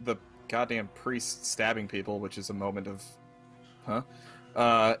goddamn priest stabbing people, which is a moment of,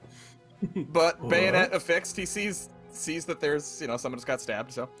 but bayonet affixed. He sees that there's someone just got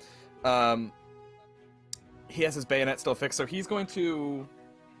stabbed, so he has his bayonet still fixed, so he's going to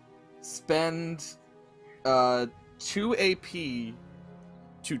spend 2 AP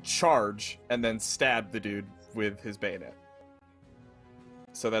to charge and then stab the dude with his bayonet.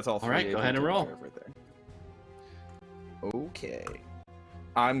 So that's all 3 All right, AP go ahead and taken roll. care of right there. Okay.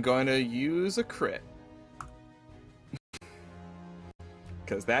 I'm going to use a crit.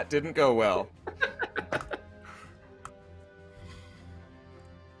 Because that didn't go well.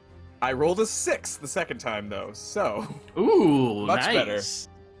 I rolled a 6 the second time, though, so... Ooh, Much nice.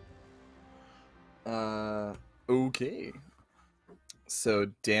 better. Okay. So,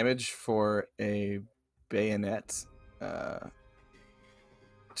 damage for a bayonet.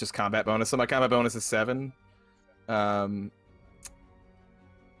 Just combat bonus. So my combat bonus is 7. Am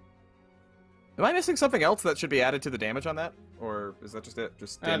I missing something else that should be added to the damage on that? Or is that just it?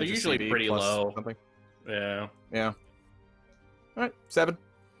 Just They're damage is usually CD pretty plus low. something? Yeah. Yeah. Alright, 7.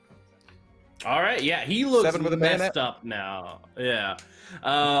 All right. Yeah, he looks 7 with a messed bayonet. up now. Yeah.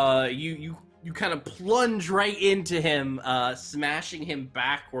 You kind of plunge right into him, smashing him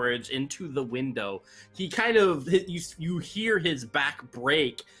backwards into the window. He kind of you hear his back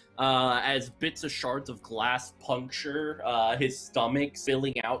break as bits of shards of glass puncture his stomach,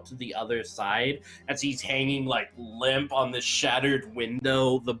 spilling out to the other side as he's hanging like limp on the shattered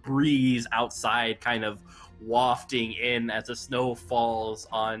window. The breeze outside kind of wafting in as the snow falls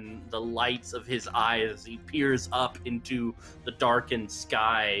on the lights of his eyes as he peers up into the darkened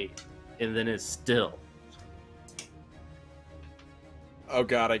sky and then is still. Oh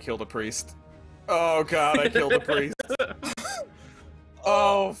god, I killed a priest. Oh god, I killed a priest.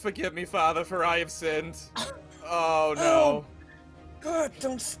 Oh, forgive me, Father, for I have sinned. Oh no. God,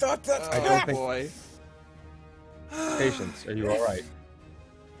 don't start that. I don't Oh think- boy. Patience, are you alright?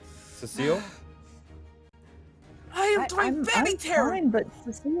 Cecile? I am doing very I'm terrible. fine, but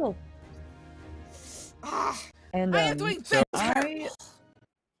Cecile. Ah, And I am doing very terrible.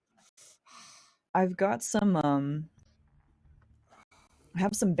 I've got some I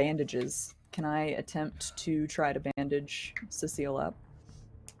have some bandages. Can I attempt to try to bandage Cecile up?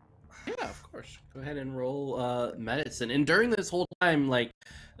 Yeah, of course. Go ahead and roll medicine. And during this whole time, like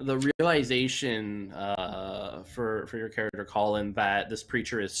the realization for your character Colin that this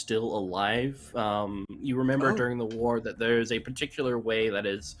preacher is still alive. You remember during the war that there's a particular way that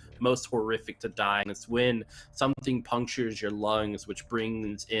is most horrific to die, and it's when something punctures your lungs, which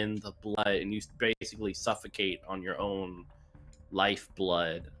brings in the blood, and you basically suffocate on your own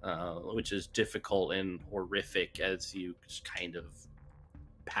lifeblood, which is difficult and horrific as you just kind of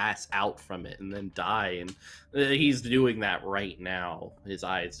pass out from it and then die. And he's doing that right now. His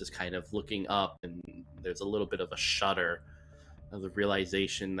eyes just kind of looking up, and there's a little bit of a shudder of the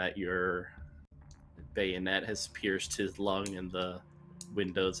realization that your bayonet has pierced his lung and the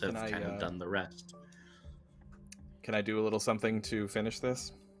windows have Can I, kind of done the rest. Can I do a little something to finish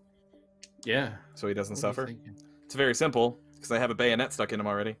this? Yeah. So he doesn't What are you suffer? thinking? It's very simple, because I have a bayonet stuck in him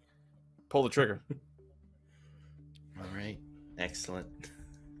already. Pull the trigger. All right. Excellent.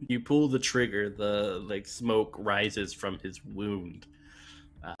 You pull the trigger, the like smoke rises from his wound.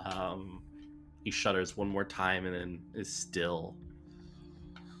 He shudders one more time and then is still.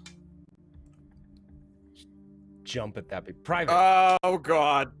 Jump at that. Be private. Oh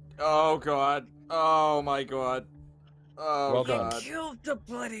god. Oh god. Oh my god. Oh Well done. god. Killed the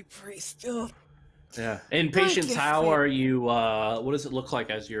bloody priest. Oh, Yeah. And Patience, Thank you, how Phil. are you? What does it look like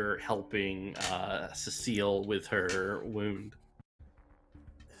as you're helping Cecile with her wound?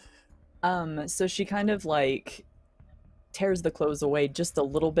 So she kind of like tears the clothes away just a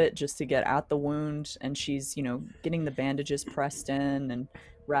little bit just to get at the wound, and she's, you know, getting the bandages pressed in and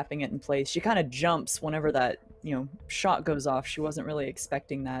wrapping it in place. She kind of jumps whenever that, you know, shot goes off. She wasn't really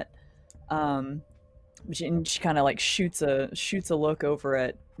expecting that. She kind of like shoots a look over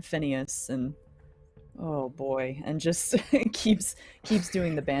at Phineas, and oh boy, and just keeps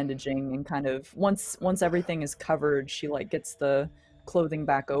doing the bandaging, and kind of once everything is covered, she like gets the clothing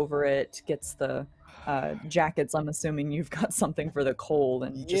back over it, gets the jackets. I'm assuming you've got something for the cold,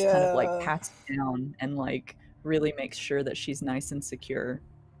 and just kind of like Yeah. pats it down and like really makes sure that she's nice and secure.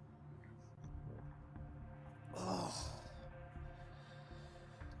 oh.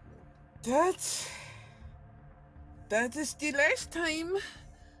 That is the last time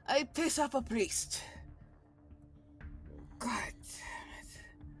I piss off a priest. God damn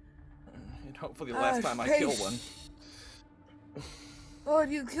it. And hopefully the last time I kill one. Oh,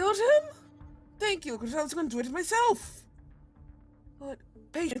 you killed him? Thank you, because I was going to do it myself. But,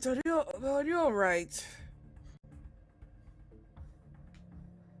 Patience, are you alright?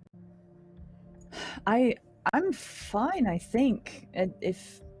 I'm fine, I think. And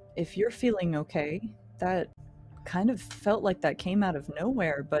if you're feeling okay, that kind of felt like that came out of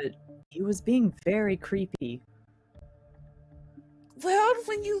nowhere, but he was being very creepy. Well,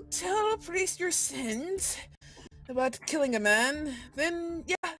 when you tell a priest your sins about killing a man, then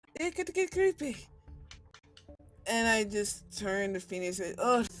yeah, it could get creepy. And I just turn to Phineas and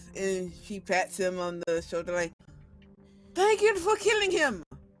oh, and she pats him on the shoulder like, "Thank you for killing him,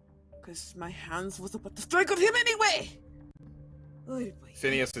 because my hands was about to strike on him anyway." Oy vey.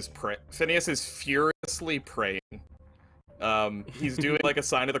 Phineas is furiously praying. He's doing like a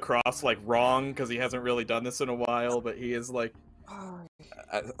sign of the cross, like wrong because he hasn't really done this in a while, but he is like, Oh,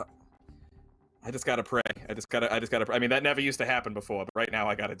 I just gotta pray. I just gotta. I mean, that never used to happen before, but right now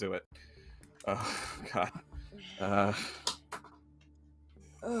I gotta do it. Oh God.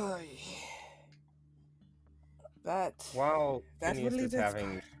 oy. That While That Phineas really is did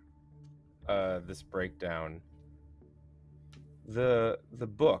having this breakdown, the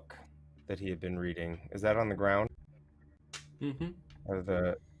book that he had been reading, is that on the ground? Mm-hmm.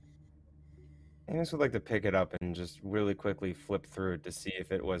 Or I just would like to pick it up and just really quickly flip through it to see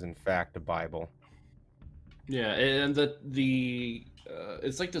if it was in fact a Bible. Yeah, and the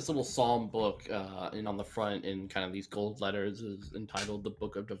it's like this little psalm book, and on the front in kind of these gold letters is entitled "The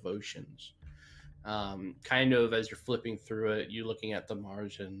Book of Devotions." Kind of as you're flipping through it, you're looking at the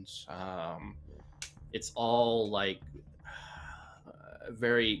margins. It's all like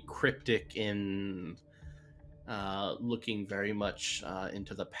very cryptic in looking very much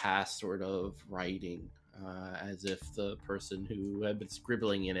into the past sort of writing, as if the person who had been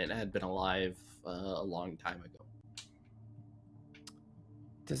scribbling in it had been alive a long time ago.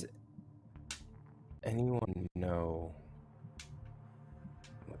 Does anyone know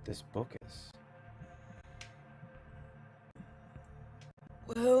what this book is?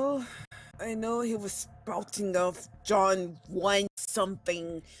 well, I know he was spouting of John 1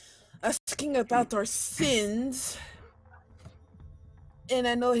 something, asking about our sins. And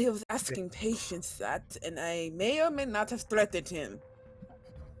I know he was asking Patience that, and I may or may not have threatened him.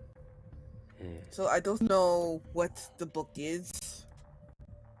 So I don't know what the book is.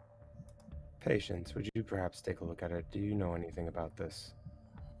 Patience, would you perhaps take a look at it? Do you know anything about this?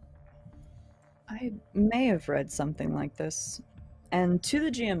 I may have read something like this. And to the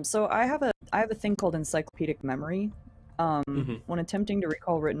GM, so I have a thing called encyclopedic memory. When attempting to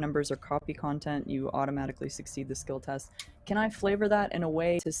recall written numbers or copy content, you automatically succeed the skill test. Can I flavor that in a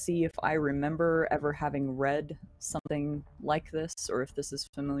way to see if I remember ever having read something like this, or if this is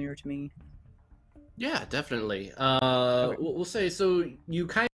familiar to me? Yeah, definitely. We'll say so. You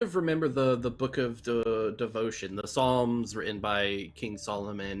kind of remember the book of devotion, the Psalms written by King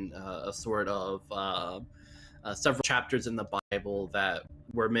Solomon, a sort of several chapters in the Bible that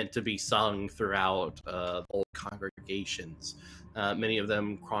were meant to be sung throughout old congregations. Many of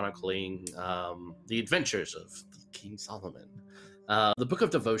them chronicling the adventures of King Solomon. The Book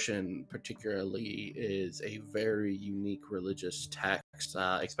of Devotion, particularly, is a very unique religious text,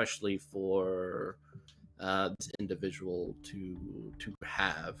 especially for this individual to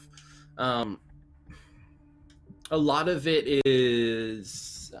have. A lot of it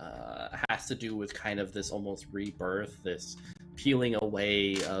is has to do with kind of this almost rebirth, this peeling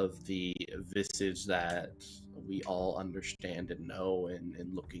away of the visage that we all understand and know,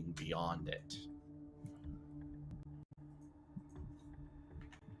 and looking beyond it.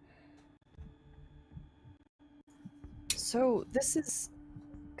 So this is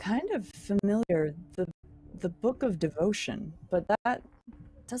kind of familiar, the Book of Devotion, but that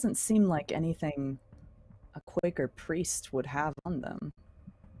doesn't seem like anything a Quaker priest would have on them.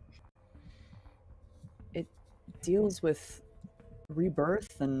 It deals with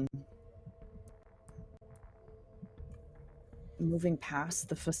rebirth and moving past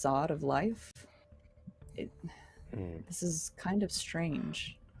the facade of life. This is kind of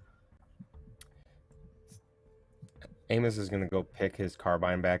strange. Amos is going to go pick his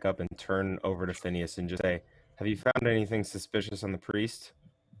carbine back up and turn over to Phineas and just say, "Have you found anything suspicious on the priest?"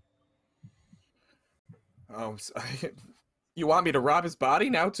 Oh, you want me to rob his body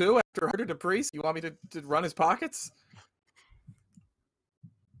now too? After I murdered a priest, you want me to run his pockets?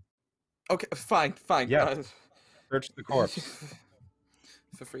 Okay, fine. Yeah. Search the corpse.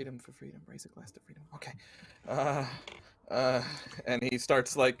 For freedom, raise a glass to freedom. Okay. And he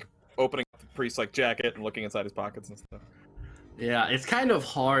starts like opening up the priest's like jacket and looking inside his pockets and stuff. Yeah, it's kind of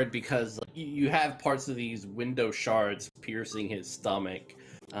hard because you have parts of these window shards piercing his stomach.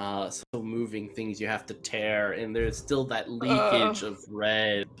 So moving things you have to tear, and there's still that leakage of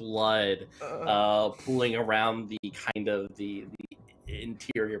red blood pulling around the kind of the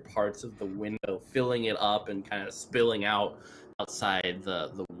interior parts of the window, filling it up and kind of spilling out outside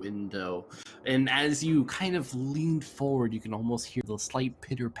the window. And as you kind of lean forward, you can almost hear the slight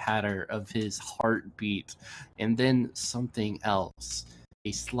pitter-patter of his heartbeat, and then something else.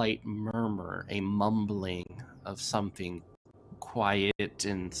 A slight murmur, a mumbling of something quiet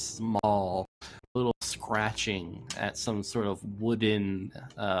and small, a little scratching at some sort of wooden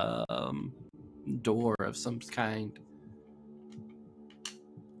door of some kind.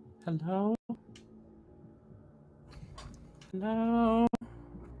 Hello? Hello?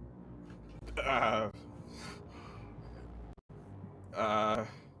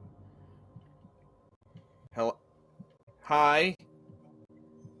 Hello? Hi?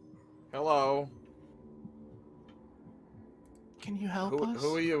 Hello? Can you help us?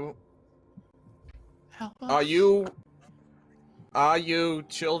 Who are you? Help us? Are you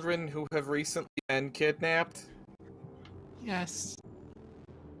children who have recently been kidnapped? Yes.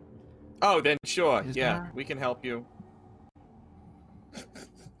 Oh, then sure. Is Yeah, there? we can help you.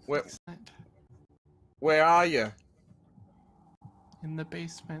 Excellent. Where are you? In the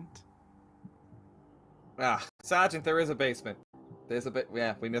basement. Ah, Sergeant, there is a basement.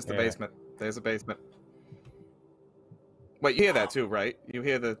 Yeah, we missed the Yeah. basement. There's a basement. Wait, you hear that too, right? You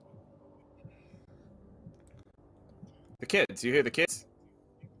hear the kids. You hear the kids?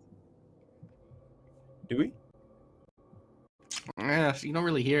 Do we? Yeah, you don't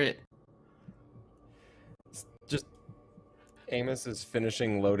really hear it. Just Amos is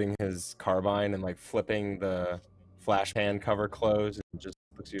finishing loading his carbine and like flipping the flash pan cover closed and just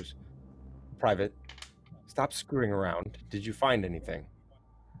looks at you. Private, stop screwing around. Did you find anything?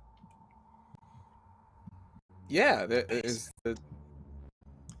 Yeah, the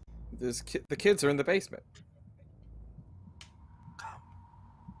kids are in the basement.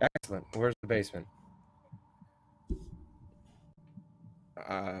 Excellent. Where's the basement?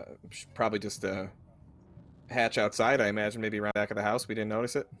 Probably just a hatch outside. I imagine maybe around the back of the house. We didn't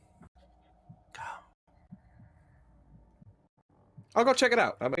notice it. I'll go check it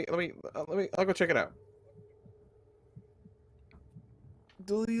out. I'll go check it out.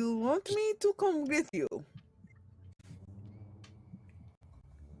 Do you want me to come with you?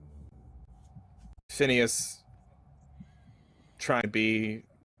 Phineas, trying to be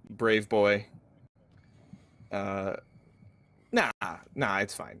brave boy. Nah,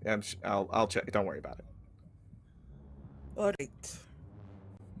 it's fine. I'll check. Don't worry about it. All right.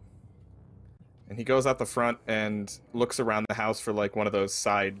 And he goes out the front and looks around the house for like one of those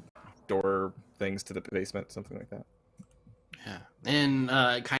side door things to the basement, something like that. Yeah. And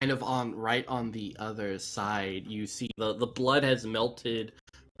kind of right on the other side, you see the blood has melted.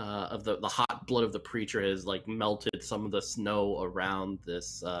 Of the hot blood of the preacher has like melted some of the snow around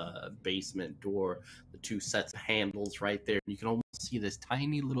this basement door. The two sets of handles right there. You can almost see this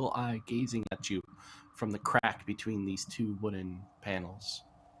tiny little eye gazing at you from the crack between these two wooden panels.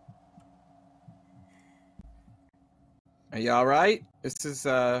 Are you all right? This is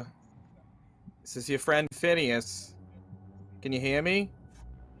your friend Phineas. Can you hear me?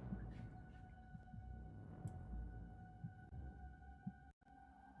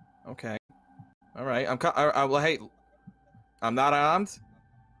 Okay. All right. Well, hey, I'm not armed.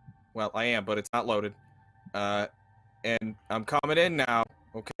 Well, I am, but it's not loaded. And I'm coming in now.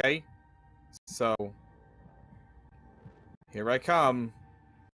 Okay. So here I come.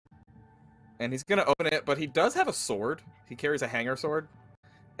 And he's gonna open it, but he does have a sword. He carries a hanger sword.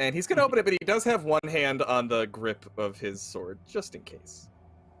 And he's gonna open it, but he does have one hand on the grip of his sword, just in case.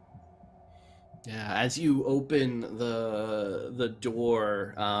 Yeah, as you open the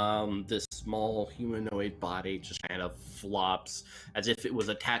door, this small humanoid body just kind of flops as if it was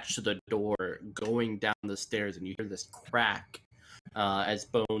attached to the door, going down the stairs, and you hear this crack as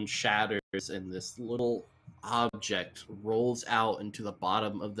bone shatters, and this little object rolls out into the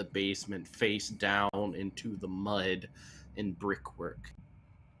bottom of the basement, face down into the mud and brickwork.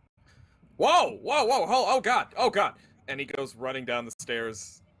 Whoa! Oh God! And he goes running down the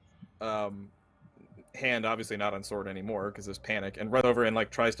stairs. Hand obviously not on sword anymore because there's panic, and run over and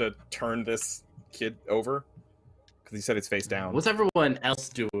like tries to turn this kid over because he said it's face down. What's everyone else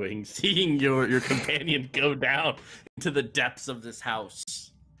doing, seeing your companion go down into the depths of this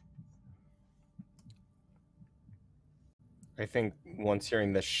house? I think once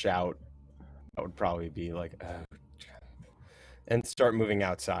hearing this shout, I would probably be like, and start moving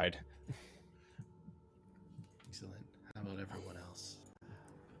outside. Excellent. How about everyone else?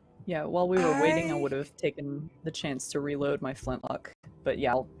 Yeah, while we were waiting, I would have taken the chance to reload my flintlock. But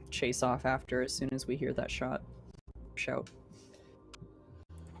yeah, I'll chase off after as soon as we hear that shout.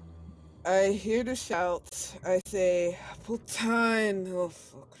 I hear the shouts. I say, Putain, oh,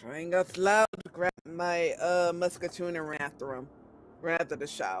 for crying out loud, grab my musketoon and ran after him. Ran after the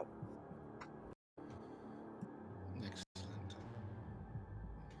shout. Excellent.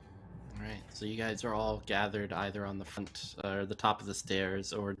 All right, so you guys are all gathered either on the front or the top of the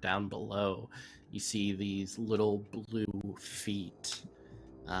stairs or down below. You see these little blue feet.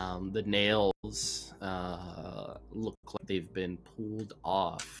 The nails look like they've been pulled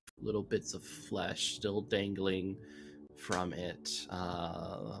off. Little bits of flesh still dangling from it.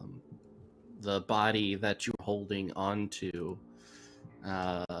 The body that you're holding onto,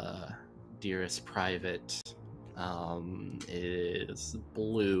 dearest private, is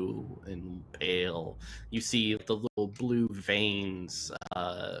blue and pale. You see the little blue veins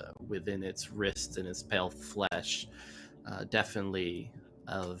within its wrist and its pale flesh. Definitely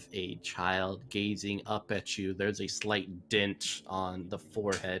of a child gazing up at you. There's a slight dent on the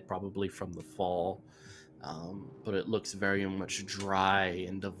forehead, probably from the fall, but it looks very much dry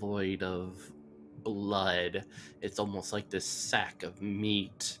and devoid of blood. It's almost like this sack of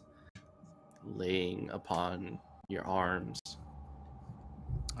meat laying upon your arms.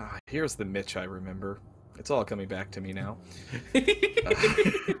 Here's the Mitch I remember. It's all coming back to me now.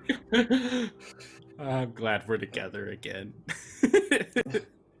 I'm glad we're together again.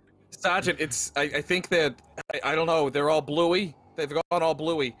 Sergeant, I think that I don't know. They're all bluey. They've gone all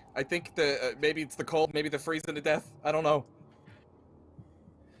bluey. I think maybe it's the cold. Maybe they're freezing to death. I don't know.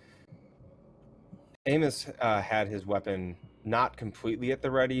 Amos had his weapon not completely at the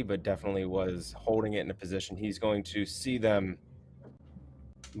ready, but definitely was holding it in a position. He's going to see them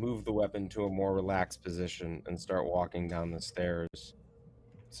move the weapon to a more relaxed position and start walking down the stairs.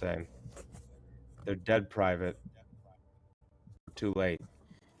 Say, they're dead, Private. Too late.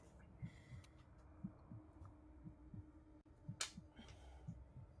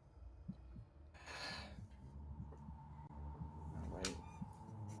 Right.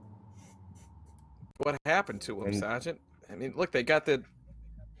 What happened to them, And- Sergeant? I mean, look, they got their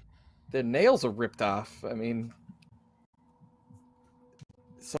nails are ripped off. I mean,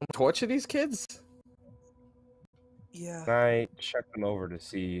 someone torture these kids? Yeah. I check them over to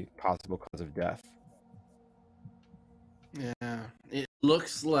see possible cause of death. Yeah, it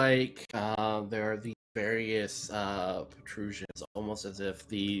looks like there are these various protrusions, almost as if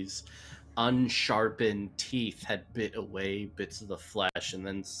these unsharpened teeth had bit away bits of the flesh and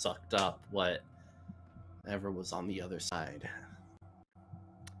then sucked up whatever was on the other side.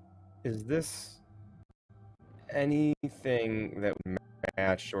 Is this anything that would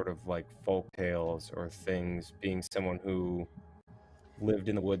match sort of like folk tales or things, being someone who lived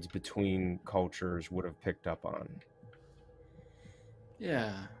in the woods between cultures would have picked up on?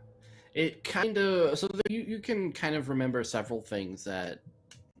 Yeah, it kind of you can kind of remember several things that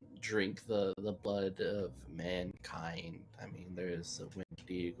drink the blood of mankind. I mean, there's a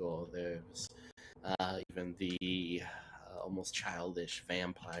Wendigo, there's even the almost childish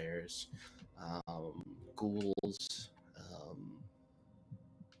vampires, ghouls,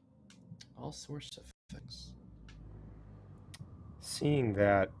 all sorts of things. Seeing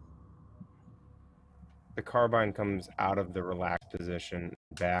that the carbine comes out of the relaxed position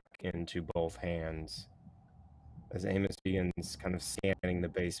back into both hands as Amos begins kind of scanning the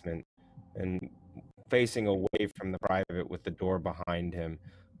basement and facing away from the private with the door behind him,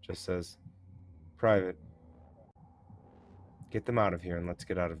 just says, Private, get them out of here and let's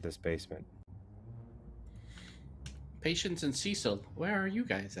get out of this basement. Patience and Cecil, where are you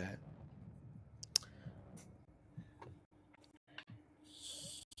guys at?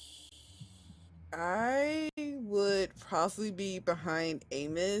 I would possibly be behind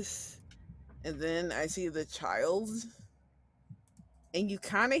Amos, and then I see the child, and you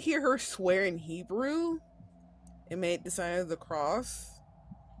kind of hear her swear in Hebrew and make the sign of the cross.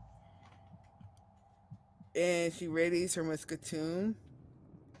 And she readies her musketoon.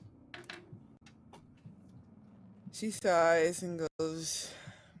 She sighs and goes,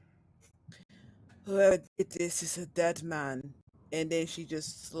 whoever did this is a dead man. And then she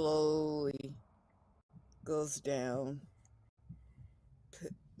just slowly goes down.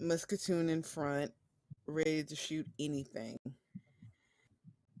 Musketoon in front, ready to shoot anything.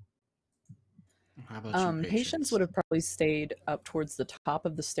 How about you, Patience would have probably stayed up towards the top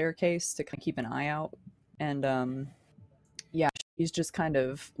of the staircase to kind of keep an eye out. And yeah, she's just kind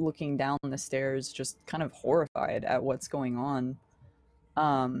of looking down the stairs, just kind of horrified at what's going on.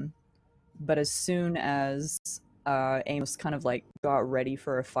 But as soon as Amos kind of like got ready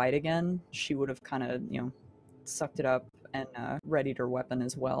for a fight again, she would have kind of, sucked it up and readied her weapon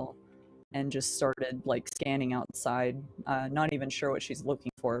as well. and just started like scanning outside, not even sure what she's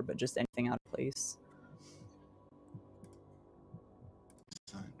looking for, but just anything out of place.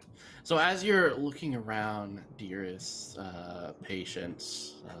 So as you're looking around, dearest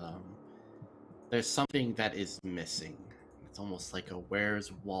patients, there's something that is missing. It's almost like a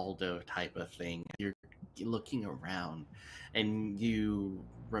Where's Waldo type of thing. You're looking around and you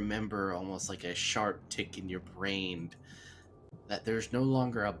remember almost like a sharp tick in your brain that there's no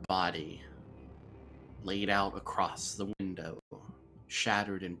longer a body laid out across the window,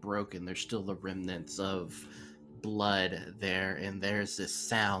 shattered and broken. There's still the remnants of blood there, and there's this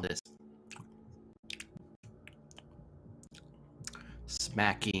sound, this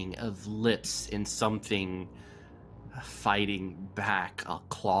smacking of lips in something fighting back,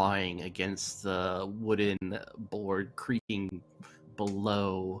 clawing against the wooden board, creaking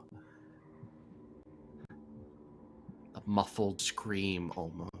below. A muffled scream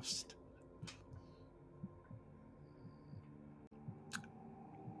almost.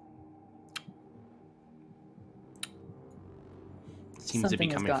 Seems to be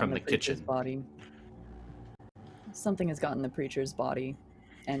coming from the kitchen. Body. Something has gotten the preacher's body,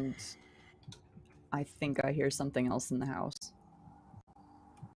 and I think I hear something else in the house.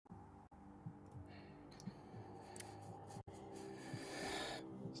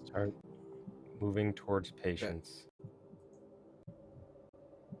 Start moving towards patients.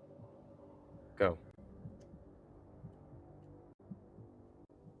 Go.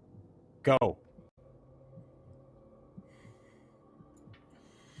 Go.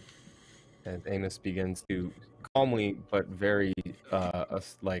 And Amos begins to calmly but very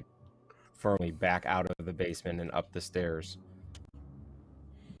like firmly back out of the basement and up the stairs.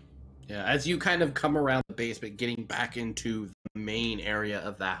 Yeah, as you kind of come around the basement, getting back into the main area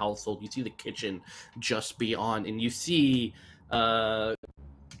of the household, you see the kitchen just beyond, and you see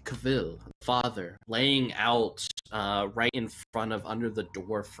Cavill, father, laying out right in front of, under the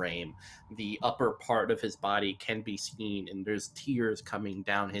door frame. The upper part of his body can be seen, and there's tears coming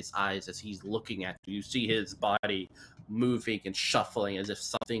down his eyes as he's looking at you. You see his body moving and shuffling as if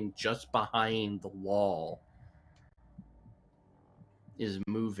something just behind the wall is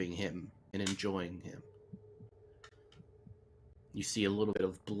moving him and enjoying him. You see a little bit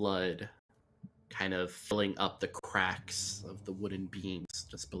of blood kind of filling up the cracks of the wooden beams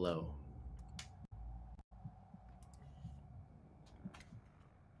just below.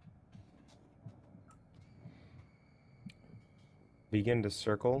 Begin to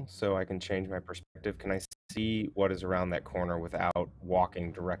circle so I can change my perspective. Can I see what is around that corner without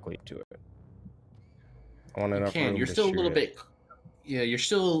walking directly to it? I want enough room You're to still a shoot little it. bit. Yeah, you're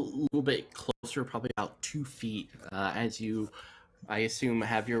still a little bit closer, probably about 2 feet, as you, I assume,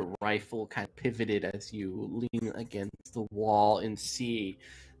 have your rifle kind of pivoted as you lean against the wall and see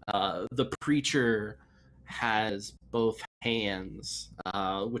the preacher has both hands,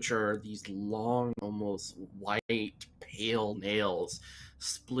 which are these long, almost white, pale nails,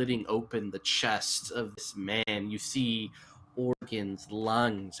 splitting open the chest of this man. You see organs,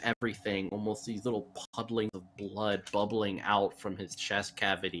 lungs, everything, almost these little puddlings of blood bubbling out from his chest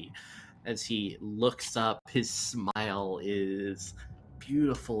cavity. As he looks up, his smile is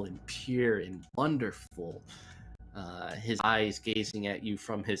beautiful and pure and wonderful. His eyes gazing at you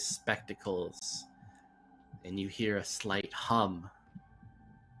from his spectacles, and you hear a slight hum.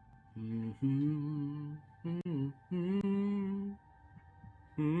 Mm-hmm, mm-hmm, mm-hmm,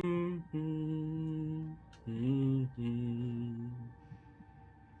 mm-hmm.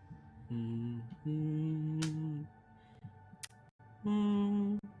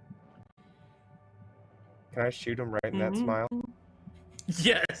 Mm-hmm. Can I shoot him right in that smile?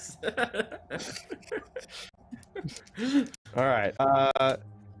 Yes. All right.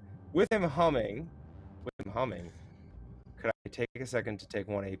 With him humming, could I take a second to take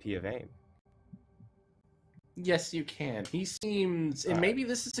 1 AP of aim? Yes, you can. He seems, and maybe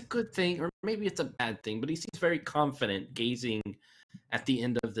this is a good thing, or maybe it's a bad thing, but he seems very confident gazing at the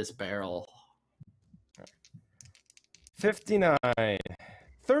end of this barrel. 59.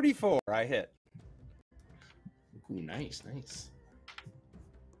 34, I hit. Ooh, nice, nice.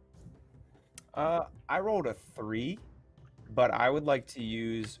 I rolled a 3, but I would like to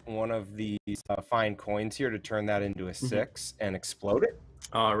use one of these fine coins here to turn that into a 6 and explode it.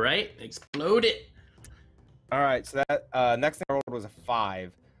 All right, explode it. All right, so that next thing I rolled was a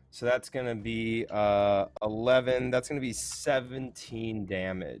 5. So that's going to be 11. That's going to be 17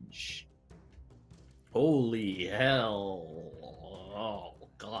 damage. Holy hell. Oh,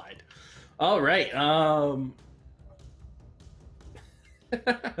 God. All right.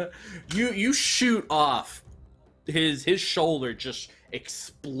 You shoot off his shoulder just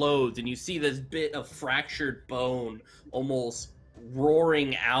explodes, and you see this bit of fractured bone almost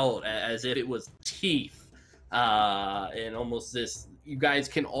roaring out as if it was teeth, and almost this. You guys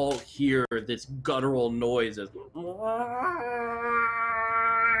can all hear this guttural noise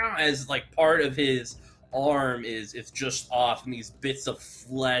as like part of his arm is just off, and these bits of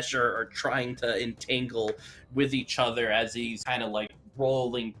flesh are trying to entangle with each other as he's kind of like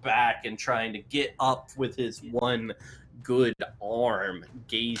rolling back and trying to get up with his one good arm,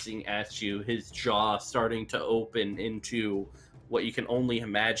 gazing at you, his jaw starting to open into what you can only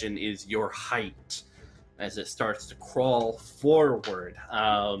imagine is your height as it starts to crawl forward.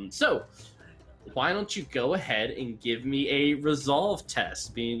 So why don't you go ahead and give me a resolve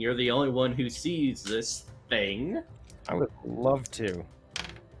test, being you're the only one who sees this thing. I would love to.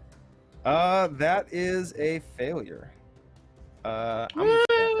 That is a failure. That's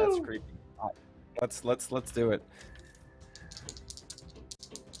creepy. Let's do it.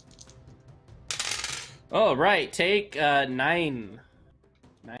 All right, take 9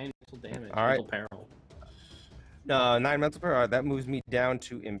 mental damage. All right. Mental peril. 9 mental peril. All right, that moves me down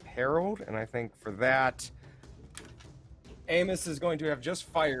to imperiled, and I think for that, Amos is going to have just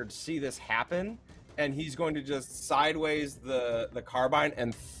fired. See this happen, and he's going to just sideways the carbine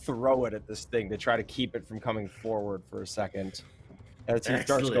and throw it at this thing to try to keep it from coming forward for a second. As he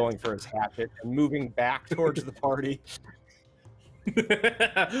starts going for his hatchet and moving back towards the party.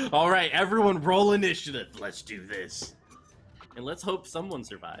 All right, everyone roll initiative. Let's do this. And let's hope someone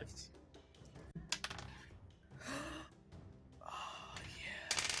survives. Oh, yeah.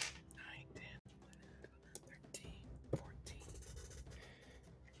 9, 10, 11, 13,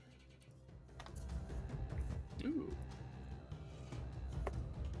 14. Ooh.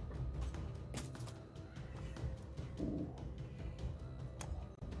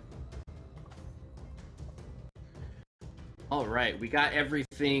 All right, we got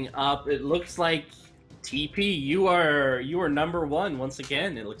everything up. It looks like TP, you are number 1 once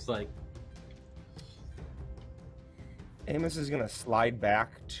again. It looks like Amos is going to slide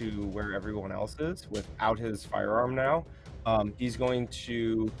back to where everyone else is without his firearm now. He's going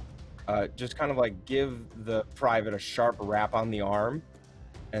to just kind of like give the private a sharp rap on the arm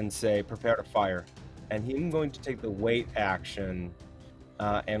and say, prepare to fire. And he's going to take the wait action.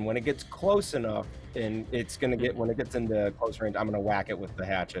 And when it gets close enough, and it's going to get, when it gets into close range, I'm going to whack it with the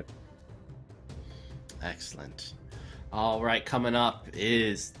hatchet. excellent. All right, coming up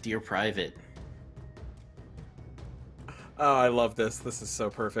is Dear Private. Oh, I love this. This is so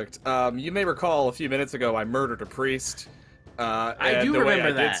perfect. You may recall a few minutes ago I murdered a priest. I do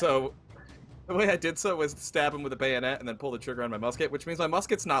remember that. The way I did so was stab him with a bayonet and then pull the trigger on my musket, which means my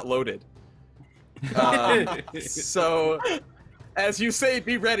musket's not loaded. So, as you say,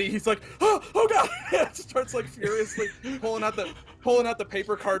 be ready. He's like, oh god! Starts like furiously pulling out the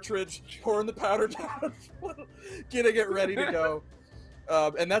paper cartridge, pouring the powder down, getting it ready to go.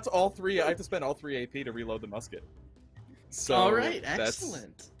 And that's all 3. I have to spend all 3 AP to reload the musket. So all right,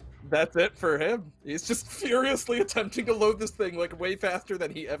 excellent. That's it for him. He's just furiously attempting to load this thing like way faster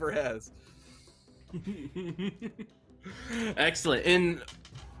than he ever has. Excellent. And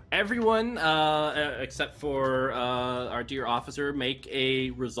everyone, except for our dear officer, make a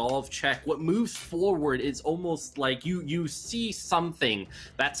resolve check. What moves forward is almost like you see something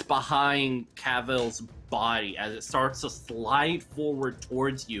that's behind Cavill's body as it starts to slide forward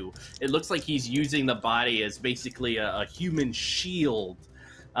towards you. It looks like he's using the body as basically a human shield.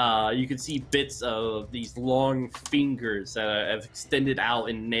 You can see bits of these long fingers that have extended out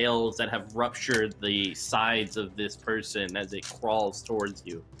and nails that have ruptured the sides of this person as it crawls towards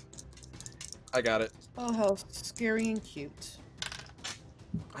you. I got it. Oh, how scary and cute.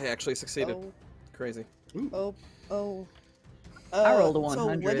 I actually succeeded. Oh, Crazy. oh. I rolled a So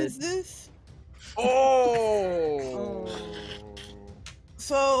 100. what is this? Oh!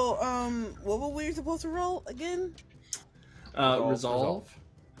 So, what were we supposed to roll again? Resolve.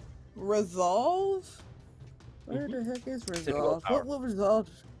 Resolve? Where the heck is resolve? What will resolve?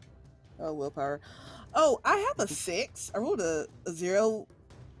 Oh, willpower. Oh, I have a 6. I rolled a 0,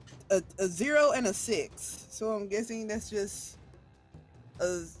 a 0 and a 6. So I'm guessing that's just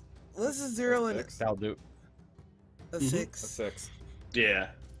a. What's a 0 and That'll do. a 6? A 6. Yeah.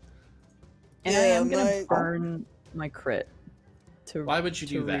 And I am gonna burn my crit to. Why would you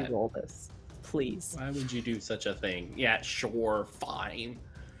do that? Roll this, please. Why would you do such a thing? Yeah, sure, fine.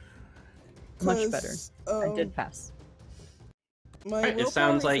 Much better. I did pass. My Right, it willpower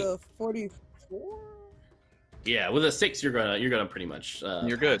sounds is like- a 44. Yeah, with a 6, you're gonna pretty much.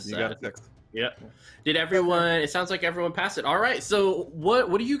 You're good. pass You that. got a 6. Yep. Did everyone? It sounds like everyone passed it. All right. So what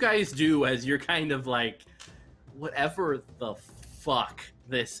do you guys do as you're kind of like whatever the fuck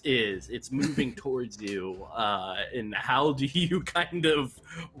this is, it's moving towards you. And how do you kind of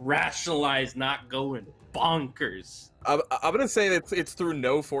rationalize not going bonkers? I'm gonna say that it's through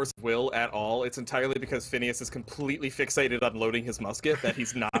no force of will at all. It's entirely because Phineas is completely fixated on loading his musket that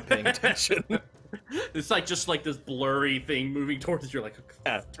he's not paying attention. It's like just like this blurry thing moving towards you. Like,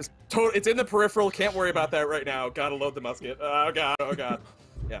 Yeah, just it's in the peripheral. Can't worry about that right now. Gotta load the musket. Oh god. Oh god.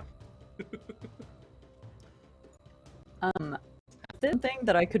 Yeah. The thing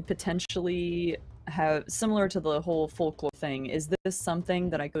that I could potentially have, similar to the whole folklore thing, is this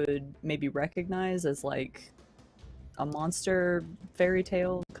something that I could maybe recognize as like a monster fairy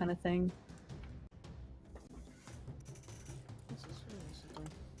tale kind of thing?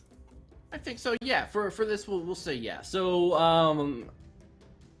 I think so. Yeah. For this, we'll say yeah. So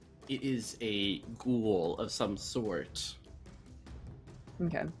it is a ghoul of some sort.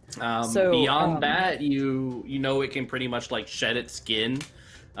 Okay. So beyond that, you know it can pretty much like shed its skin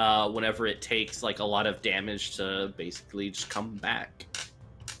whenever it takes like a lot of damage to basically just come back.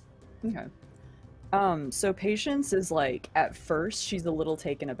 Okay. So Patience is like, at first she's a little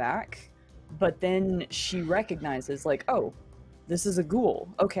taken aback, but then she recognizes like, oh, this is a ghoul.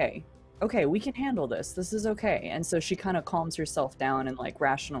 Okay, we can handle this. This is okay. And so she kind of calms herself down and like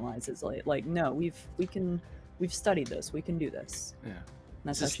rationalizes like no, we've studied this. We can do this. Yeah. And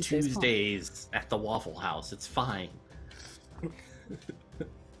that's It's how just she stays calm. Tuesdays at the Waffle House. It's fine.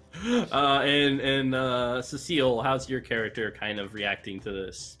 And Cecile, how's your character kind of reacting to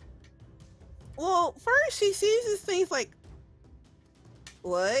this? Well, first she sees this thing like,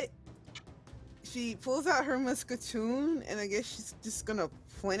 what? She pulls out her musketoon, and I guess she's just gonna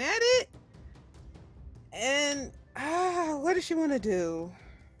point at it. And what does she want to do?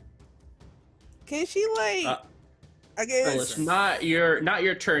 Can she like? I guess. Well, it's not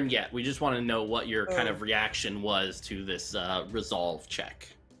your turn yet. We just want to know what your kind of reaction was to this resolve check.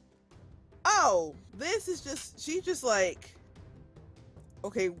 Oh, this is just, she's just like,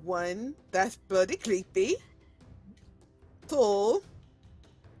 okay, one, that's bloody creepy. Two,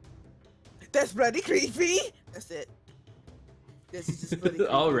 that's bloody creepy. That's it. This is just bloody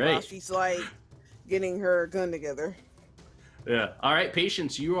creepy. All right. While she's like getting her gun together. Yeah. All right,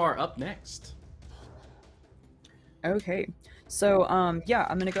 Patience, you are up next. Okay. So yeah,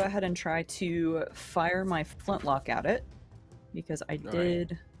 I'm gonna go ahead and try to fire my flintlock at it because I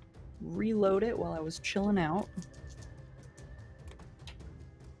did reload it while I was chilling out.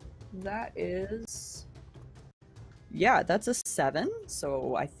 That is, yeah, that's a 7,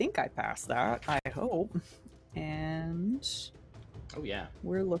 so I think I passed that, I hope. And oh yeah,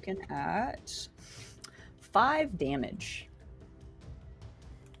 we're looking at 5 damage.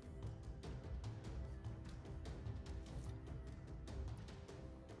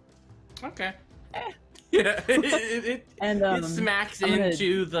 okay. Yeah, it smacks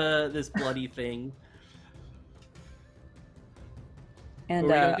into this bloody thing. And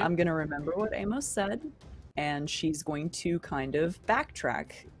What were you gonna do? I'm gonna remember what Amos said, and she's going to kind of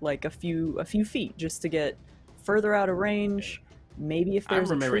backtrack like a few feet just to get further out of range. Maybe if I there's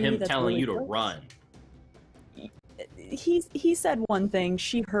remember a tree him that's telling really you to close. run. He said one thing,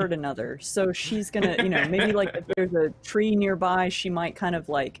 she heard another, so she's gonna, you know, maybe like if there's a tree nearby, she might kind of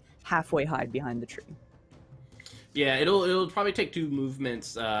like halfway hide behind the tree. Yeah, it'll probably take 2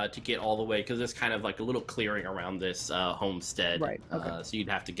 movements to get all the way because there's kind of like a little clearing around this homestead. Right, okay. So you'd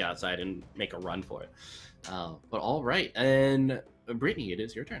have to get outside and make a run for it. But all right, and Brittany, it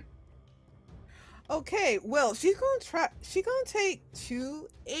is your turn. Okay, well, she's gonna take 2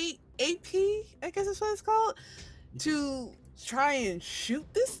 AP, I guess that's what it's called, to try and shoot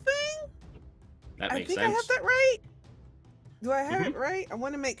this thing. That makes I think sense. I have that right. Do I have it right? I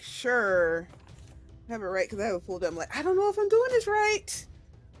want to make sure I have it right because I have it pulled up. I'm like, I don't know if I'm doing this right.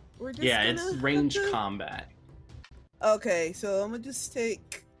 We're just Yeah, gonna it's have range to- combat. Okay, so I'm gonna just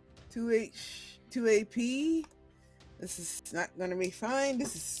take 2 AP. This is not gonna be fine.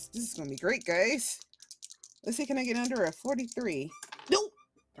 This is gonna be great, guys. Let's see, can I get under a 43? Nope.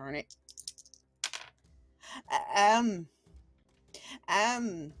 Darn it.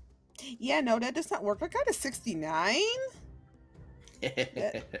 Yeah, no, that does not work. I got a 69.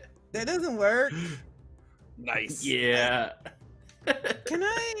 That doesn't work. Nice. Yeah. Can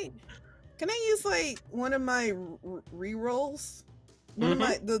I use like one of my re-rolls? One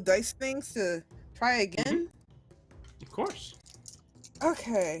of the dice things to try again? Of course.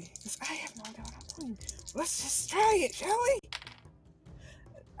 Okay. 'Cause I have no idea what I'm doing. Let's just try it, shall we?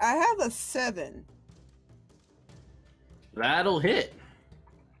 I have a 7. That'll hit.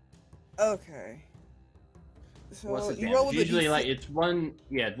 Okay. So What's the you roll damage? with Usually, a like D6. it's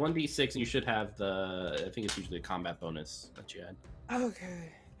 1d6, and you should have the. I think it's usually a combat bonus that you had.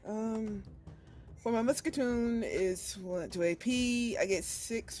 Okay. For my musketoon is 1 to AP. I get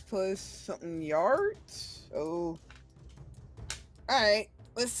 6 plus something yards. Oh. Alright,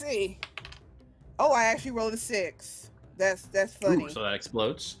 let's see. Oh, I actually rolled a 6. That's funny. Ooh, so that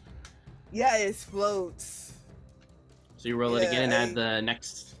explodes. Yeah, it explodes. So you roll it again and Yeah, add the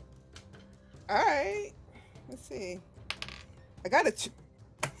next. Alright. Let's see. I got a 2.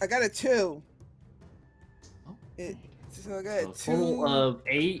 Oh, So I got a 2. total of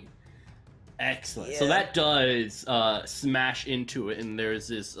 8. Excellent. So Yeah. that does smash into it, and there's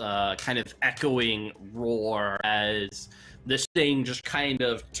this kind of echoing roar as this thing just kind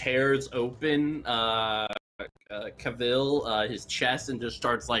of tears open Cavill, his chest, and just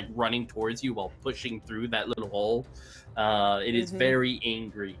starts like running towards you while pushing through that little hole. It is very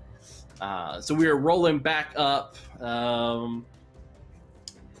angry. So we are rolling back up.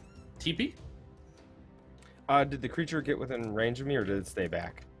 TP? Did the creature get within range of me, or did it stay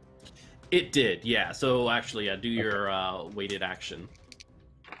back? It did, yeah. So actually, do your weighted action.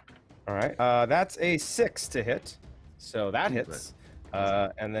 All right. That's a 6 to hit, so that hits.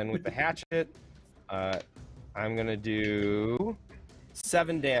 And then with the hatchet, I'm gonna do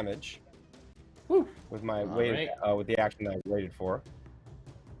 7 damage. Woo. With my All weighted, with the action that I waited for.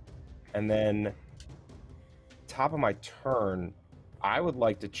 And then, top of my turn, I would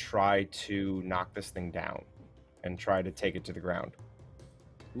like to try to knock this thing down and try to take it to the ground.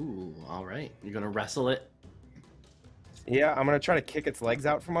 Ooh, all right. You're gonna wrestle it. Yeah, I'm gonna try to kick its legs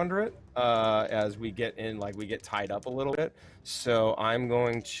out from under it as we get in, like we get tied up a little bit. So I'm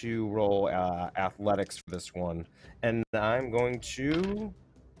going to roll athletics for this one, and I'm going to.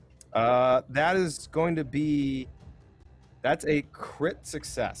 That is going to be. That's a crit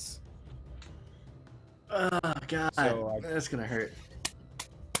success. Oh god, So, that's gonna hurt.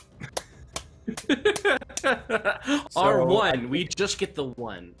 So, R1, we just get the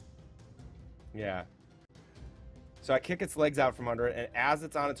 1. Yeah. So I kick its legs out from under it, and as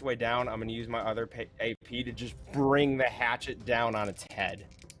it's on its way down, I'm going to use my other AP to just bring the hatchet down on its head.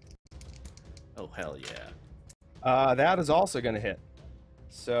 Oh, hell yeah. That is also going to hit.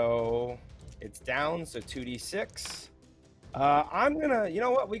 So it's down, so 2d6. I'm going to, you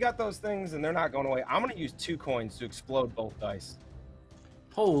know what? We got those things, and they're not going away. I'm going to use 2 coins to explode both dice.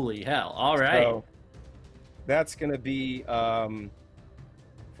 Holy hell, all right. So that's going to be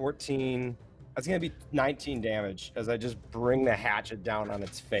 14. That's going to be 19 damage as I just bring the hatchet down on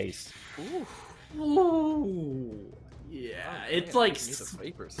its face. Ooh. Yeah, it's like...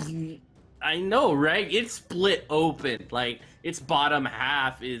 Vapors. I know, right? It's split open. Like, its bottom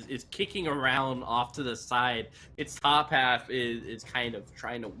half is kicking around off to the side. Its top half is kind of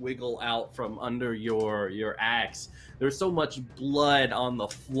trying to wiggle out from under your axe. There's so much blood on the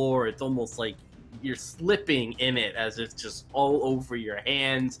floor, it's almost like you're slipping in it as it's just all over your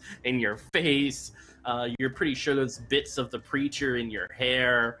hands and your face. You're pretty sure there's bits of the preacher in your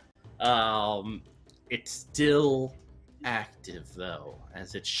hair. It's still active though,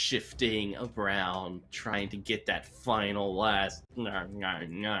 as it's shifting around, trying to get that final last.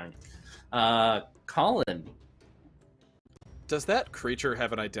 Colin, Does that creature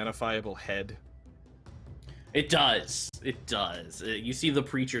have an identifiable head? it does. It does. You see the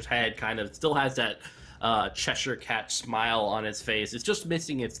preacher's head kind of still has that Cheshire cat smile on its face. It's just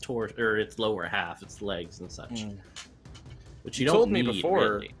missing its torso or its lower half, its legs and such. Which you don't told me need,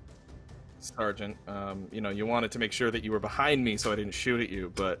 before, really. Sergeant. You wanted to make sure that you were behind me so I didn't shoot at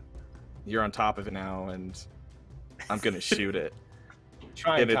you, but you're on top of it now, and I'm gonna shoot it.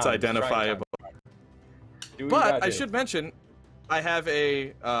 And it's identifiable. But I should mention, I have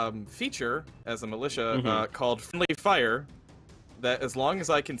a feature as a militia called Friendly Fire, that as long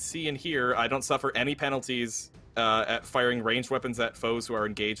as I can see and hear, I don't suffer any penalties at firing ranged weapons at foes who are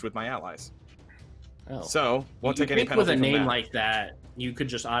engaged with my allies. Oh. So, won't You take any think penalty with a from name that. like that, you could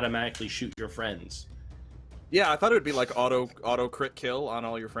just automatically shoot your friends. Yeah, I thought it would be like auto crit kill on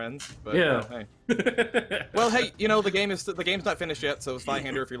all your friends. But, Yeah. Hey. Well, hey, the game's not finished yet, so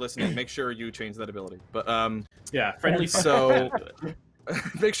Zweihander, if you're listening, make sure you change that ability. But Yeah, friendly. so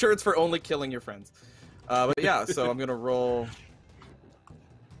make sure it's for only killing your friends. But yeah, so I'm gonna roll.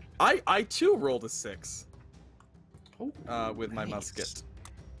 I too rolled a 6 with my musket.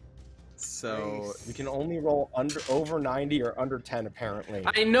 So you can only roll over 90 or under 10 apparently.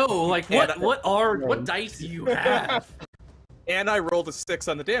 I know, like what dice do you have? And I rolled a 6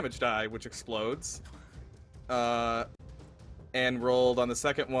 on the damage die, which explodes. And rolled on the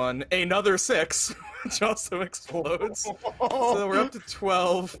second one another 6, which also explodes. So we're up to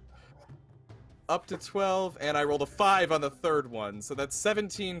 12. up to 12, and I rolled a 5 on the third one, so that's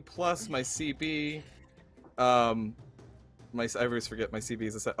 17 plus my CB. I always forget my CB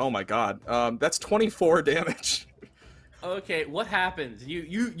is a set. Oh my god. That's 24 damage. Okay, what happens?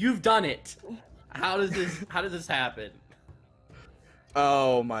 You've done it. How does this happen?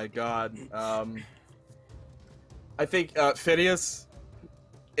 Oh my god. I think Phineas,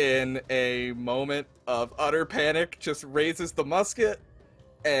 in a moment of utter panic, just raises the musket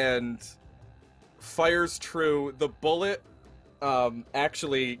and fires true. The bullet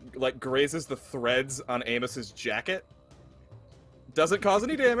actually like grazes the threads on Amos's jacket. Doesn't cause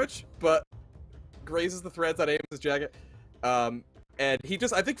any damage, but grazes the threads on Amos's jacket. And he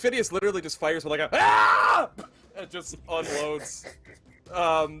just, I think Phineas literally just fires with like a ah! And just unloads.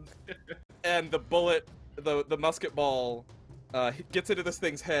 And the bullet, the musket ball, gets into this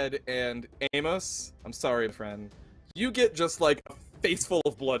thing's head, and Amos, I'm sorry, friend, you get just like a face full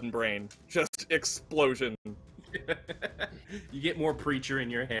of blood and brain. Just explosion. You get more preacher in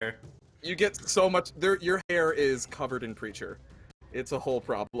your hair. You get so much, your hair is covered in preacher. It's a whole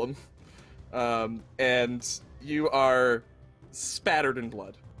problem. And you are spattered in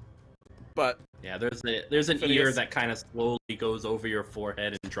blood. But yeah, there's an ear that kind of slowly goes over your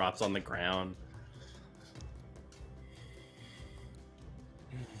forehead and drops on the ground.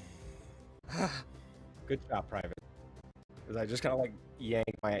 Good job, Private. Because I just kind of like yank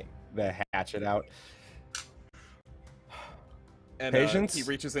the hatchet out. And Patience? he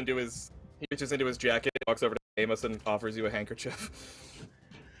reaches into his jacket, walks over to Amos, and offers you a handkerchief.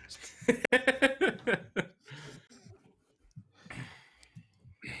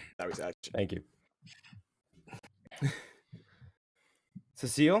 That was action. Thank you.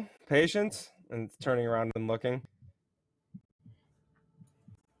 Cecile, patience, and turning around and looking.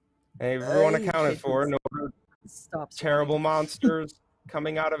 Hey, everyone accounted for. No Stop. terrible monsters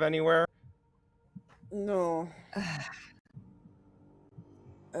coming out of anywhere. No.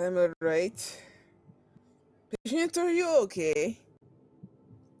 I'm alright. Patient, are you okay?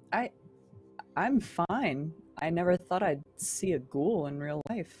 I'm fine. I never thought I'd see a ghoul in real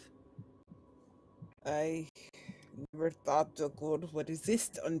life. I never thought the gold would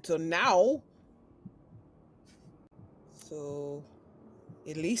exist until now. So,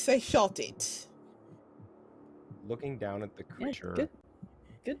 at least I shot it. Looking down at the Yeah, creature.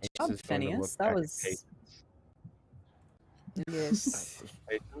 good Ace job, is going to Phineas. look That back at was Patience. Yes.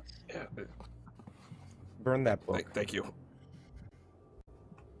 Patience, Yeah. burn that book. Thank you.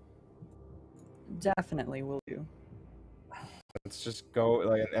 definitely will do. Let's just go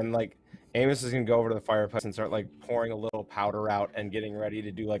like Amos is gonna go over to the fireplace and start like pouring a little powder out and getting ready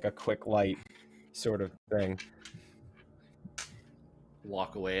to do like a quick light sort of thing.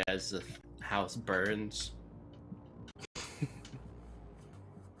 Walk away as the house burns.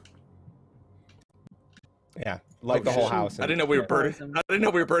 Yeah, light the whole shit. house. I didn't know we were burning. Awesome. I didn't know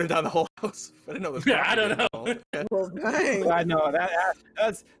we were burning down the whole house. I didn't know this. Yeah, I don't know. Okay. Well, dang. I know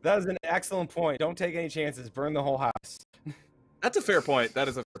that's an excellent point. Don't take any chances. Burn the whole house. That's a fair point. That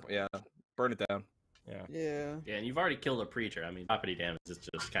is a yeah. Burn it down. Yeah. Yeah. Yeah, and you've already killed a preacher. I mean, property damage is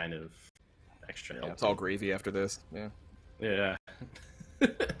just kind of extra Yeah, help. it's all gravy after this. Yeah. Yeah.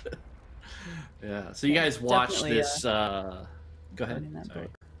 Yeah. So you guys watch Definitely, this. Go ahead. burning that Sorry.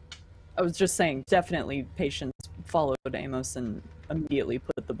 book. I was just saying, definitely Patience followed Amos and immediately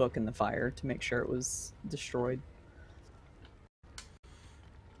put the book in the fire to make sure it was destroyed.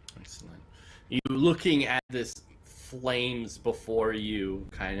 Excellent. You looking at this flames before you,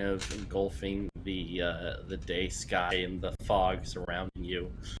 kind of engulfing the day sky and the fog surrounding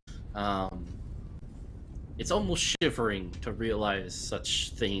you. It's almost shivering to realize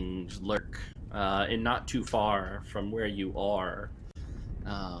such things lurk, and not too far from where you are.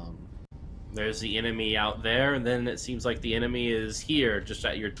 There's the enemy out there, and then it seems like the enemy is here, just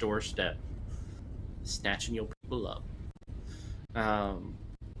at your doorstep, snatching your people up.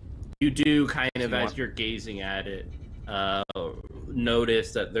 You do kind of, as you're gazing at it,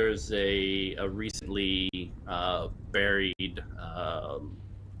 notice that there's a recently buried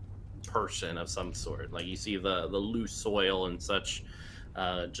person of some sort. Like you see the loose soil and such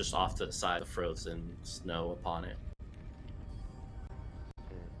just off to the side of frozen snow upon it.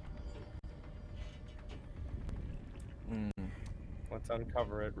 Let's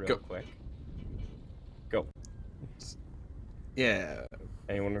uncover it real quick. Go. Yeah.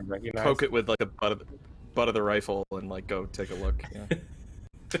 Anyone would recognize? Poke it with like the butt of the rifle and like go take a look. Yeah.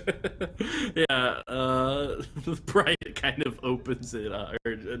 Yeah, Brian kind of opens it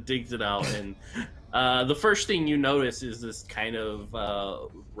or digs it out, and the first thing you notice is this kind of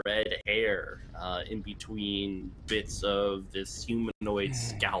red hair in between bits of this humanoid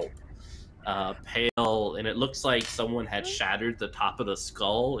scalp. pale, and it looks like someone had shattered the top of the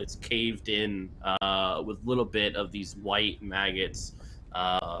skull. It's caved in with a little bit of these white maggots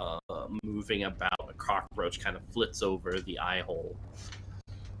moving about. A cockroach kind of flits over the eye hole.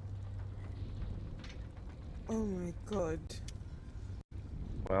 Oh my god.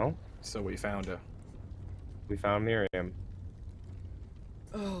 Well, So we found her. we found Miriam.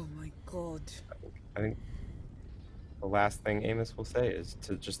 Oh my god. I think the last thing Amos will say is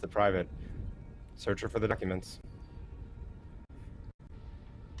to just the private, search her for the documents.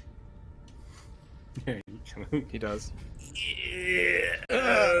 He does. Yeah,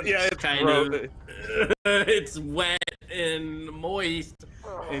 Yeah, it's kind gross. of. It's wet and moist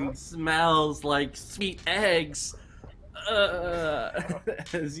and smells like sweet eggs.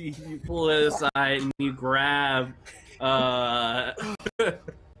 As you pull it aside and you grab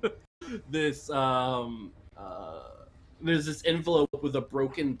this there's this envelope with a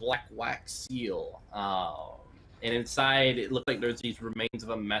broken black wax seal, and inside it looked like there's these remains of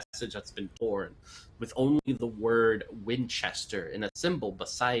a message that's been torn with only the word Winchester and a symbol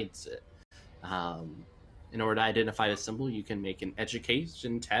besides it. In order to identify the symbol, you can make an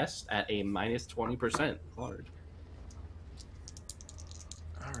education test at a minus 20% hard.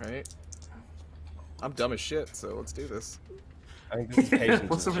 All right. I'm dumb as shit, so let's do this. I think this is patience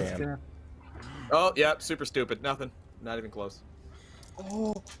What's is the jam. risk? Oh, yeah, super stupid. Nothing. Not even close.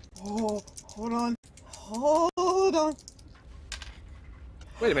 Oh, hold on. Hold on.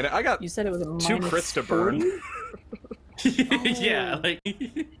 Wait a minute. I got You said it was a two minus crits to 40? burn. Yeah, like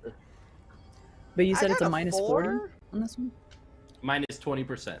But you said I it's a got minus 40 on this one? minus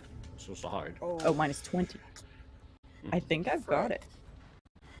 20%. So it's hard. Oh, minus 20. I think I've got it.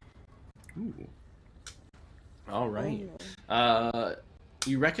 Ooh. All right. Oh.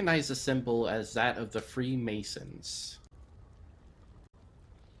 You recognize the symbol as that of the Freemasons.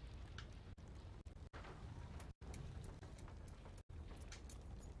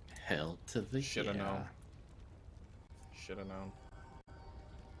 Hell to the Shoulda yeah. known. Should have known.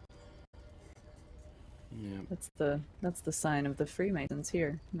 Yeah. That's the sign of the Freemasons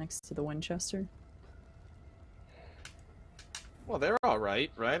here, next to the Winchester. Well, they're all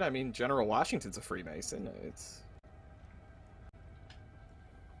right, right? I mean, General Washington's a Freemason. It's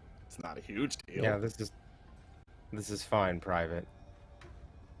not a huge deal. Yeah, this is fine, Private.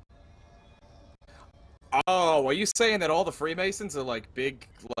 Oh, are you saying that all the Freemasons are like big,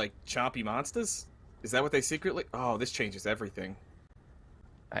 like chompy monsters? Is that what they secretly? Oh, this changes everything.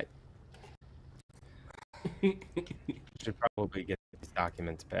 Should probably get these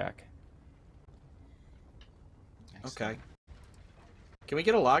documents back. Okay. Can we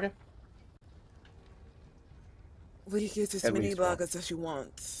get a logger? We get as At many least one. loggers as you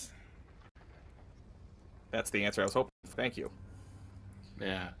want. That's the answer I was hoping. Thank you.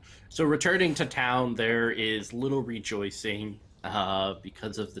 Yeah. So returning to town, there is little rejoicing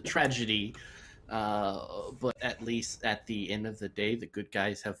because of the tragedy. But at least at the end of the day, the good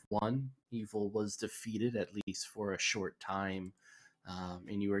guys have won. Evil was defeated, at least for a short time.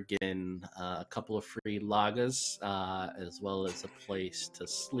 And you are given a couple of free lagas, as well as a place to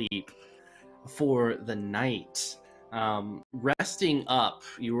sleep for the night. Resting up,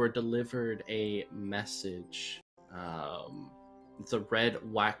 you were delivered a message. It's a red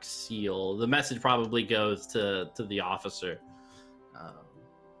wax seal. The message probably goes to the officer.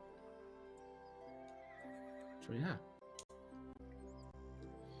 So yeah.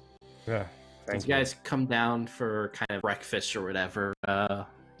 Yeah, thank As you guys come down for kind of breakfast or whatever,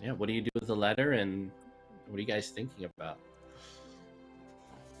 yeah, what do you do with the letter, and what are you guys thinking about?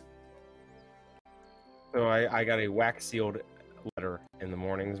 So I got a wax sealed letter in the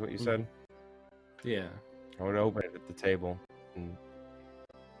morning, is what you said? Yeah. I would open it at the table and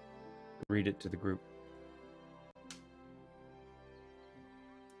read it to the group.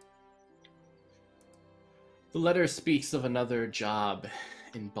 The letter speaks of another job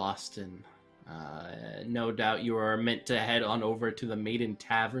in Boston. No doubt you are meant to head on over to the Maiden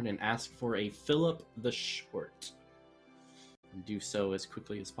Tavern and ask for a Philip the Short. And do so as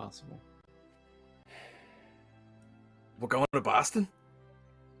quickly as possible. We're going to Boston?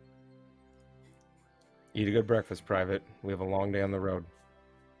 Eat a good breakfast, Private. We have a long day on the road.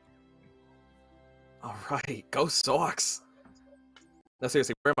 All right, go Sox. No,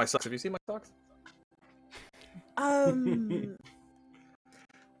 seriously, where are my socks? Have you seen my socks?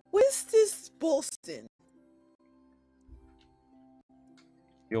 Where's this Boston?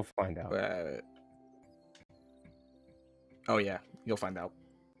 You'll find out. Oh yeah, you'll find out.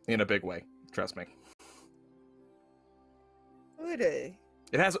 In a big way, trust me. Who are they?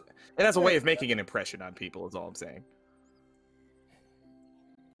 It has a way of making an impression on people, is all I'm saying.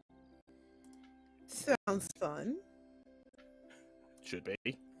 sounds fun. Should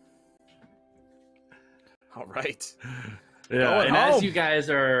be. All right. Yeah, Going and as home. you guys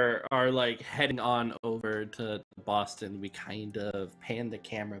are like heading on over to Boston, we kind of pan the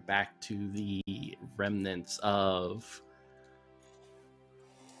camera back to the remnants of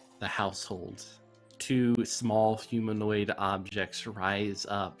the household. Two small humanoid objects rise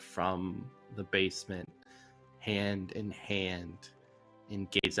up from the basement, hand in hand, and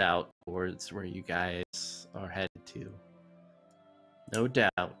gaze out towards where you guys are headed to. No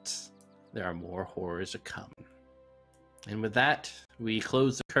doubt, there are more horrors to come. And with that, we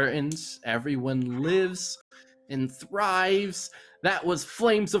close the curtains. Everyone lives and thrives. That was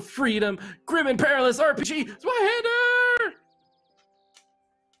Flames of Freedom, Grim and Perilous RPG, Zweihander!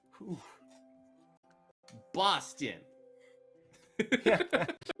 Boston.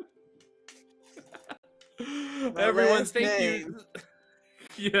 Everyone, last thank name. you.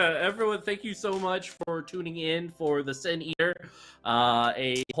 Yeah, everyone, thank you so much for tuning in for The Sin Eater,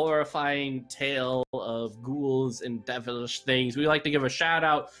 a horrifying tale of ghouls and devilish things. We like to give a shout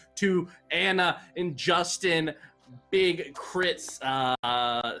out to Anna and Justin, big crits.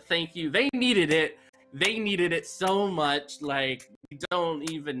 Thank you. They needed it. They needed it so much. Like, we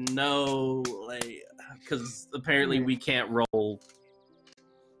don't even know, like, because apparently we can't roll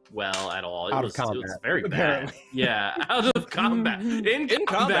well at all. Out It of was combat, very bad. apparently. Yeah, out of combat. In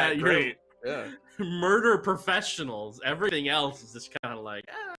combat, you're great. Yeah. murder professionals. Everything else is just kind of like,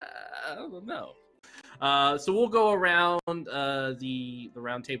 I don't know. So we'll go around the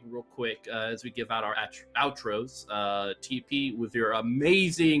round table real quick as we give out our outros. TP, with your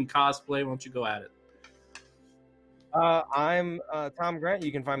amazing cosplay, why don't you go at it? I'm Tom Grant.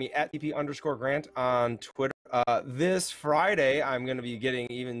 You can find me at TP_Grant on Twitter. This Friday, I'm going to be getting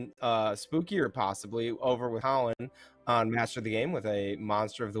even spookier, possibly, over with Colin on Master of the Game with a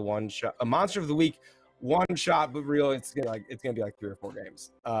Monster of the Week one shot, but real. It's gonna be like 3 or 4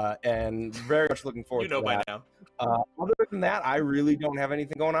 games, and very much looking forward. to by that. now. Other than that, I really don't have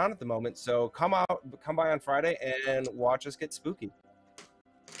anything going on at the moment. So come by on Friday and watch us get spooky.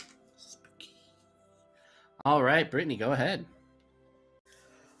 All right, Brittany, go ahead.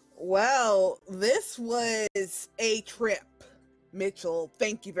 Well, this was a trip. Mitchell,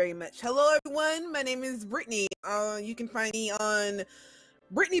 thank you very much. Hello, everyone. My name is Brittany. You can find me on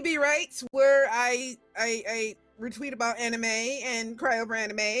Brittany B Writes, where I retweet about anime and cry over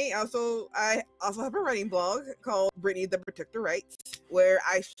anime. I also have a writing blog called Brittany the Protector Writes, where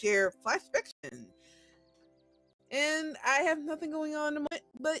I share flash fiction. And I have nothing going on,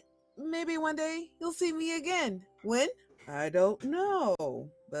 but maybe one day you'll see me again. When? I don't know,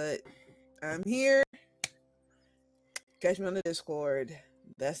 but I'm here. Catch me on the Discord.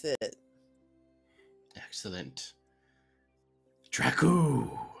 That's it. Excellent. Dracu.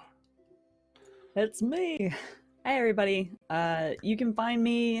 It's me. Hey, everybody. You can find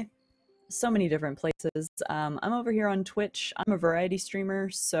me so many different places. I'm over here on Twitch. I'm a variety streamer,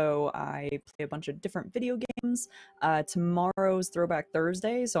 so I play a bunch of different video games. Tomorrow's Throwback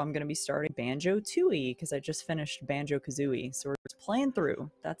Thursday, so I'm going to be starting Banjo-Tooie because I just finished Banjo-Kazooie, so we're just playing through.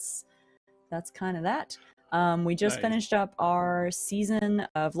 That's kind of that. We just finished up our season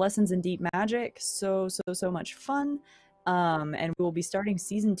of Lessons in Deep Magic. So much fun. And we will be starting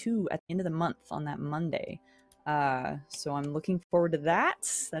season 2 at the end of the month on that Monday. So I'm looking forward to that.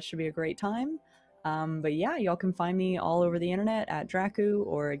 That should be a great time. But yeah, y'all can find me all over the internet at Dracu,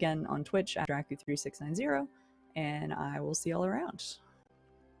 or again on Twitch at Dracu3690, and I will see y'all around.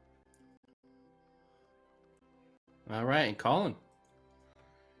 All right, and Colin.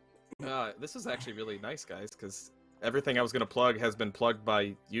 This is actually really nice, guys, because everything I was going to plug has been plugged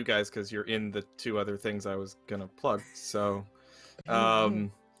by you guys because you're in the 2 other things I was going to plug. So,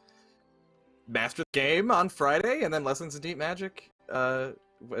 Master the Game on Friday, and then Lessons in Deep Magic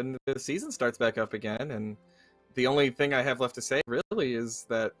when the season starts back up again. And the only thing I have left to say, really, is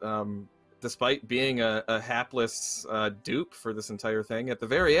that despite being a hapless dupe for this entire thing, at the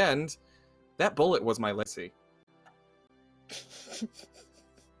very end, that bullet was my legacy.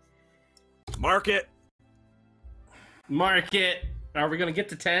 Mark it! Mark it. Are we going to get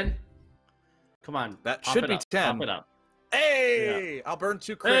to 10? Come on. That pop should it be up, 10. Pop it up. Hey! Yeah. I'll burn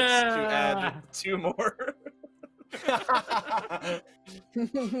 2 crits to add 2 more.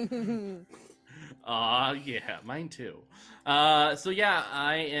 Yeah, mine too. So yeah,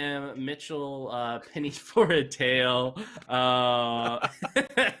 I am Mitchell, Penny for a Tail. Oh,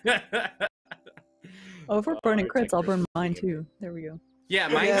 if we're burning crits, I'll burn mine too. There we go. Yeah,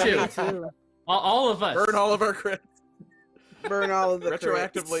 mine Yeah, too. me too. All of us. Burn all of our crits. Burn all of the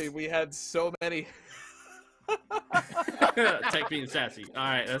Retroactively, crits. we had so many Tech being sassy. All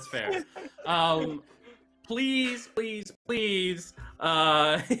right, that's fair. Please, please, please,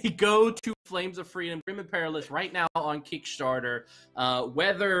 go to Flames of Freedom, Grim and Perilous right now on Kickstarter.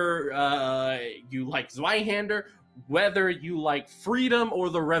 Whether you like Zweihander, whether you like freedom or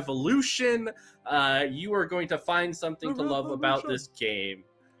the revolution, you are going to find something to love about this game.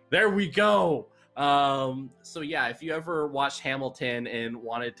 There we go. So yeah, if you ever watched Hamilton and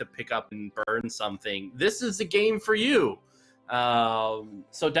wanted to pick up and burn something, this is the game for you.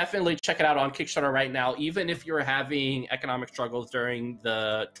 So definitely check it out on Kickstarter right now. Even if you're having economic struggles during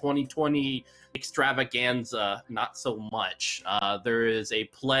the 2020 extravaganza, not so much. There is a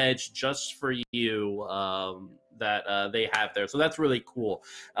pledge just for you that they have there. So that's really cool.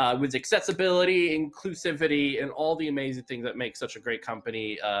 With accessibility, inclusivity, and all the amazing things that make such a great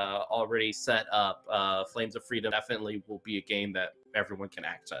company already set up, Flames of Freedom definitely will be a game that everyone can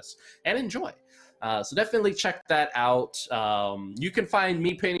access and enjoy. So definitely check that out. You can find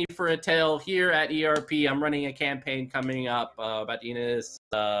me, Penny for a Tale, here at ERP. I'm running a campaign coming up about the end of this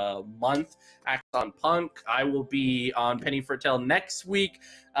month, Act on Punk. I will be on Penny for a Tale next week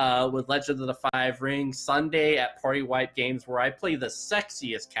with Legend of the Five Rings, Sunday at Party Wipe Games, where I play the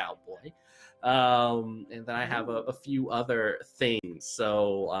sexiest cowboy. And then I have a few other things.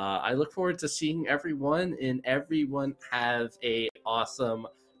 So I look forward to seeing everyone, and everyone have a awesome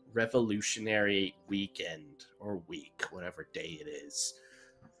revolutionary weekend or week, whatever day it is.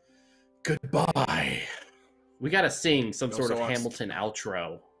 Goodbye. We gotta sing some sort of Hamilton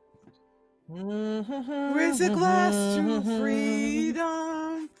outro. Raise a glass to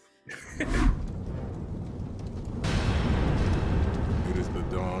freedom. It is the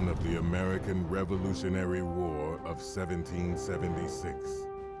dawn of the American Revolutionary War of 1776.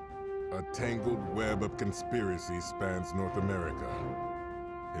 A tangled web of conspiracy spans North America.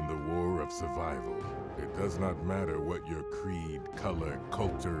 In the war of survival, it does not matter what your creed, color,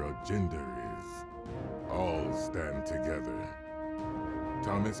 culture, or gender is. All stand together.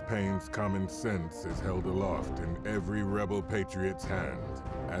 Thomas Paine's common sense is held aloft in every rebel patriot's hand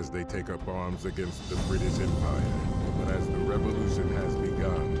as they take up arms against the British Empire. But as the revolution has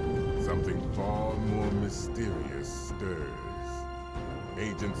begun, something far more mysterious stirs.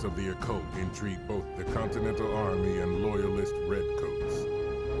 Agents of the occult entreat both the Continental Army and Loyalist Redcoats.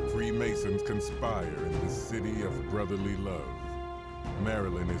 Freemasons conspire in the city of brotherly love.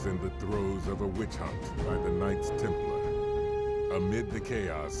 Maryland is in the throes of a witch hunt by the Knights Templar. Amid the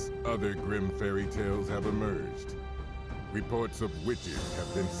chaos, other grim fairy tales have emerged. Reports of witches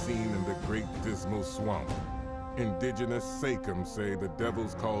have been seen in the Great Dismal Swamp. Indigenous Sachems say the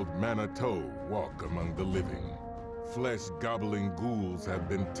devils called Manitou walk among the living. Flesh-gobbling ghouls have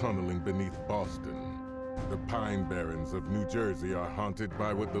been tunneling beneath Boston. The Pine Barrens of New Jersey are haunted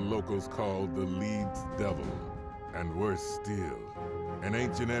by what the locals call the Leeds Devil. And worse still, an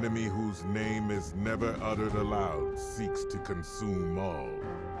ancient enemy whose name is never uttered aloud seeks to consume all,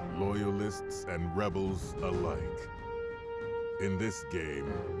 loyalists and rebels alike. In this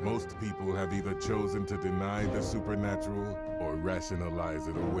game, most people have either chosen to deny the supernatural or rationalize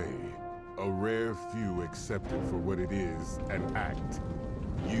it away. A rare few accept it for what it is and act.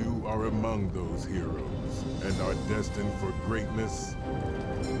 You are among those heroes and are destined for greatness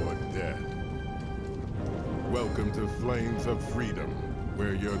or death. Welcome to Flames of Freedom,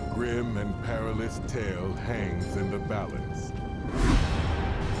 where your grim and perilous tale hangs in the balance.